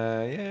 Merlin.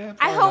 Yeah.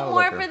 I probably hope not a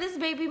more looker. for this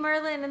baby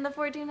Merlin in the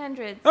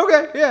 1400s.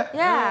 Okay. Yeah.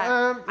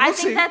 Yeah. We'll I think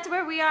see. that's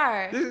where we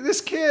are.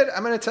 This kid.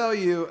 I'm going to tell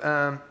you.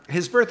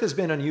 His birth has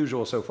been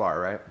unusual so far,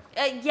 right?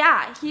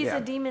 Yeah, he's Yeah.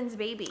 a demon's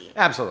baby.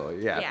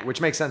 Absolutely. Yeah. Yeah.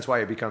 Which makes sense why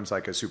he becomes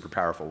like a super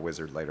powerful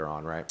wizard later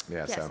on, right?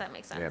 Yeah. Yes, so, that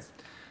makes sense.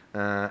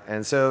 Yeah.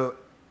 And so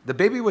the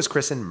baby was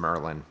christened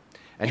Merlin,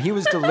 and he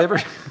was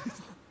delivered.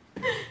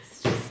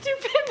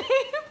 Stupid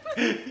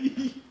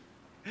name.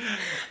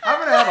 I'm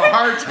going to have a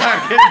hard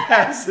time getting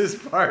past this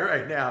part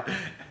right now.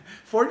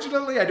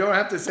 Fortunately, I don't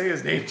have to say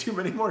his name too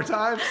many more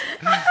times.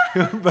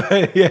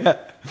 But yeah,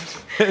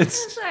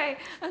 it's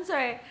I'm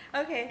sorry.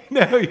 Okay.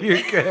 no,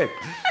 you're good.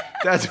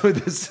 That's what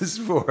this is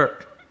for.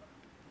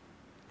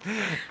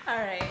 All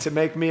right. To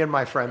make me and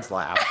my friends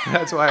laugh.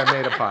 That's why I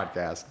made a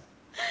podcast.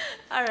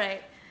 All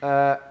right.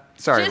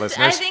 Sorry, Just,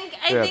 listeners.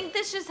 I think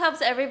this just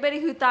helps everybody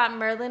who thought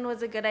Merlin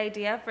was a good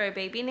idea for a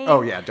baby name.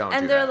 Oh, yeah, don't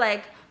And do they're that.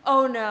 like,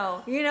 oh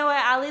no. You know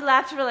what? Ali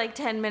laughed for like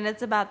 10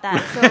 minutes about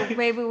that. So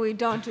maybe we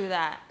don't do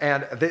that.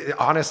 And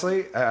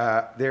honestly,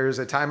 there's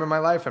a time in my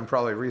life, and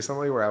probably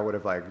recently, where I would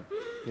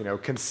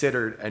have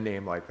considered a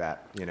name like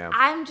that.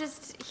 I'm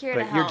just here to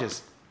But help. you're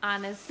just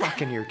honestly.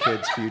 fucking your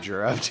kid's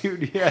future up,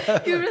 dude.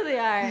 Yeah. You really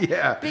are.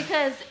 Yeah.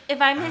 Because if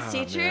I'm his Oh,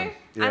 teacher, man.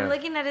 Yeah. I'm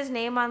looking at his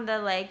name on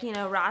the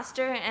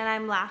roster and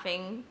I'm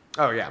laughing.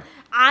 Oh yeah.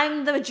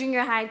 I'm the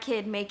junior high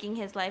kid making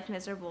his life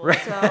miserable.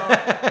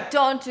 So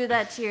don't do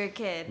that to your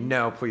kid.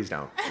 No, please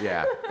don't.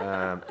 Yeah.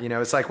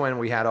 It's like when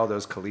we had all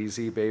those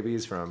Khaleesi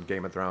babies from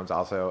Game of Thrones.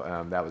 Also,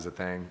 that was a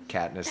thing.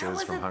 That Katnisses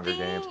was from a Hunger thing.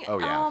 Games. Oh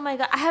yeah. Oh my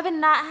god. I have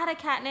not had a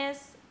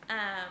Katniss.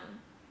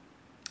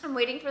 I'm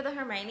waiting for the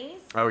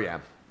Hermione's. Oh yeah.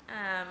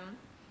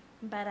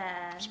 But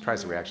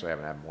Surprised that we actually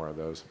haven't had more of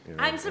those.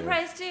 I'm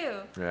surprised too.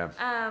 Yeah.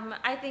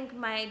 I think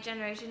my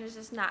generation is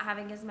just not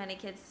having as many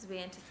kids as we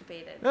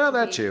anticipated. Oh, to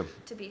that be- too.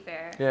 To be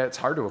fair. Yeah, it's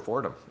hard to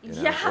afford them.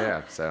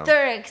 Yeah. So.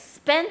 They're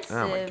expensive.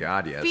 Oh my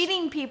God, yes.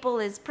 Feeding people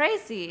is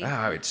pricey.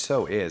 Oh, it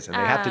so is, and they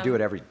have to do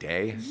it every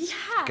day. It's Yeah.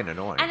 fucking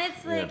annoying. And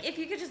it's like Yeah. if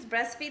you could just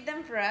breastfeed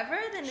them forever,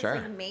 then Sure.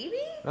 it's like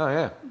maybe. Oh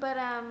yeah. But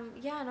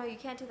yeah, no, you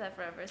can't do that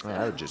forever. So That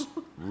would just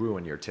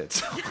ruin your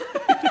tits.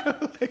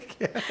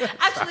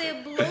 actually,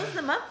 it blows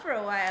them up forever.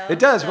 for a while. It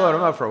does blow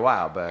them up for a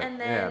while, but And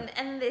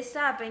then they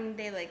stop and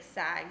they like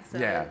sag. So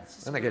yeah, it's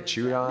just and they get really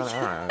chewed on.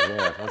 sad. I don't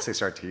know. Yeah, once they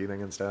start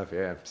teething and stuff.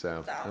 Yeah,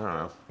 so I don't know.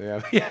 awful.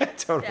 Yeah, yeah,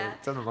 totally. Yeah.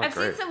 Doesn't look I've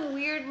great. seen some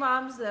weird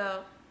moms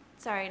though.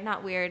 Sorry,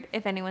 not weird.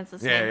 If anyone's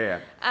listening. Yeah.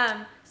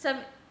 Some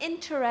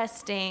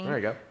interesting There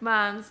you go.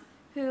 moms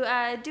who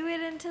do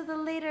it into the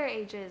later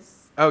ages.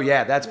 Oh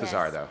yeah, that's Yes.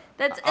 bizarre though.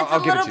 That's it's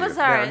I'll a give it little to you.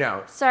 bizarre.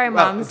 No. Sorry,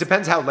 Well, moms. it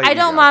depends how late. I you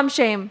don't go. mom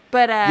shame,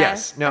 but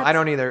Yes. No, I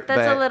don't either,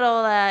 That's but- a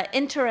little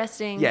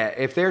interesting. Yeah,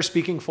 if they're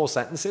speaking full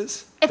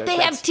sentences, If they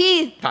have that's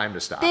teeth, time to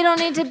stop. they don't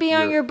need to be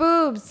on You're- your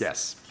boobs.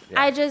 Yes.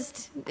 Yeah. It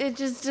just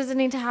doesn't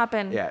need to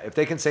happen. Yeah, if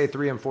they can say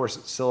 3 and 4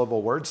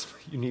 syllable words,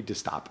 you need to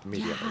stop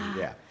immediately.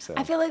 Yeah. So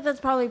I feel like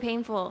that's probably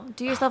painful.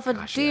 Do yourself a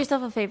gosh, do yeah.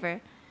 yourself a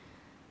favor.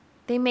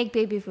 They make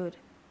baby food.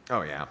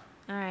 Oh yeah.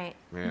 All right.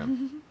 Yeah.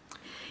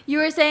 You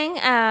were saying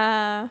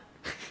I'm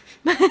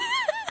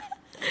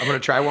gonna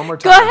try one more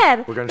go time.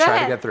 ahead. We're gonna Go try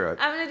ahead. to get through it.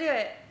 I'm gonna do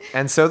it.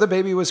 And so the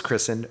baby was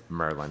christened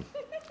Merlin.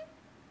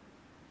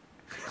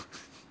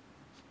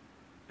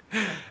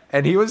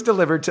 And he was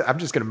delivered to, I'm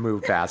just going to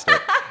move past it.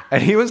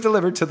 And he was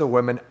delivered to the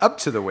woman up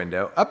to the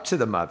window, up to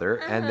the mother.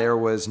 And there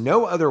was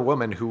no other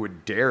woman who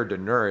would dare to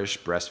nourish,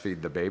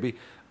 breastfeed the baby,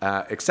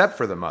 except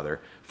for the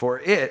mother. For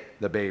it,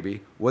 the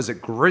baby, was a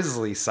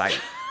grisly sight.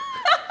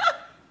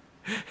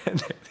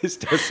 And this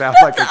does sound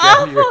like a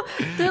Awful.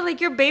 They're like,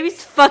 your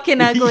baby's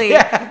fucking ugly.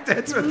 Yeah,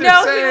 that's what they're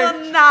No, saying.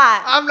 he will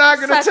not. I'm not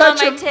gonna suck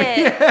touch on my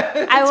him.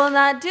 tit. I will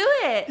not do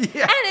it.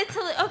 Yeah. And it's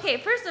okay.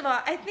 First of all,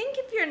 I think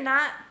if you're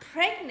not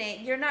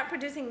pregnant, you're not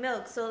producing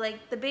milk, so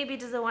like the baby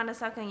doesn't want to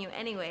suck on you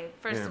anyway.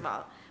 First Yeah. of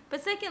all,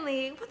 but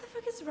secondly, what the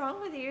fuck is wrong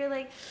with you? You're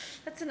like,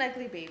 that's an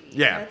ugly baby.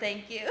 Yeah. No,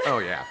 thank you. Oh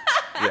yeah,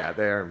 yeah.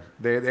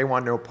 They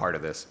want no part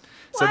of this.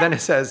 So What? then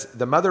it says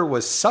the mother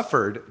was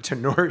suffered to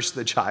nourish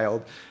the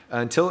child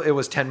until it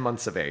was 10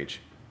 months of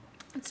age.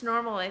 It's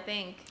normal, I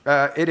think.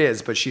 It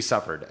is, but she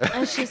suffered.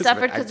 And she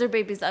suffered because her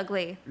baby's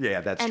ugly. Yeah,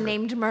 that's and true.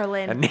 named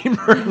Merlin. And named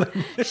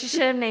Merlin. She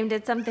should have named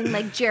it something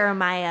like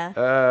Jeremiah.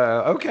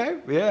 Okay,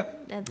 yeah.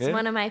 That's yeah.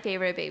 one of my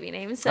favorite baby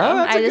names, so Oh,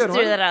 that's I a just good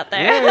threw one. that out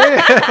there.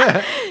 Yeah,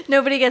 yeah.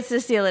 Nobody gets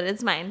to steal it.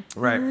 It's mine.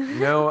 Right.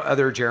 No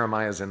other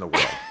Jeremiahs in the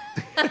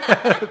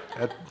world.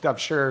 I'm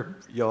sure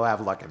you'll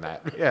have luck in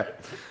that. Yeah.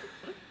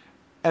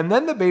 And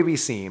then the baby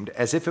seemed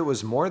as if it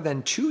was more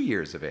than 2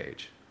 years of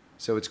age.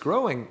 So it's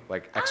growing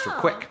like extra Oh.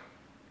 quick.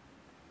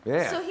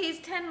 Yeah. So he's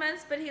 10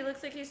 months, but he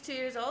looks like he's 2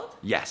 years old?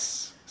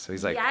 Yes. So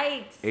he's like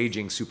Yikes.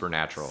 aging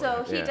supernatural.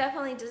 So he Yeah.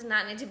 definitely does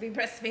not need to be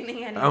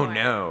breastfeeding anymore. Oh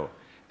no.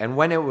 And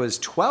when it was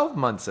 12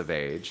 months of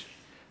age,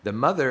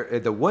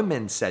 the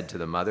woman said to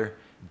the mother,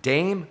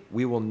 "Dame,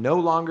 we will no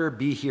longer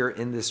be here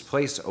in this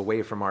place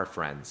away from our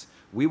friends.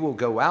 We will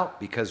go out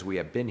because we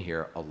have been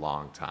here a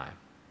long time."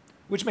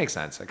 Which makes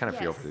sense. I kind of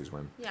feel Yes. for these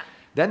women. Yeah.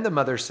 Then the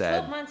mother said,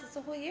 12 months, it's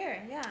a whole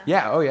year. Yeah.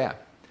 Yeah, oh yeah.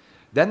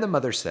 Then the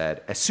mother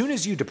said, "As soon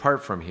as you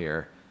depart from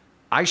here,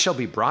 I shall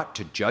be brought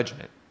to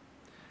judgment."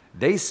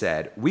 They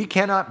said, "We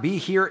cannot be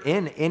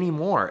herein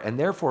anymore, and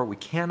therefore we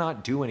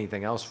cannot do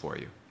anything else for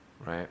you."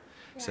 Right?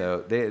 Yeah.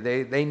 So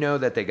they know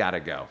that they got to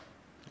go.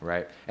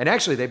 Right? And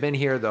actually, they've been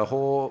here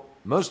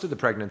most of the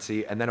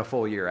pregnancy and then a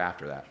full year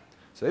after that.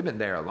 So they've been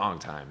there a long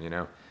time, you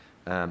know.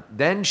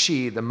 Then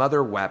the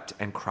mother wept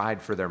and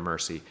cried for their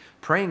mercy,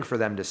 praying for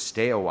them to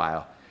stay a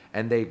while.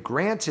 And they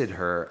granted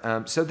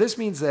her. So this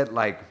means that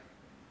like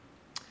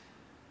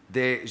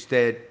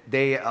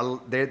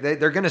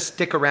they're going to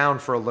stick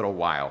around for a little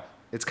while.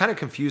 It's kind of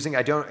confusing.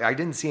 I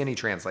didn't see any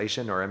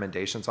translation or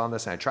emendations on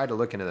this, and I tried to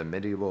look into the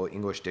medieval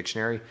English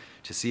dictionary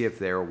to see if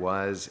there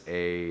was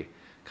a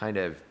kind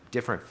of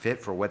different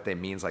fit for what they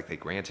means. Like they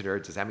granted her.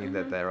 Does that mean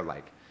that they're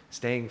like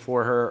staying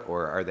for her,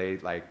 or are they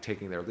like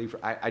taking their leave?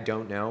 I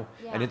don't know,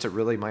 and Yeah. it's a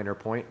really minor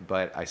point,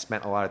 but I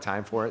spent a lot of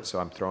time for it, so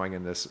I'm throwing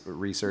in this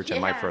research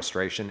and my Yeah.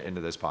 frustration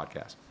into this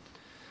podcast.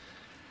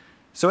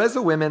 So as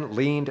the women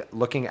leaned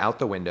looking out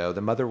the window,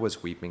 the mother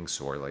was weeping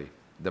sorely.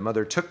 The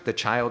mother took the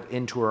child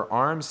into her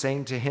arms,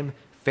 saying to him,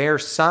 "Fair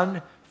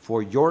son,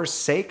 for your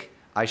sake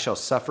I shall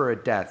suffer a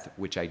death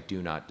which I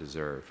do not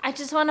deserve." I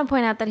just want to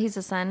point out that he's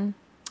a son.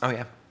 Oh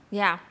yeah,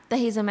 Yeah. That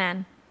he's a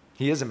man.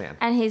 he is a man.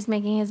 And he's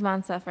making his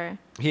mom suffer.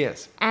 He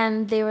is.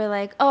 And they were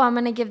like, oh, I'm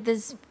going to give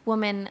this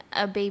woman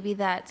a baby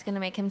that's going to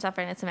make him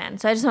suffer, and it's a man.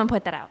 So I just want to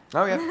point that out.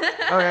 Oh yeah.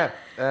 Oh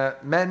yeah.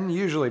 Men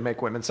usually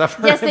make women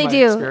suffer. Yes, in they my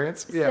do.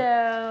 Experience. Yeah.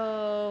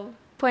 So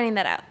pointing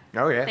that out.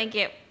 Oh yeah. Thank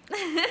you.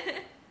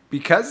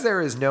 Because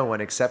there is no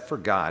one except for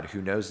God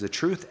who knows the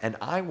truth, and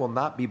I will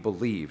not be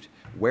believed.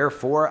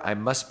 Wherefore I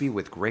must be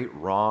with great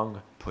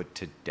wrong put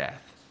to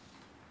death.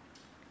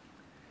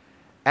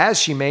 As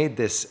she made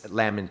this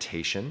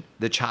lamentation,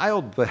 the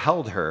child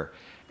beheld her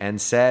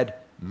and said,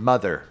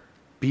 "Mother,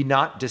 be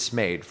not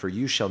dismayed, for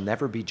you shall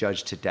never be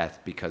judged to death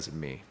because of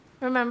me."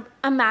 Remember,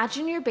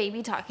 imagine your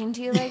baby talking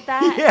to you like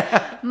that.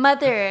 Yeah.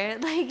 Mother,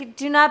 like,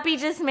 do not be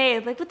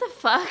dismayed. Like, what the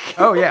fuck?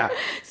 Oh yeah.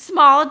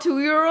 Small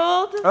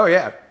 2-year-old? Oh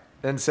yeah.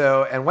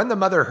 And when the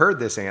mother heard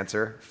this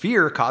answer,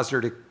 fear caused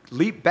her to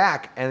leaped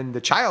back, and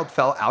the child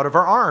fell out of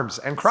her arms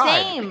and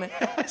cried. Same.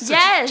 So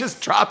Yes. she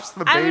just drops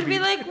the baby. I would be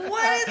like,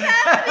 what is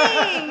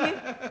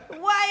happening?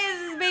 Why is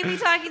this baby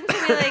talking to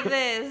me like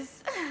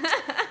this?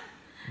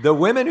 The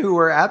women who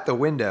were at the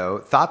window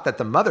thought that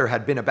the mother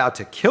had been about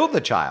to kill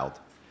the child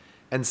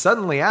and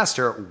suddenly asked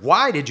her,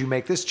 "Why did you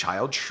make this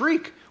child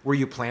shriek? Were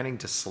you planning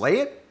to slay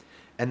it?"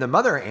 And the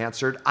mother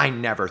answered, "I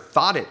never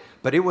thought it,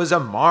 but it was a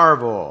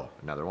marvel."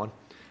 Another one.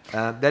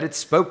 That it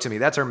spoke to me.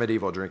 That's our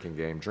medieval drinking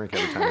game. Drink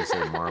every time you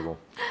say marvel.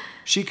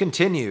 She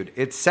continued,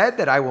 "It said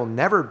that I will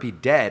never be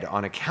dead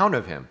on account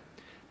of him."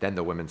 Then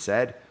the women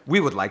said, "We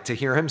would like to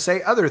hear him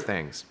say other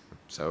things."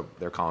 So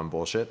they're calling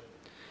bullshit.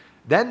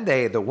 Then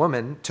the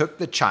woman, took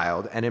the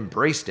child and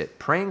embraced it,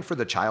 praying for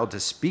the child to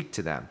speak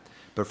to them.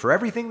 But for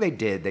everything they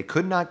did, they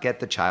could not get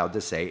the child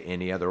to say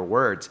any other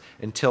words,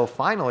 until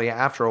finally,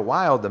 after a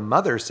while, the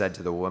mother said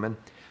to the woman,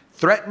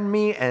 "Threaten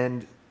me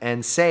and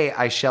say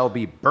I shall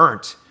be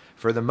burnt."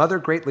 For the mother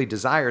greatly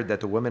desired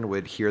that the woman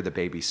would hear the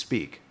baby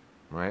speak.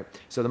 Right?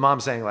 So the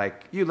mom's saying,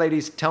 like, "You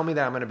ladies, tell me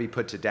that I'm going to be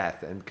put to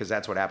death." And because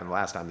that's what happened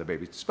last time the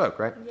baby spoke,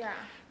 right? Yeah.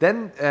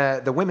 Then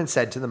the women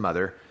said to the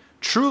mother,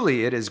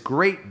 "Truly it is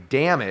great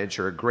damage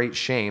or great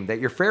shame that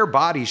your fair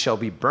body shall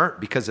be burnt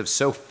because of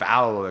so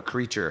foul a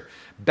creature.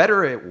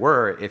 Better it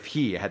were if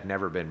he had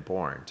never been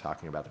born."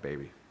 Talking about the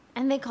baby.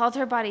 And they called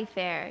her body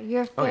fair.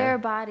 Your Oh, fair yeah.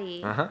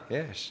 body. Uh-huh.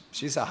 Yeah,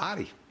 she's a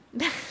hottie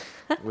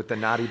with the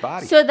naughty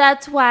body. So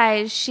that's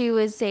why she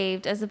was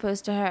saved as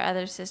opposed to her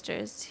other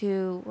sisters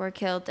who were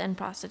killed and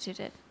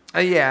prostituted.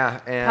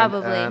 Yeah. And,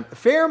 Probably.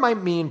 fair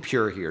might mean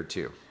pure here,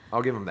 too.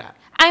 I'll give them that.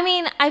 I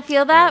mean, I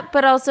feel that,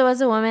 but also as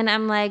a woman,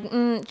 I'm like,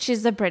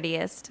 she's the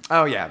prettiest.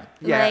 Oh, yeah.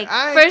 Yeah. Like,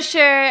 for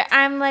sure,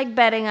 I'm like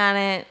betting on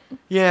it.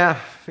 Yeah,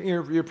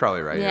 you're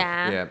probably right.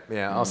 Yeah.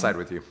 Yeah. I'll side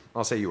with you.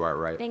 I'll say you are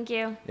right. Thank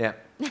you. Yeah.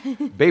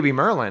 Baby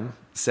Merlin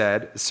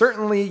said,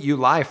 "Certainly you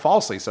lie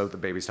falsely." So the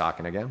baby's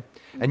talking again.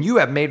 "And you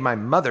have made my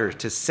mother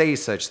to say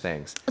such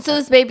things." So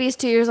this baby's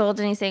 2 years old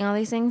and he's saying all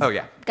these things? Oh,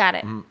 yeah. Got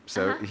it.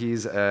 So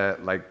he's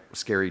like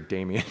scary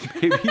Damien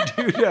baby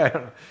dude. I don't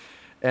know.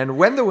 And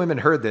when the women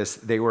heard this,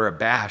 they were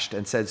abashed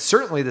and said,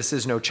 "Certainly this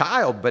is no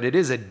child, but it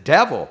is a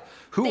devil.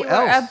 Who They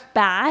else?" were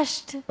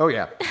abashed. Oh,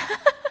 yeah.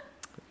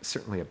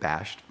 Certainly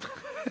abashed.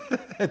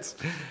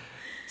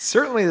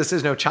 Certainly this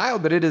is no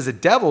child, but it is a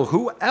devil.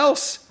 Who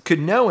else could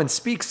know and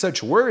speak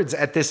such words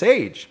at this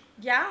age?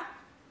 Yeah.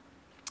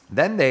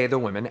 Then the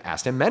women,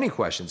 asked him many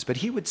questions, but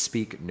he would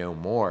speak no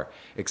more,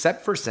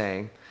 except for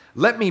saying,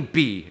 "Let me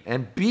be,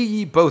 and be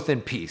ye both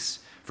in peace,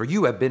 for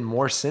you have been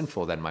more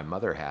sinful than my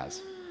mother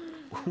has."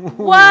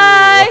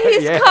 What?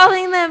 He's Yeah.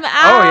 calling them out.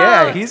 Oh,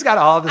 yeah, he's got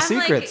all the I'm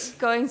secrets. like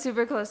going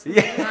super close to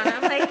the microphone.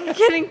 I'm like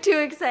getting too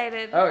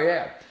excited. Oh,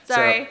 yeah.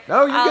 Sorry.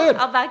 So, you're good.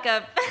 I'll back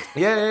up.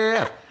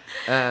 Yeah.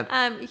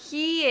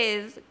 He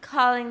is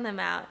calling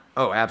them out.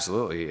 Oh,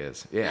 absolutely he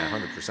is. Yeah,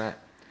 100%.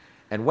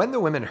 And when the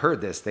women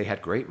heard this, they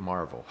had great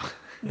marvel.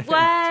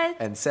 What?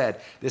 And said,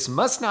 "This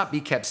must not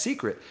be kept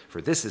secret,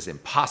 for this is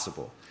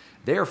impossible.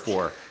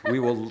 Therefore, we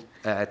will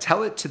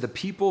tell it to the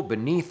people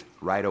beneath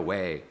right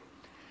away."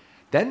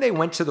 Then they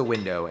went to the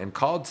window and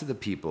called to the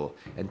people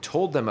and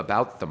told them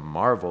about the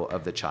marvel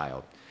of the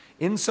child,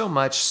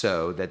 insomuch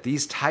so that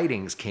these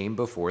tidings came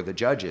before the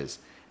judges,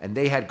 and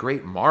they had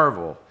great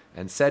marvel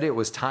and said it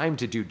was time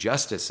to do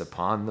justice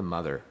upon the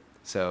mother.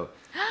 So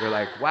they're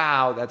like,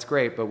 "Wow, that's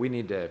great, but we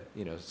need to,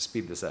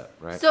 speed this up,"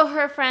 right? So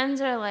her friends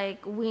are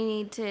like, we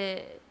need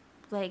to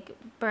like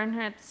burn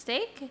her at the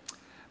stake?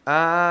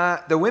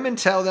 The women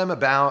tell them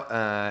about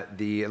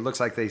it looks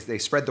like they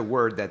spread the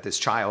word that this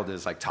child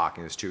is like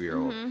talking, this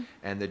 2-year-old.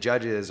 And the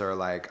judges are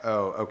like,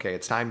 "Oh, okay,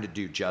 it's time to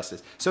do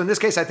justice." So in this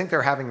case, I think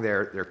they're having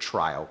their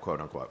trial,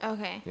 quote unquote.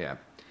 Okay. Yeah.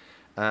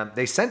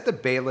 They sent the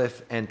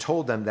bailiff and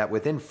told them that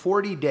within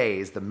 40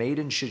 days, the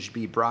maiden should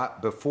be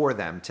brought before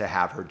them to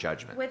have her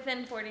judgment.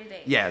 Within 40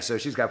 days. Yeah, so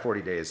she's got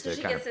 40 days So to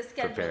she kind gets of to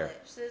schedule prepare.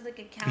 it. So there's like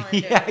a calendar.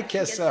 Yeah, I guess she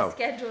gets so. To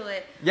schedule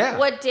it. Yeah.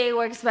 What day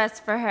works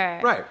best for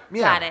her? Right,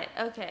 yeah. Got it.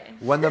 Okay.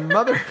 When the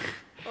mother...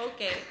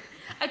 Okay.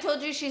 I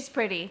told you she's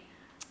pretty.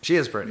 She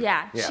is pretty.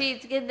 Yeah.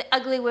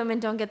 Ugly women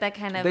don't get that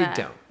kind of. They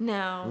don't.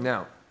 No.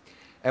 No.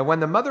 And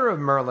when the mother of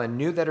Merlin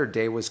knew that her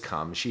day was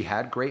come, she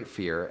had great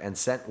fear and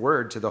sent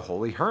word to the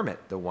holy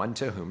hermit, the one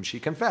to whom she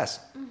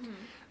confessed.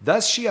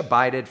 Thus she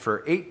abided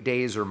for 8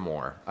 days or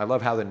more. I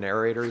love how the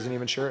narrator isn't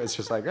even sure. It's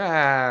just like,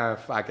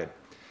 fuck it.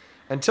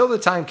 Until the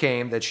time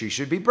came that she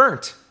should be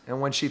burnt.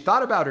 And when she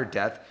thought about her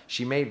death,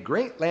 she made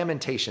great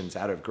lamentations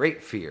out of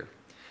great fear.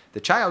 The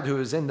child who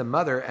was in the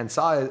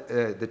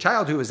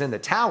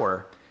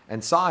tower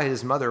and saw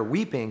his mother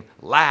weeping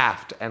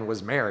laughed and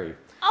was merry.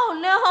 Oh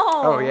no.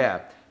 Oh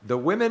yeah. The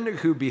women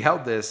who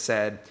beheld this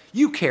said,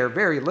 "You care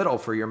very little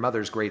for your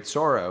mother's great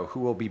sorrow,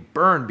 who will be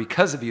burned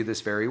because of you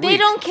this very week." They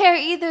don't care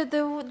either.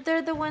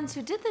 They're the ones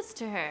who did this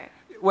to her.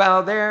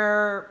 Well,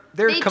 they're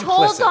They complicit.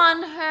 told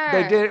on her.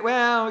 They did.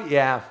 Well,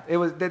 yeah. It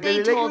was.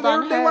 They told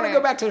on They want to her.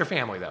 go back to their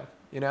family though.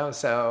 you know?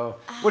 So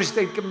what do you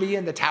think of me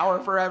in the tower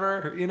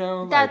forever, you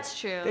know? That's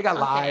true. They got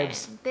Okay.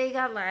 lives. They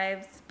got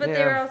lives. But Yeah.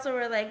 they were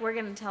also like, we're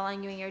going to tell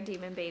on you and your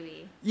demon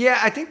baby. Yeah,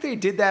 I think they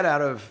did that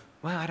out of,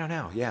 well, I don't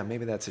know. Yeah,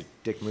 maybe that's a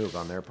dick move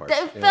on their part.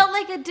 That Yeah. felt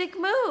like a dick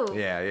move.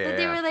 Yeah, That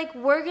they were like,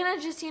 we're going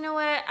to just, you know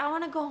what? I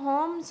want to go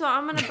home, so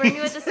I'm going to bring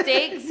you at the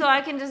stake so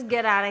I can just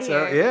get out of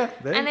So, here.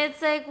 yeah. And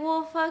it's like,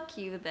 well, fuck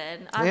you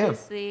then.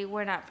 Obviously,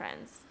 we're not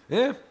friends.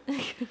 Yeah.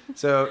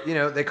 So, you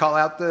know, they call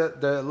out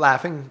the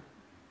laughing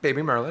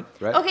baby Merlin,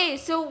 right? Okay,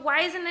 so why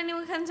isn't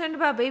anyone concerned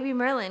about baby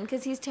Merlin?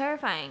 Because he's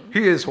terrifying.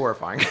 He is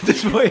horrifying at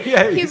this point.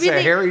 Yeah, he's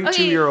a hairy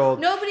 2-year-old.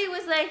 Nobody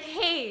was like,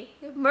 hey,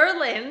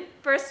 Merlin,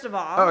 first of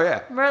all. Oh,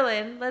 yeah.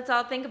 Merlin, let's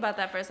all think about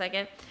that for a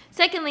second.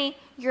 Secondly,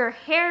 you're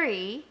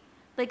hairy,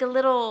 like a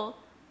little,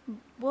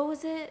 what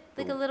was it?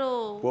 Like a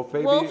little Wolf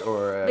baby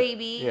or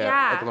baby. yeah,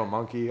 Yeah. like a little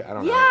monkey. I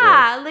don't know.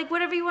 Yeah, like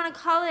whatever you want to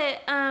call it.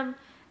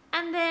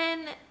 And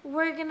then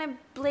we're going to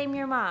blame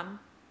your mom.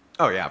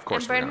 Oh yeah, of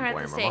course And we're burn her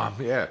gonna at the blame her stake.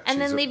 mom. Yeah. And she's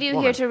then a leave you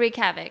woman. here to wreak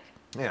havoc.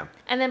 Yeah.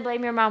 And then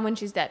blame your mom when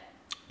she's dead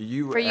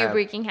You for you have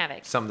wreaking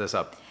havoc. summed this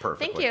up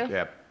perfectly. Thank you.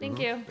 Yeah. Thank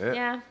Mhm. you.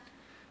 Yeah.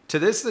 To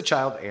this the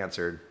child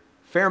answered,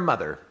 "Fair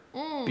mother,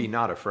 be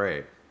not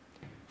afraid.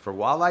 For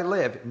while I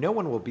live, no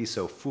one will be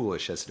so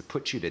foolish as to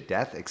put you to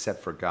death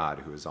except for God,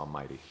 who is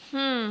almighty."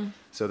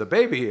 So the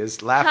baby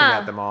is laughing Huh.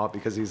 at them all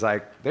because he's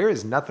like, there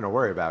is nothing to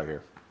worry about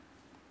here.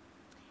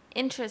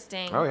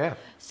 Interesting. Oh, yeah.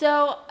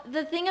 So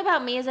the thing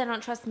about me is I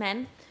don't trust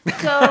men.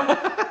 So,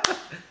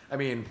 I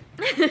mean,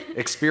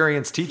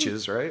 experience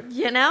teaches, right?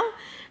 you know?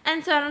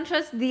 And so I don't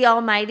trust the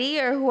Almighty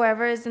or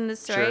whoever is in the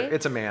story. Sure,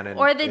 it's a man in,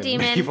 or the in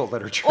demon. medieval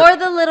literature. Or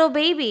the little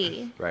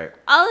baby. Right.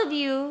 All of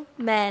you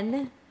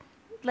men,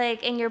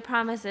 like in your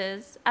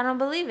promises, I don't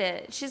believe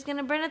it. She's going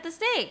to burn at the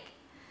stake.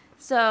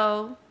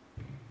 So,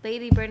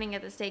 lady burning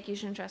at the stake, you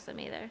shouldn't trust them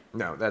either.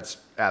 No, that's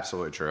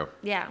absolutely true.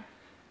 Yeah.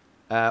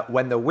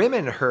 When the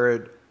women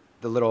heard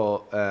the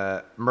little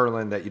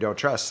Merlin that you don't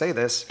trust say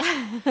this,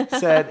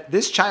 said,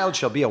 "This child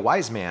shall be a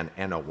wise man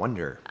and a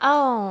wonder."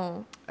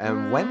 Oh.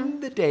 And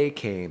when the day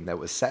came that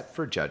was set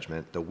for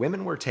judgment, the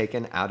women were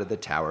taken out of the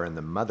tower, and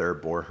the mother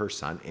bore her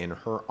son in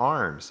her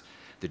arms.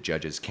 The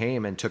judges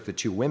came and took the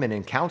 2 women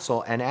in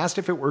counsel and asked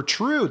if it were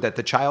true that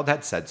the child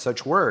had said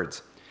such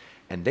words.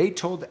 And they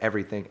told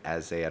everything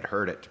as they had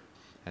heard it.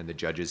 And the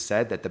judges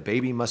said that the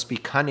baby must be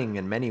cunning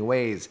in many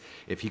ways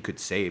if he could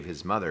save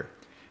his mother.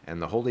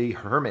 And the holy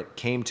hermit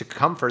came to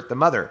comfort the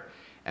mother.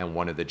 And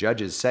one of the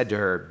judges said to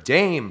her,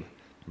 "Dame,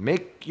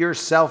 make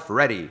yourself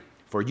ready,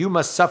 for you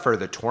must suffer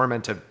the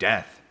torment of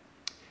death."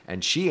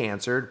 And she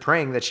answered,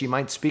 praying that she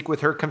might speak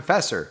with her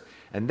confessor.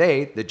 And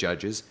they, the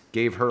judges,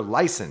 gave her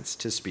license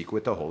to speak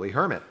with the holy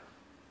hermit.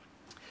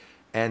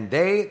 And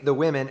they, the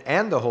women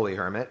and the holy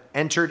hermit,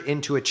 entered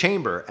into a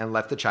chamber and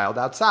left the child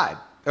outside.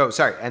 Oh,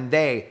 sorry. And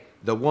they,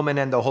 the woman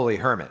and the holy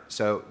hermit.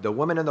 So the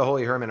woman and the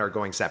holy hermit are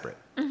going separate.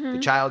 The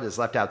child is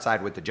left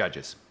outside with the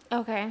judges.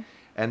 Okay.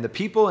 And the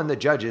people and the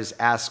judges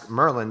asked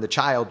Merlin, the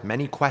child,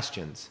 many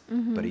questions,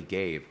 but he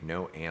gave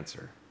no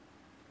answer.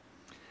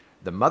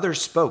 The mother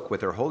spoke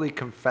with her holy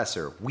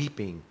confessor,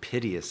 weeping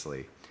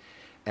piteously.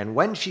 And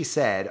when she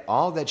said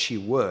all that she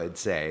would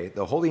say,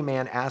 the holy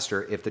man asked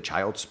her if the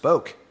child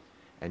spoke.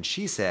 And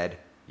she said,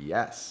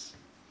 "Yes."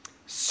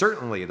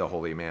 "Certainly," the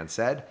holy man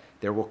said,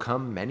 "there will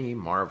come many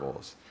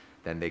marvels."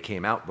 Then they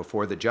came out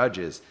before the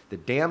judges. The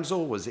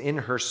damsel was in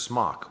her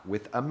smock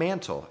with a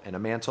mantle, and a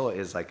mantle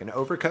is like an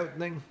overcoat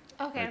thing,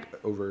 Okay.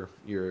 like over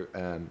your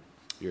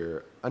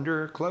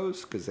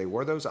underclothes, because they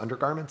wore those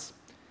undergarments.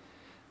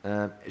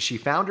 She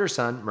found her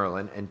son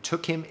Merlin and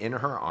took him in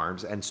her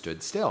arms and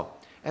stood still.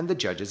 And the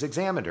judges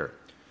examined her.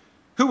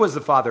 "Who was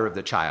the father of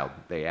the child?"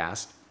 they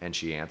asked. And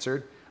she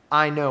answered,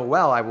 "I know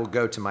well I will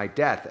go to my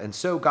death, and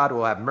so God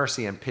will have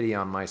mercy and pity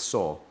on my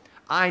soul.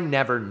 I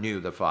never knew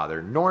the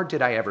father, nor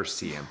did I ever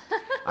see him.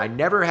 I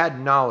never had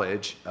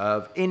knowledge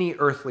of any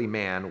earthly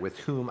man with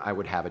whom I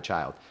would have a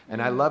child." And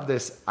I love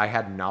this, "I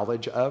had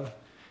knowledge of,"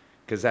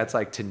 because that's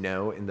like to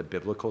know in the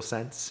biblical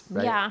sense,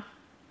 right? Yeah.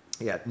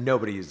 Yeah,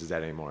 nobody uses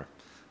that anymore.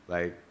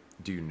 Like,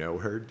 do you know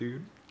her,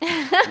 dude?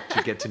 Did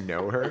you get to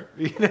know her?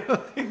 You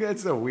know, like,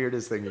 that's the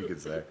weirdest thing you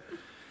could say.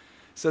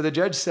 So the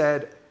judge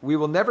said, "We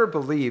will never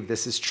believe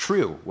this is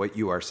true, what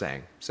you are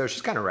saying." So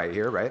she's kind of right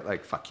here, right?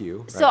 Like, fuck you.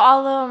 Right? So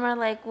all of them are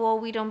like, well,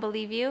 we don't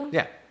believe you?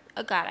 Yeah.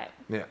 Got it.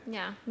 Yeah.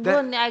 Yeah.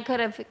 That- Well, I could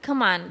have,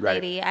 come on, Right.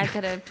 lady. I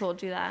could have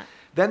told you that.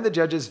 Then the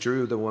judges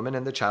drew the woman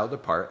and the child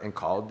apart and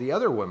called the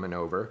other woman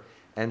over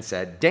and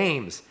said,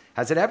 "Dames,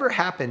 has it ever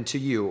happened to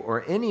you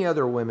or any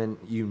other women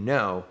you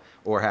know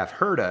or have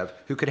heard of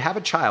who could have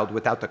a child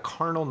without the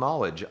carnal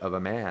knowledge of a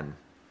man?"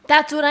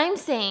 That's what I'm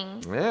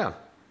saying. Yeah.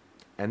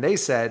 And they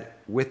said,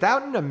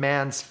 "Without a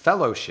man's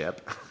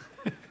fellowship,"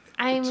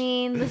 I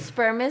mean, the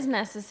sperm is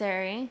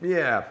necessary.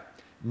 yeah,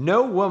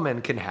 "no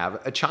woman can have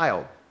a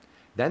child."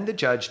 Then the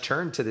judge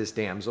turned to this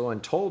damsel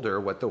and told her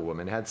what the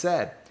woman had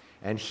said.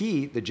 And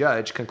he, the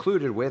judge,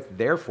 concluded with,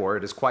 "Therefore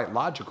it is quite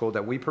logical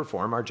that we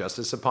perform our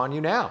justice upon you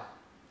now."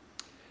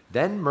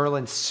 Then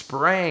Merlin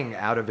sprang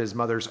out of his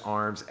mother's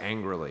arms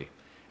angrily,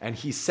 and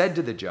he said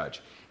to the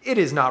judge, It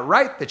is not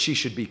right that she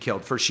should be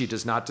killed, for she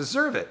does not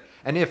deserve it.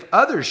 And if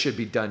others should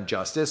be done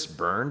justice,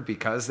 burned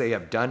because they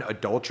have done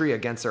adultery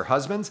against their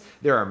husbands,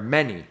 there are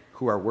many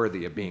who are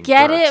worthy of being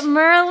Get burnt. it,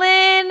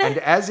 Merlin? And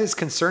as is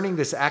concerning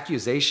this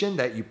accusation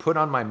that you put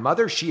on my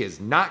mother, she is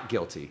not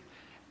guilty.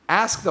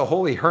 Ask the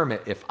holy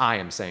hermit if I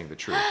am saying the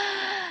truth.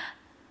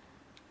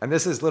 And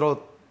this is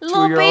little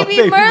two-year-old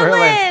baby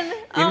Merlin.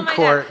 in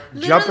court,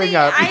 God. jumping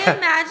up. I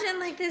imagine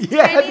like this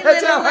Yeah, tiny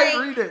that's little how I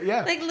like, read it,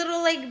 yeah. like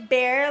little like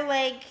bear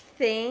like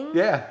thing.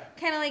 Yeah,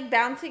 Kind of like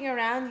bouncing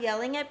around,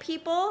 yelling at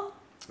people.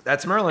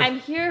 that's Merlin. I'm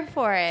here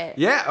for it.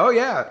 Yeah, oh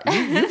yeah.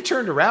 You've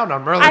turned around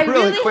on Merlin I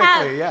really quickly,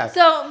 have. yeah.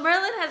 So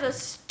Merlin has a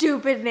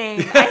stupid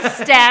name. I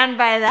stand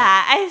by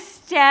that. I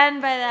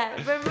stand by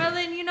that. But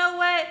Merlin, you know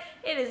what?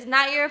 It is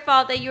not your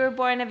fault that you were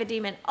born of a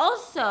demon.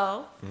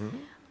 Also,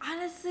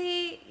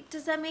 honestly,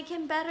 does that make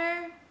him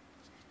better?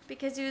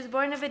 Because he was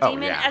born of a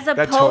demon yeah. as That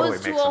opposed totally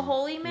to makes a him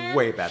holy man?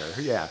 Way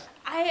better, yeah.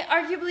 I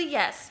arguably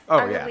yes. Oh,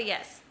 arguably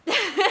yeah.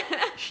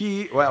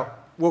 yes. Well,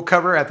 we'll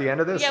cover at the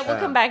end of this. Yeah, we'll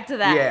come back to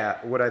that. Yeah,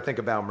 what I think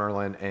about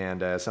Merlin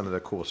and some of the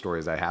cool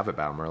stories I have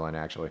about Merlin,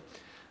 actually.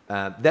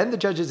 Then the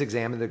judges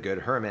examined the good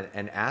hermit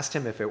and asked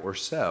him if it were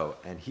so,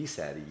 and he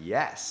said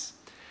yes.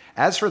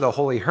 As for the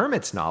holy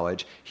hermit's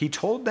knowledge, he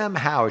told them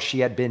how she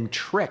had been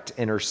tricked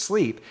in her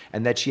sleep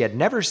and that she had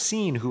never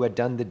seen who had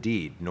done the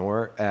deed,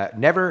 nor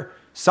never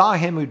saw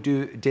him who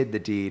did the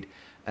deed,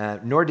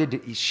 nor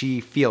did she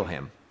feel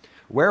him.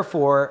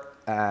 Wherefore,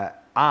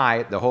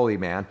 I, the holy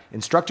man,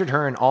 instructed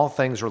her in all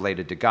things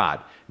related to God.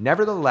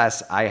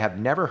 Nevertheless, I have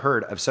never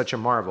heard of such a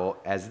marvel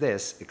as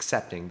this,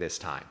 excepting this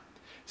time.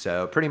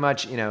 So pretty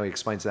much, he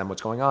explains to them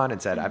what's going on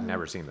and said, I've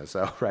never seen this.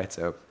 So, right.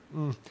 So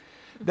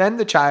then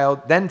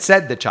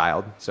said the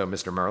child, so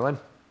Mr. Merlin,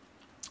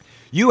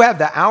 you have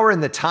the hour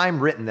and the time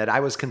written that I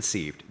was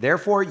conceived.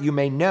 Therefore, you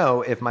may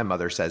know if my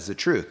mother says the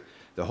truth.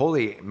 The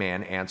holy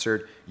man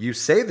answered, you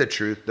say the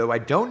truth, though I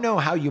don't know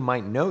how you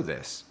might know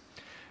this.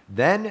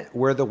 Then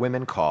were the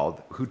women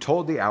called, who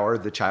told the hour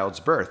of the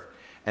child's birth.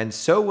 And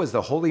so was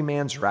the holy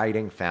man's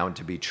writing found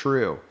to be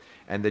true.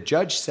 And the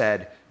judge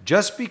said,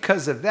 just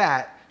because of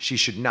that, she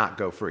should not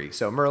go free.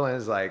 So Merlin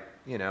is like,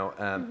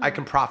 I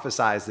can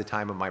prophesize the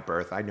time of my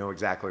birth. I know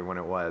exactly when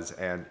it was.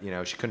 And,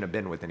 she couldn't have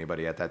been with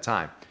anybody at that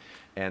time.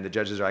 And the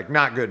judges are like,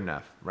 not good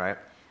enough, right?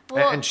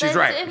 Well, and she's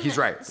right. He's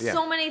right. Yeah.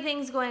 So many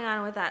things going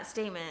on with that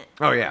statement.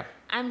 Oh, yeah.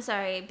 I'm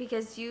sorry,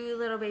 because you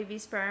little baby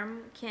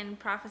sperm can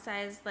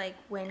prophesize like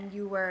when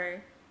you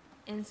were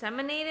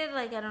inseminated.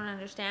 Like, I don't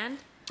understand.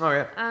 Oh,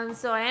 yeah.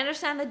 So I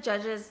understand the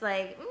judges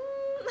like,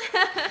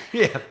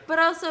 Yeah. But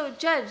also,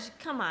 judge,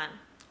 come on.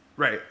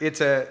 Right.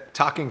 It's a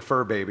talking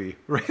fur baby,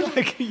 right?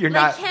 Like you're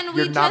Like,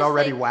 not not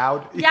already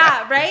wowed.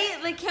 Yeah, right?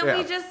 Like, can we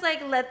Yeah. just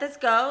like let this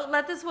go?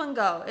 Let this one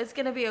go. It's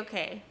gonna be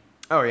okay.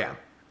 Oh, yeah.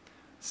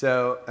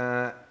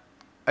 So,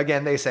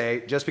 again, they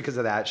say, just because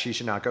of that, she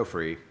should not go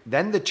free.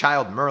 Then the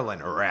child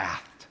Merlin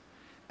wrathed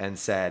and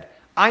said,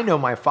 I know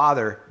my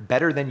father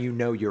better than you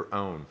know your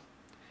own.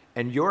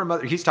 And your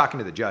mother, he's talking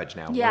to the judge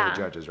now, one Yeah. of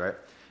the judges, right?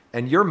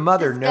 And your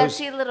mother This knows.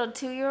 gutsy little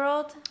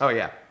 2-year-old. Oh,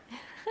 yeah.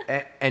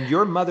 And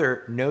your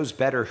mother knows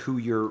better who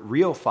your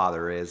real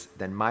father is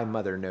than my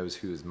mother knows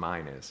whose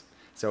mine is.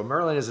 So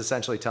Merlin is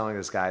essentially telling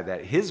this guy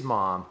that his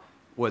mom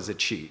was a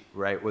cheat,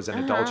 right? Was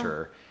an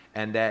adulterer.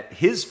 And that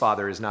his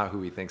father is not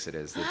who he thinks it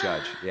is, the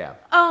judge. Yeah.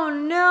 Oh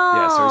no.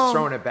 Yeah, so he's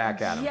throwing it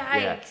back at him.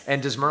 Yeah. Yikes.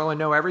 And does Merlin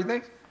know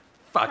everything?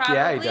 Fuck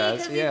yeah, he Probably,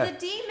 does. 'cause Yeah. he's a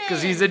demon.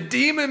 Because he's a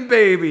demon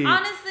baby.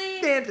 Honestly,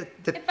 if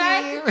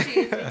I could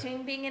choose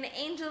between being an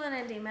angel and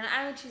a demon,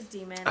 I would choose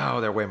demon. Oh,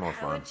 they're way more I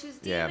fun. would choose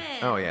Yeah. demon.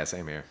 Oh, yeah,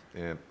 same here.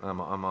 Yeah,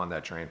 I'm on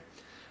that train.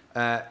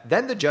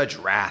 Then the judge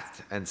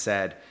wrathed and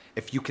said,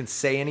 if you can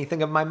say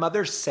anything of my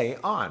mother, say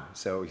on.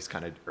 So he's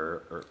kind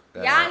of...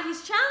 Yeah,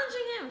 he's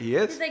challenging him. He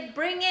is? He's like,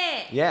 bring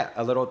it. Yeah,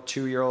 a little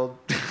 2-year-old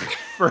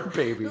fur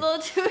baby. Little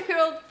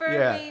 2-year-old fur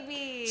Yeah.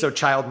 baby. So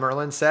child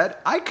Merlin said,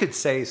 I could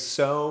say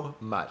so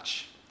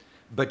much,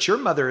 but your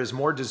mother is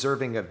more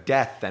deserving of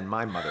death than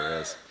my mother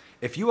is.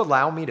 If you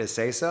allow me to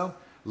say so,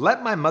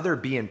 let my mother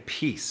be in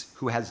peace,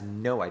 who has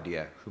no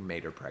idea who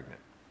made her pregnant.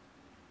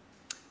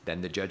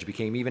 Then the judge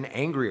became even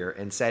angrier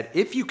and said,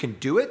 if you can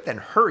do it, then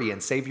hurry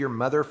and save your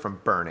mother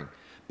from burning.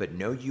 But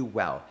know you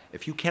well,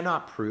 if you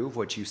cannot prove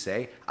what you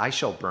say, I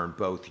shall burn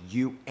both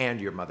you and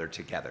your mother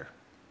together.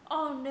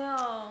 Oh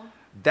no.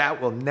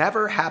 That will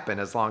never happen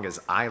as long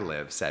as I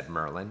live, said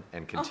Merlin,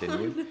 and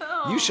continued.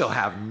 Oh, no. You shall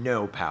have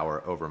no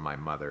power over my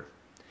mother.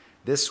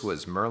 This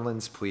was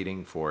Merlin's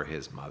pleading for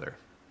his mother.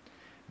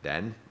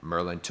 Then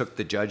Merlin took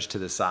the judge to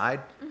the side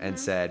and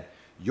said,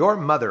 your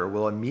mother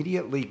will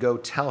immediately go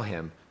tell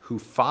him who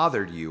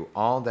fathered you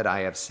all that I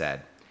have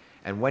said.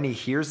 And when he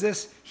hears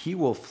this, he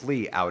will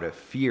flee out of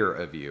fear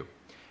of you.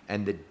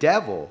 And the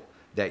devil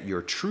that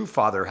your true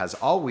father has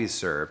always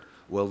served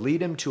will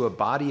lead him to a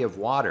body of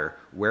water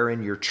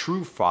wherein your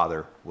true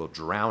father will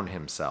drown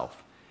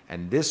himself.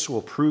 And this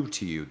will prove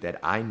to you that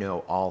I know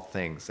all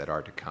things that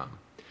are to come.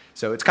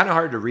 So it's kind of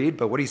hard to read,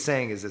 but what he's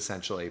saying is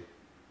essentially,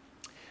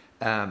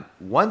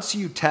 once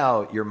you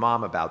tell your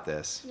mom about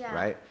this, Yeah.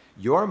 right,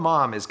 Your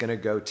mom is going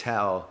to go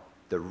tell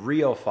the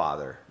real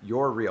father,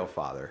 your real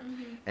father,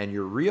 and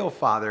your real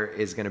father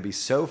is going to be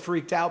so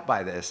freaked out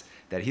by this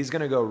that he's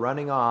going to go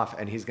running off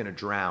and he's going to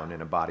drown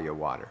in a body of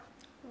water.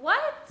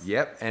 What?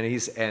 Yep,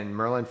 and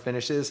Merlin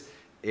finishes,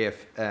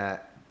 if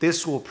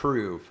this will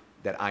prove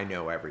that I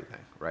know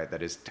everything, right?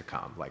 That is to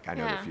come, like I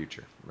know the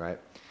future, right?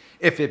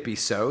 If it be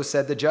so,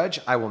 said the judge,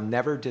 I will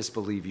never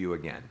disbelieve you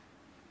again.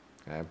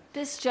 Okay?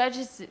 This judge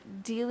is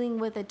dealing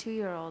with a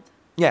 2-year-old.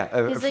 Yeah,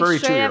 a He's furry like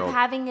straight 2-year-old. up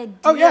having a deal.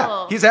 Oh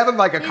yeah, he's having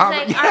like a He's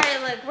conversation. like, all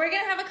right, look, we're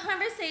gonna have a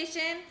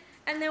conversation,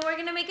 and then we're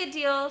gonna make a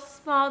deal.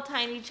 Small,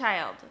 tiny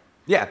child,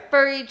 Yeah.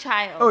 furry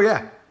child. Oh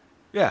yeah,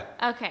 yeah.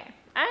 Okay.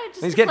 All right.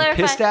 Just He's to getting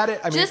clarify, pissed at it.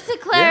 I mean, just to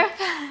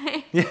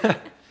clarify. Yeah.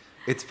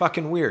 It's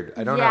fucking weird.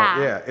 I don't know.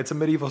 Yeah. Yeah, it's a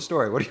medieval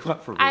story. What do you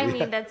want from me? I Yeah.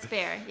 mean, that's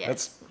fair. Yes.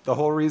 That's the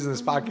whole reason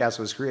this podcast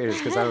was created, is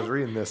because I was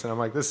reading this and I'm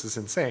like, this is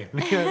insane.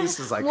 This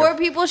is like More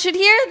people should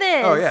hear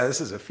this. oh yeah, this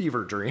is a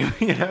fever dream,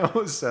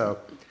 So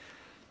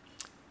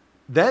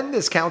then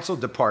this council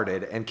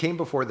departed and came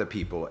before the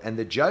people, and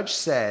the judge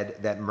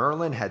said that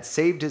Merlin had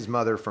saved his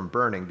mother from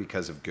burning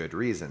because of good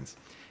reasons.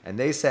 And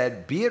they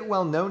said, be it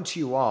well known to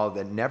you all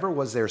that never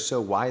was there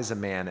so wise a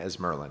man as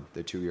Merlin,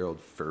 the 2-year-old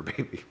fur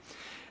baby.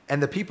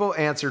 And the people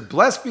answered,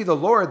 blessed be the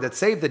Lord that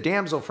saved the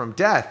damsel from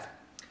death.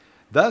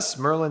 Thus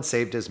Merlin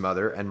saved his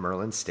mother, and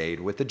Merlin stayed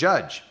with the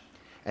judge.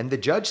 And the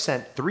judge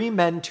sent 3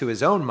 men to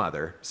his own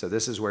mother. So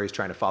this is where he's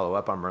trying to follow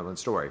up on Merlin's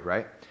story,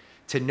 right?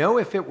 To know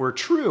if it were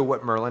true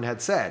what Merlin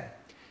had said.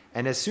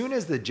 And as soon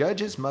as the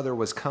judge's mother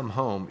was come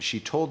home, she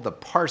told the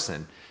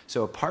parson.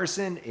 So a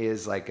parson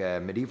is like a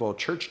medieval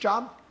church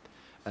job.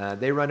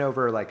 They run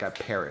over like a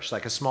parish,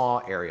 like a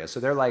small area. So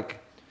they're like,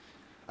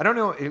 I don't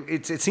know.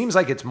 It seems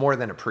like it's more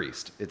than a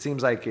priest. It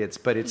seems like it's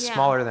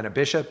smaller than a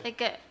bishop.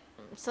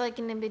 Like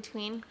an in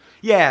between.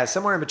 Yeah,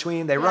 somewhere in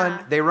between. They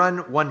run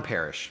one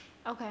parish.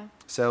 Okay.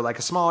 So like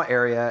a small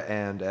area,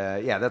 and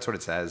that's what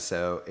it says.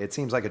 So it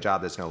seems like a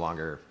job that's no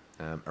longer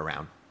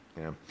around.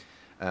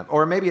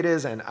 Or maybe it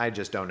is, and I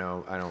just don't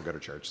know. I don't go to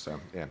church, so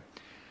yeah.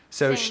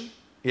 So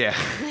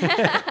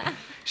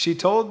she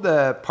told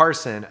the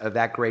parson of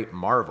that great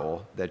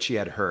marvel that she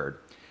had heard.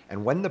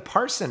 And when the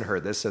parson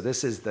heard this, so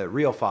this is the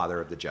real father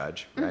of the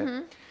judge,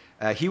 right?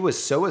 He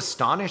was so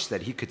astonished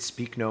that he could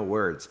speak no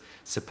words,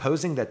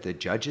 supposing that the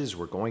judges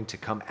were going to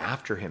come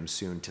after him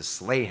soon to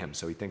slay him.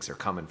 So he thinks they're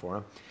coming for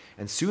him.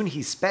 And soon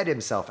he sped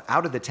himself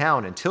out of the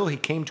town until he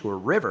came to a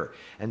river,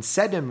 and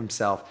said to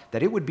himself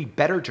that it would be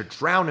better to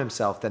drown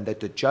himself than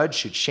that the judge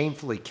should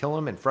shamefully kill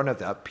him in front of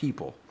the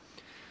people.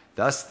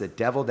 Thus the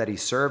devil that he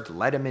served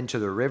led him into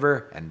the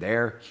river, and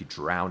there he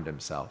drowned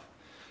himself.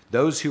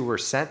 Those who were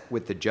sent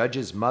with the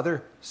judge's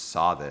mother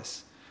saw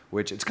this,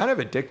 which it's kind of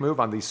a dick move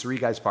on these 3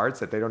 guys' parts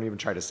that they don't even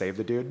try to save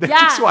the dude. They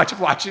just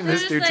watching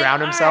this dude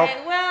drown himself. All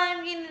right, well,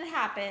 I mean, it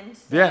happened.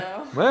 So.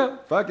 Yeah,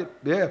 well, fuck it.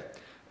 Yeah.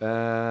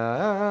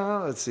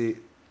 Let's see.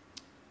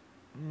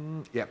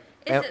 Yep.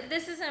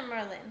 This isn't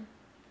Merlin.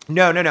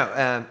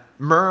 No.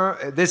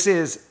 This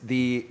is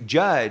the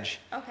judge.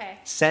 Okay.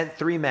 Sent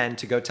 3 men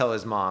to go tell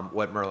his mom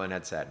what Merlin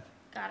had said.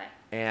 Got it.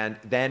 And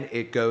then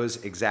it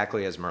goes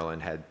exactly as Merlin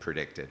had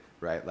predicted,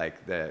 right?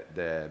 Like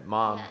the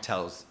mom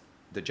tells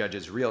the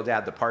judge's real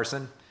dad, the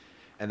parson,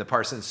 and the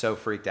parson's so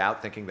freaked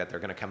out thinking that they're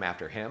going to come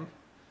after him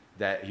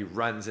that he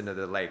runs into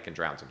the lake and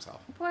drowns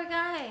himself. Poor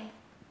guy.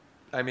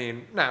 I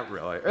mean, not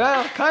really.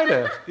 Well, kind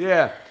of,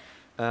 yeah.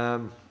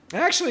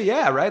 Actually,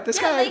 yeah, right? This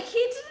guy... like, he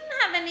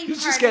didn't have any He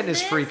was just getting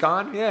his freak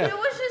on, yeah. He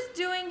was just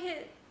doing his...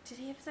 Did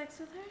he have sex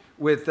with her?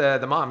 With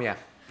the mom, yeah.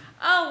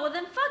 Oh, well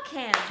then fuck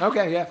him.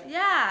 Okay, yeah.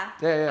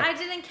 Yeah. I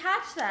didn't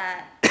catch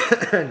that.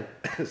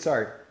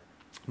 Sorry.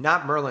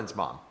 Not Merlin's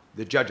mom.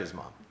 The judge's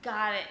mom.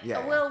 Got it.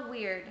 Yeah. A little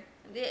weird.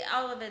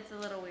 All of it's a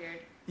little weird.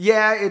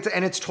 Yeah,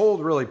 it's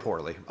told really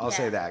poorly. I'll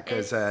say that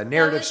because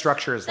narrative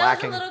structure is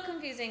lacking. That was a little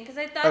confusing because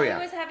I thought he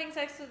was having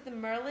sex with the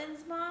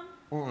Merlin's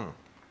mom,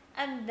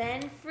 and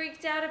then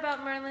freaked out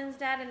about Merlin's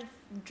dad and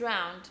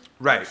drowned.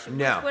 Right?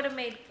 Which would have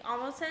made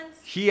almost sense.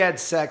 He had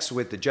sex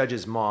with the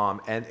judge's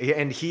mom,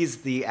 and he's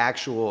the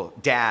actual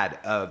dad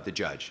of the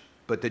judge,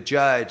 but the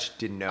judge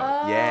didn't know.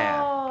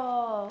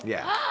 Oh.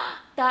 Yeah.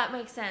 That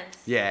makes sense.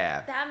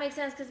 Yeah. That makes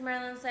sense because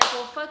Merlin's like,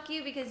 well, fuck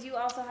you because you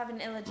also have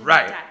an illegitimate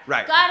dad.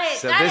 Right. Got it.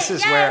 So got this it.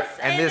 is yes,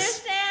 where, and I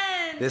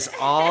understand. this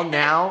all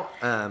now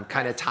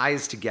kind of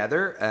ties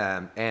together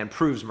and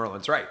proves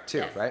Merlin's right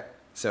too, right?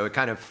 So it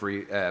kind of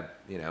the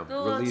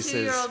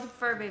releases. 2-year-old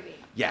fur baby.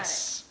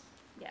 Yes.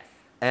 Yes.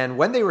 And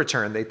when they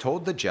returned, they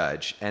told the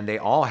judge, and they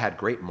all had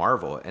great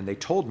marvel, and they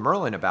told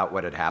Merlin about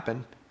what had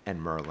happened,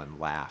 and Merlin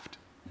laughed.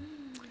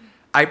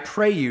 I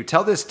pray you,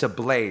 tell this to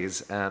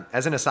Blaise.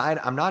 As an aside,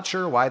 I'm not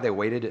sure why they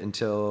waited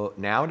until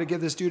now to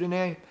give this dude a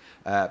name,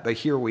 but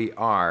here we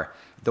are.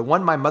 The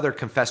one my mother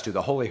confessed to,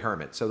 the Holy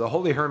Hermit. So the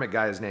Holy Hermit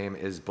guy's name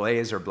is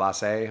Blaise or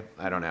Blase.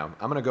 I don't know.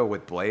 I'm going to go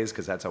with Blaise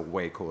because that's a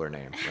way cooler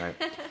name,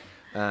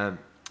 right?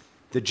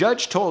 The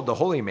judge told the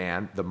holy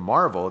man the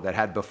marvel that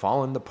had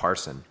befallen the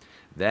parson.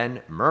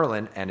 Then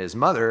Merlin and his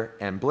mother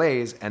and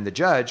Blaise and the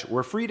judge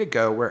were free to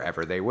go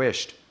wherever they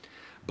wished.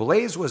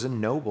 Blaise was a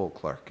noble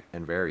clerk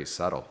and very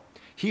subtle.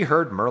 He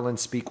heard Merlin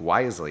speak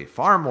wisely,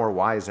 far more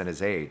wise than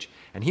his age,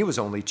 and he was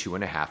only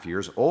 2.5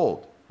 years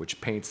old,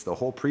 which paints the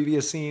whole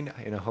previous scene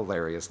in a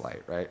hilarious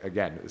light, right?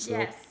 Again, it's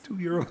Yes. a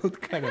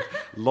 2-year-old kind of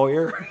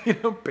lawyer,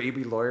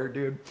 baby lawyer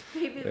dude.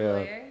 Baby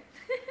lawyer.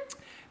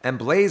 And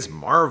Blaise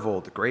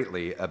marveled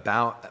greatly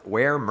about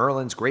where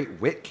Merlin's great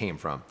wit came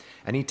from.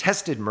 And he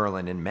tested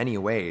Merlin in many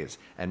ways.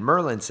 And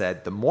Merlin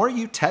said, "The more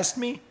you test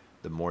me,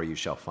 the more you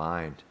shall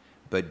find.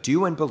 But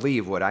do and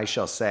believe what I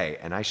shall say,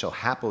 and I shall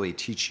happily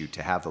teach you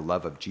to have the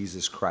love of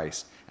Jesus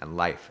Christ and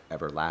life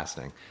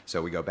everlasting."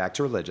 So we go back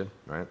to religion,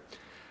 right?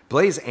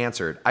 Blaise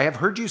answered, "I have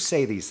heard you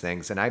say these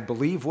things, and I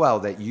believe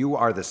well that you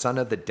are the son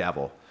of the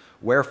devil.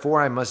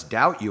 Wherefore I must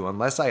doubt you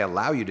unless I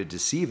allow you to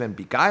deceive and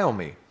beguile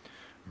me."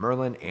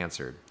 Merlin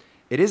answered,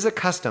 "It is a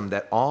custom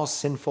that all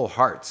sinful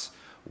hearts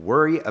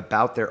worry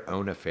about their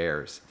own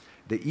affairs,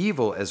 the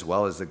evil as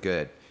well as the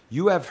good.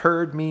 You have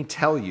heard me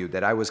tell you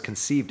that I was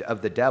conceived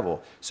of the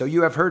devil, so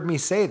you have heard me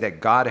say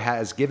that God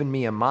has given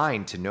me a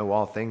mind to know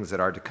all things that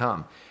are to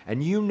come.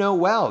 And you know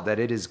well that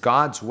it is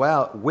God's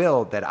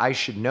will that I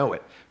should know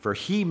it, for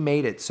he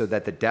made it so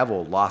that the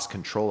devil lost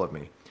control of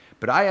me.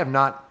 But I have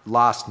not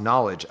lost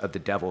knowledge of the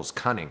devil's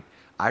cunning.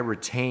 I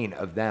retain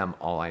of them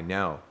all I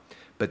know.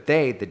 But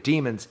they, the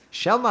demons,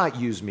 shall not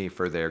use me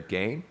for their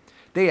gain.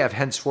 They have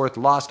henceforth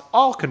lost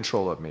all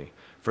control of me,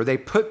 for they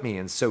put me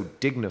in so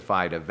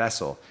dignified a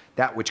vessel,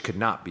 that which could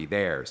not be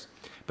theirs.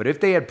 But if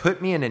they had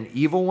put me in an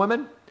evil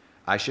woman,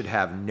 I should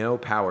have no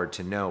power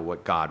to know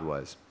what God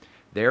was.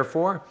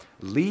 Therefore,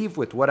 leave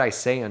with what I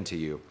say unto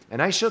you,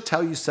 and I shall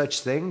tell you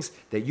such things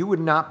that you would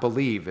not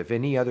believe if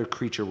any other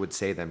creature would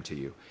say them to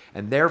you.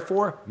 And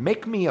therefore,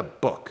 make me a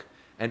book,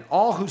 and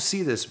all who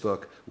see this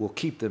book will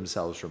keep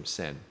themselves from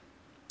sin."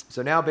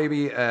 So now,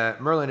 baby,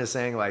 Merlin is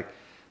saying, like,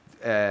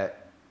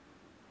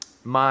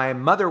 my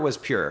mother was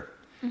pure.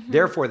 Mm-hmm.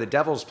 Therefore, the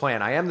devil's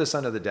plan, I am the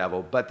son of the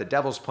devil, but the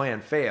devil's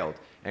plan failed,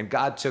 and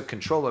God took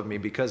control of me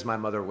because my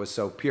mother was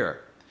so pure.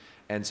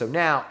 And so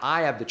now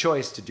I have the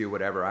choice to do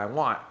whatever I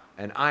want,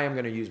 and I am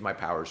going to use my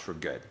powers for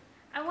good.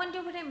 I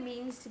wonder what it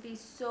means to be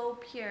so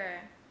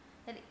pure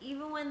that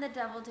even when the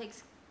devil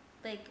takes,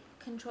 like,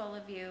 control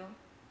of you,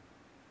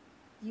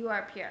 you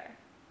are pure.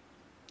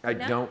 I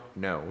don't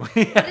know. What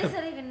does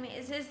that even mean?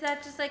 Is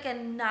that just like a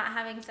not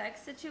having sex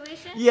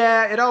situation?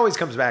 Yeah, it always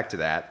comes back to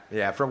that.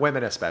 Yeah, for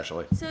women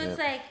especially. So it's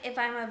like, if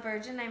I'm a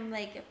virgin, I'm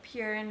like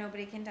pure and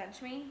nobody can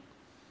touch me?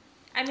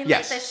 I mean,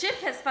 yes. Like, the ship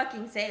has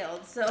fucking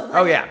sailed, so like,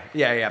 oh yeah.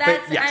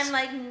 That's, but yes. I'm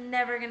like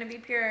never gonna be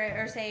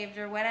pure or saved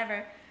or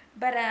whatever.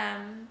 But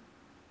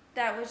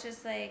that was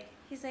just like,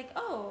 he's like,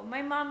 oh,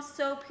 my mom's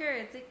so pure.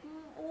 It's like,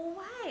 well,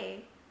 why?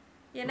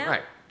 You know?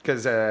 Right,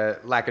 because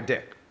lack of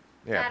dick.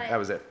 Yeah, that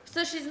was it.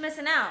 So she's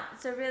missing out.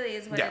 So really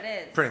is what it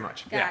is. Pretty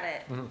much. Got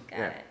it. Mm-hmm. Got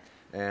it.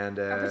 And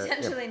or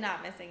potentially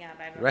not missing out.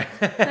 I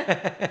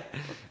don't know.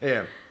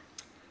 Yeah.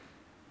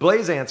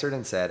 Blaise answered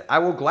and said, "I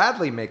will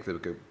gladly make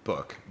the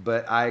book,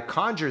 but I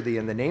conjure thee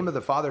in the name of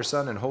the Father,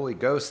 Son, and Holy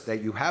Ghost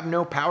that you have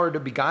no power to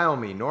beguile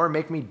me, nor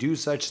make me do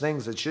such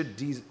things that should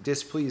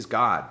displease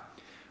God."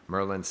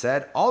 Merlin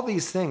said, "All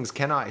these things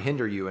cannot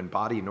hinder you in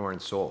body nor in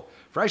soul,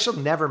 for I shall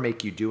never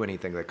make you do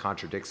anything that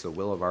contradicts the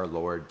will of our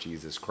Lord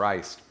Jesus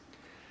Christ."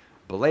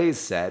 Blaise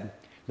said,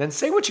 "Then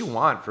say what you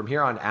want. From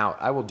here on out,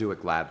 I will do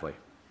it gladly."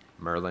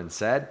 Merlin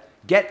said,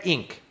 "Get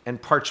ink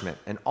and parchment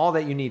and all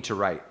that you need to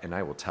write, and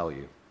I will tell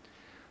you."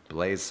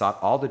 Blaise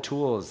sought all the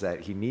tools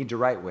that he need to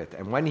write with,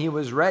 and when he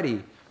was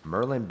ready,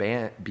 Merlin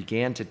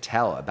began to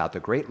tell about the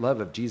great love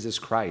of Jesus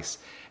Christ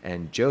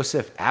and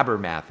Joseph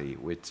Abernathy,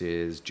 which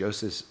is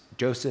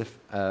Joseph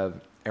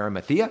of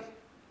Arimathea.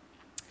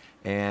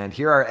 And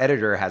here our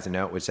editor has a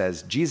note which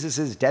says,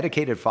 "Jesus'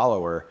 dedicated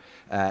follower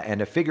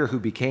and a figure who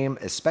became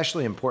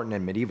especially important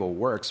in medieval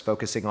works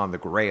focusing on the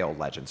Grail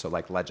legend," so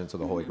like Legends of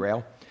the Holy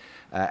Grail.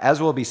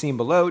 As will be seen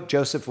below,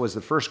 Joseph was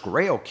the first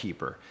Grail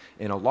keeper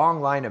in a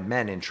long line of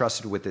men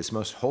entrusted with this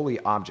most holy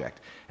object,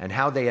 and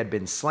how they had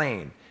been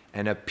slain.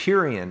 And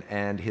Aperion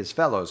and his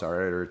fellows, our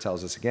editor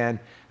tells us again,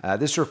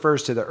 this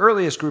refers to the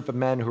earliest group of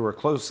men who were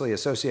closely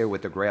associated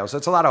with the Grail. So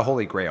it's a lot of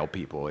Holy Grail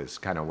people is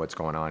kind of what's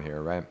going on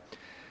here, right?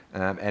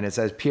 And it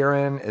says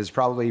Aperion is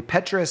probably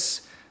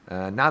Petrus,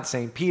 not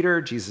St. Peter,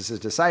 Jesus'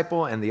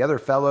 disciple, and the other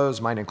fellows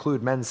might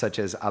include men such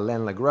as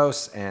Alain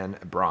Legros and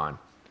Braun.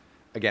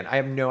 Again, I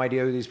have no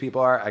idea who these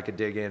people are. I could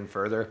dig in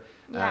further.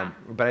 Yeah.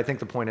 But I think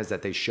the point is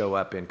that they show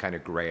up in kind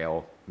of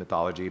Grail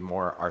mythology,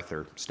 more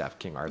Arthur stuff,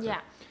 King Arthur.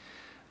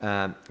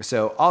 Yeah.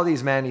 So all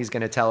these men he's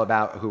going to tell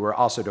about who were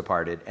also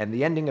departed, and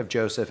the ending of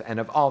Joseph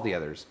and of all the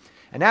others.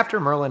 And after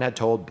Merlin had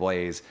told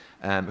Blaise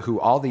who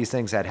all these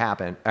things had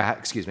happened,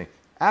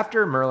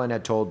 after Merlin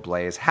had told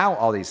Blaise how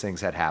all these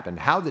things had happened,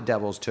 how the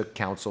devils took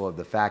counsel of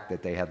the fact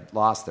that they had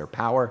lost their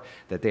power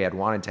that they had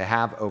wanted to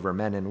have over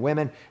men and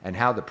women, and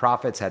how the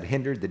prophets had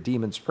hindered the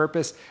demon's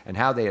purpose, and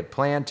how they had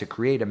planned to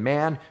create a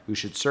man who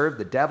should serve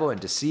the devil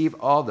and deceive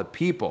all the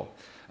people.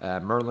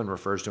 Merlin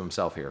refers to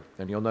himself here.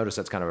 And you'll notice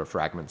that's kind of a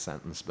fragment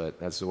sentence, but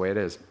that's the way it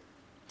is.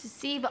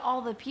 Deceive all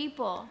the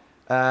people.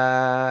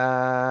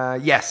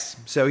 Yes.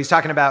 So he's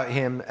talking about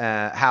him,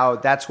 how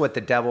that's what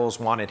the devils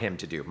wanted him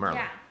to do, Merlin.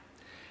 Yeah.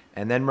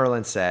 And then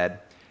Merlin said,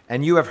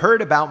 "And you have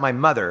heard about my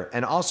mother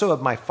and also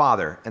of my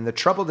father and the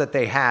trouble that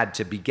they had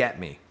to beget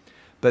me.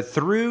 But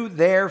through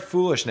their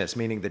foolishness,"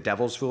 meaning the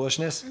devil's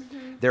foolishness,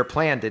 "their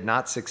plan did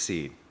not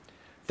succeed.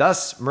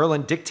 Thus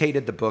Merlin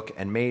dictated the book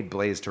and made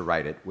Blaise to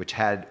write it, which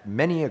had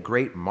many a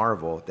great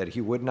marvel that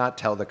he would not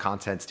tell the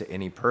contents to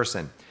any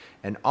person.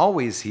 And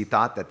always he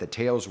thought that the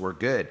tales were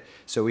good,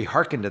 so he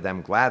hearkened to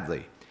them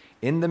gladly.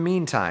 In the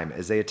meantime,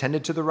 as they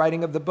attended to the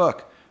writing of the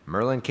book,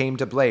 Merlin came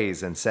to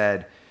Blaise and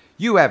said,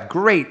 'You have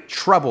great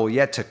trouble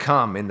yet to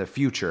come in the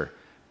future,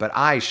 but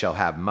I shall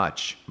have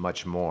much,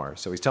 much more.'"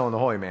 So he's telling the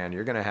holy man,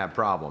 you're going to have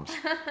problems,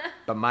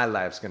 but my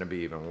life's going to be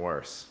even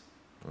worse.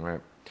 All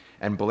right.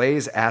 And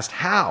Blaise asked,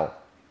 "How?"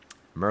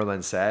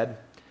 Merlin said,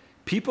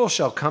 "People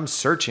shall come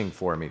searching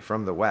for me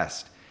from the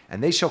west,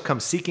 and they shall come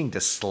seeking to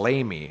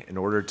slay me in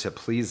order to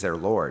please their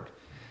lord.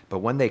 But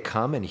when they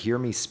come and hear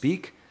me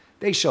speak,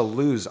 they shall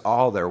lose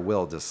all their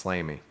will to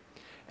slay me.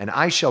 And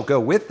I shall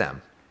go with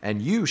them,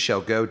 and you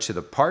shall go to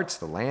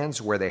the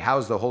lands where they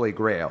house the Holy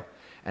Grail.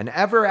 And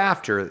ever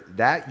after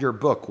that your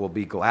book will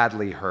be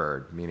gladly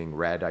heard," meaning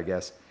read, I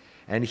guess.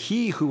 "And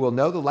he who will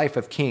know the life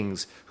of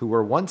kings who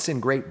were once in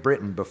Great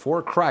Britain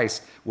before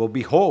Christ will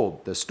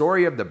behold the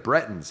story of the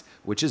Bretons,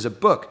 which is a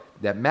book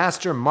that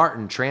Master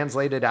Martin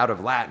translated out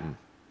of Latin."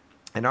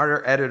 And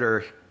our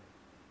editor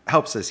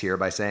helps us here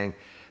by saying,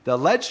 "The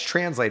alleged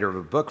translator of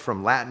a book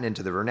from Latin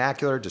into the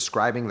vernacular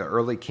describing the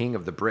early king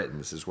of the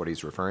Britons," is what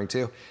he's referring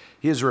to.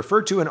 "He is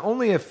referred to in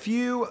only a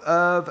few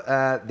of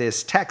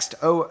this text,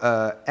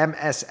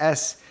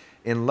 MSS,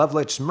 in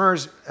Lovelace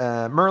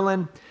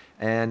Merlin,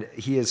 and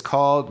he is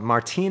called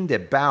Martin de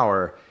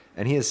Bauer,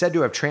 and he is said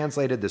to have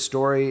translated the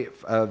story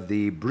of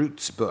the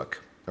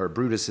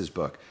Brutus's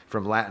book,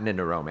 from Latin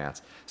into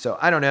Romance." So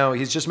I don't know.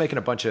 He's just making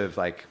a bunch of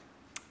like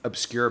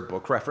obscure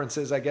book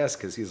references, I guess,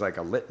 because he's like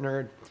a lit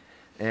nerd.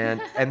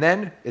 And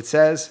then it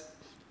says,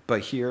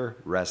 "But here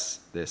rests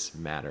this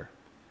matter."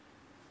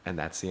 And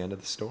that's the end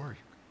of the story.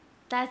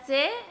 That's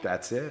it?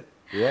 That's it.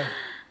 Yeah.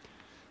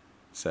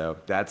 So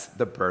that's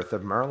the birth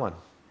of Merlin.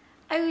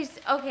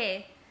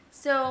 Okay.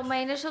 So my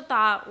initial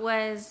thought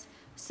was,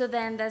 so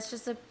then that's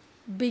just a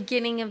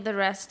beginning of the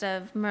rest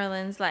of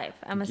Merlin's life,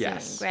 I'm assuming,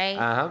 Yes. right?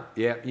 Uh-huh.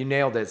 Yeah, you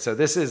nailed it. So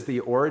this is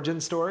the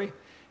origin story,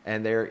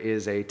 and there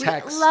is a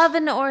text. We love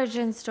an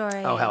origin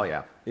story. Oh, hell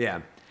yeah. Yeah.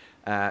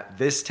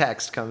 This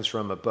text comes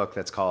from a book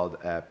that's called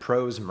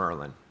Prose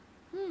Merlin,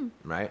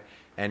 right?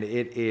 And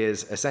it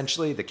is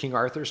essentially the King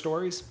Arthur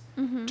stories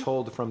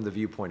told from the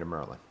viewpoint of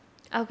Merlin.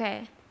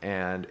 Okay.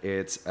 And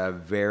it's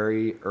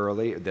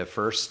the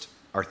first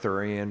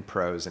Arthurian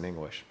prose in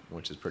English,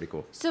 which is pretty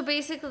cool. So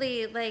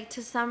basically, like,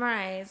 to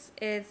summarize,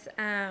 it's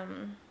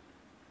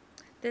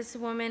this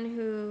woman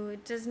who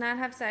does not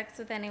have sex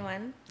with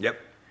anyone. Yep.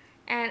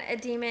 And a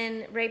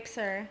demon rapes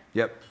her.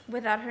 Yep.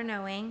 Without her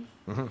knowing.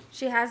 Mm-hmm.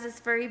 She has this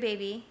furry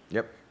baby.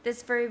 Yep.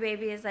 This furry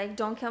baby is like,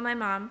 "Don't kill my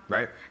mom."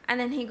 Right. And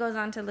then he goes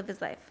on to live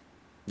his life.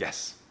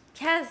 Yes.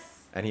 Yes.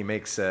 And he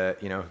makes,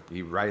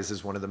 he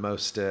rises one of the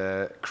most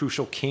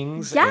crucial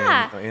kings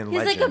Yeah. in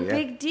He's legend. like a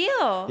big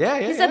deal. Yeah,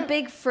 He's yeah. a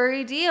big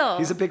furry deal.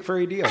 He's a big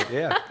furry deal,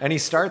 yeah. And he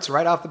starts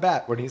right off the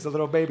bat. When he's a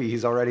little baby,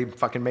 he's already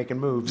fucking making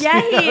moves. Yeah,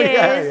 he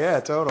is.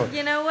 Yeah, totally.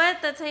 You know what?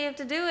 That's how you have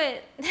to do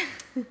it.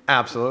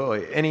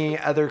 Absolutely. Any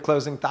other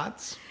closing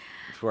thoughts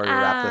before we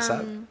wrap this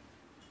up?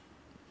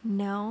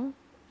 No.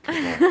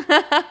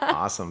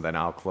 Awesome. Then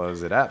I'll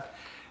close it up.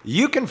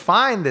 You can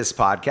find this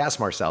podcast,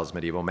 Marcel's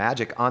Medieval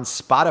Magic, on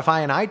Spotify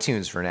and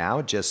iTunes for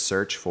now. Just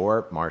search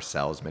for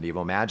Marcel's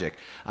Medieval Magic.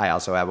 I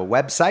also have a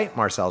website,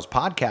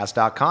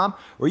 marcelspodcast.com,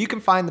 where you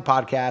can find the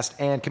podcast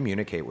and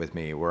communicate with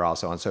me. We're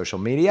also on social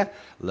media.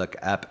 Look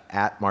up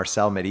at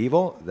Marcel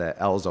Medieval. The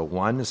L's a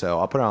 1, so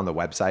I'll put it on the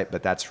website,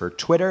 but that's for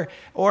Twitter,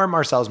 or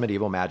Marcel's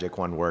Medieval Magic,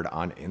 one word,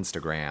 on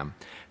Instagram.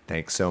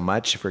 Thanks so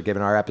much for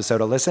giving our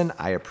episode a listen.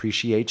 I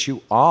appreciate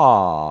you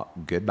all.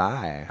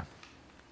 Goodbye.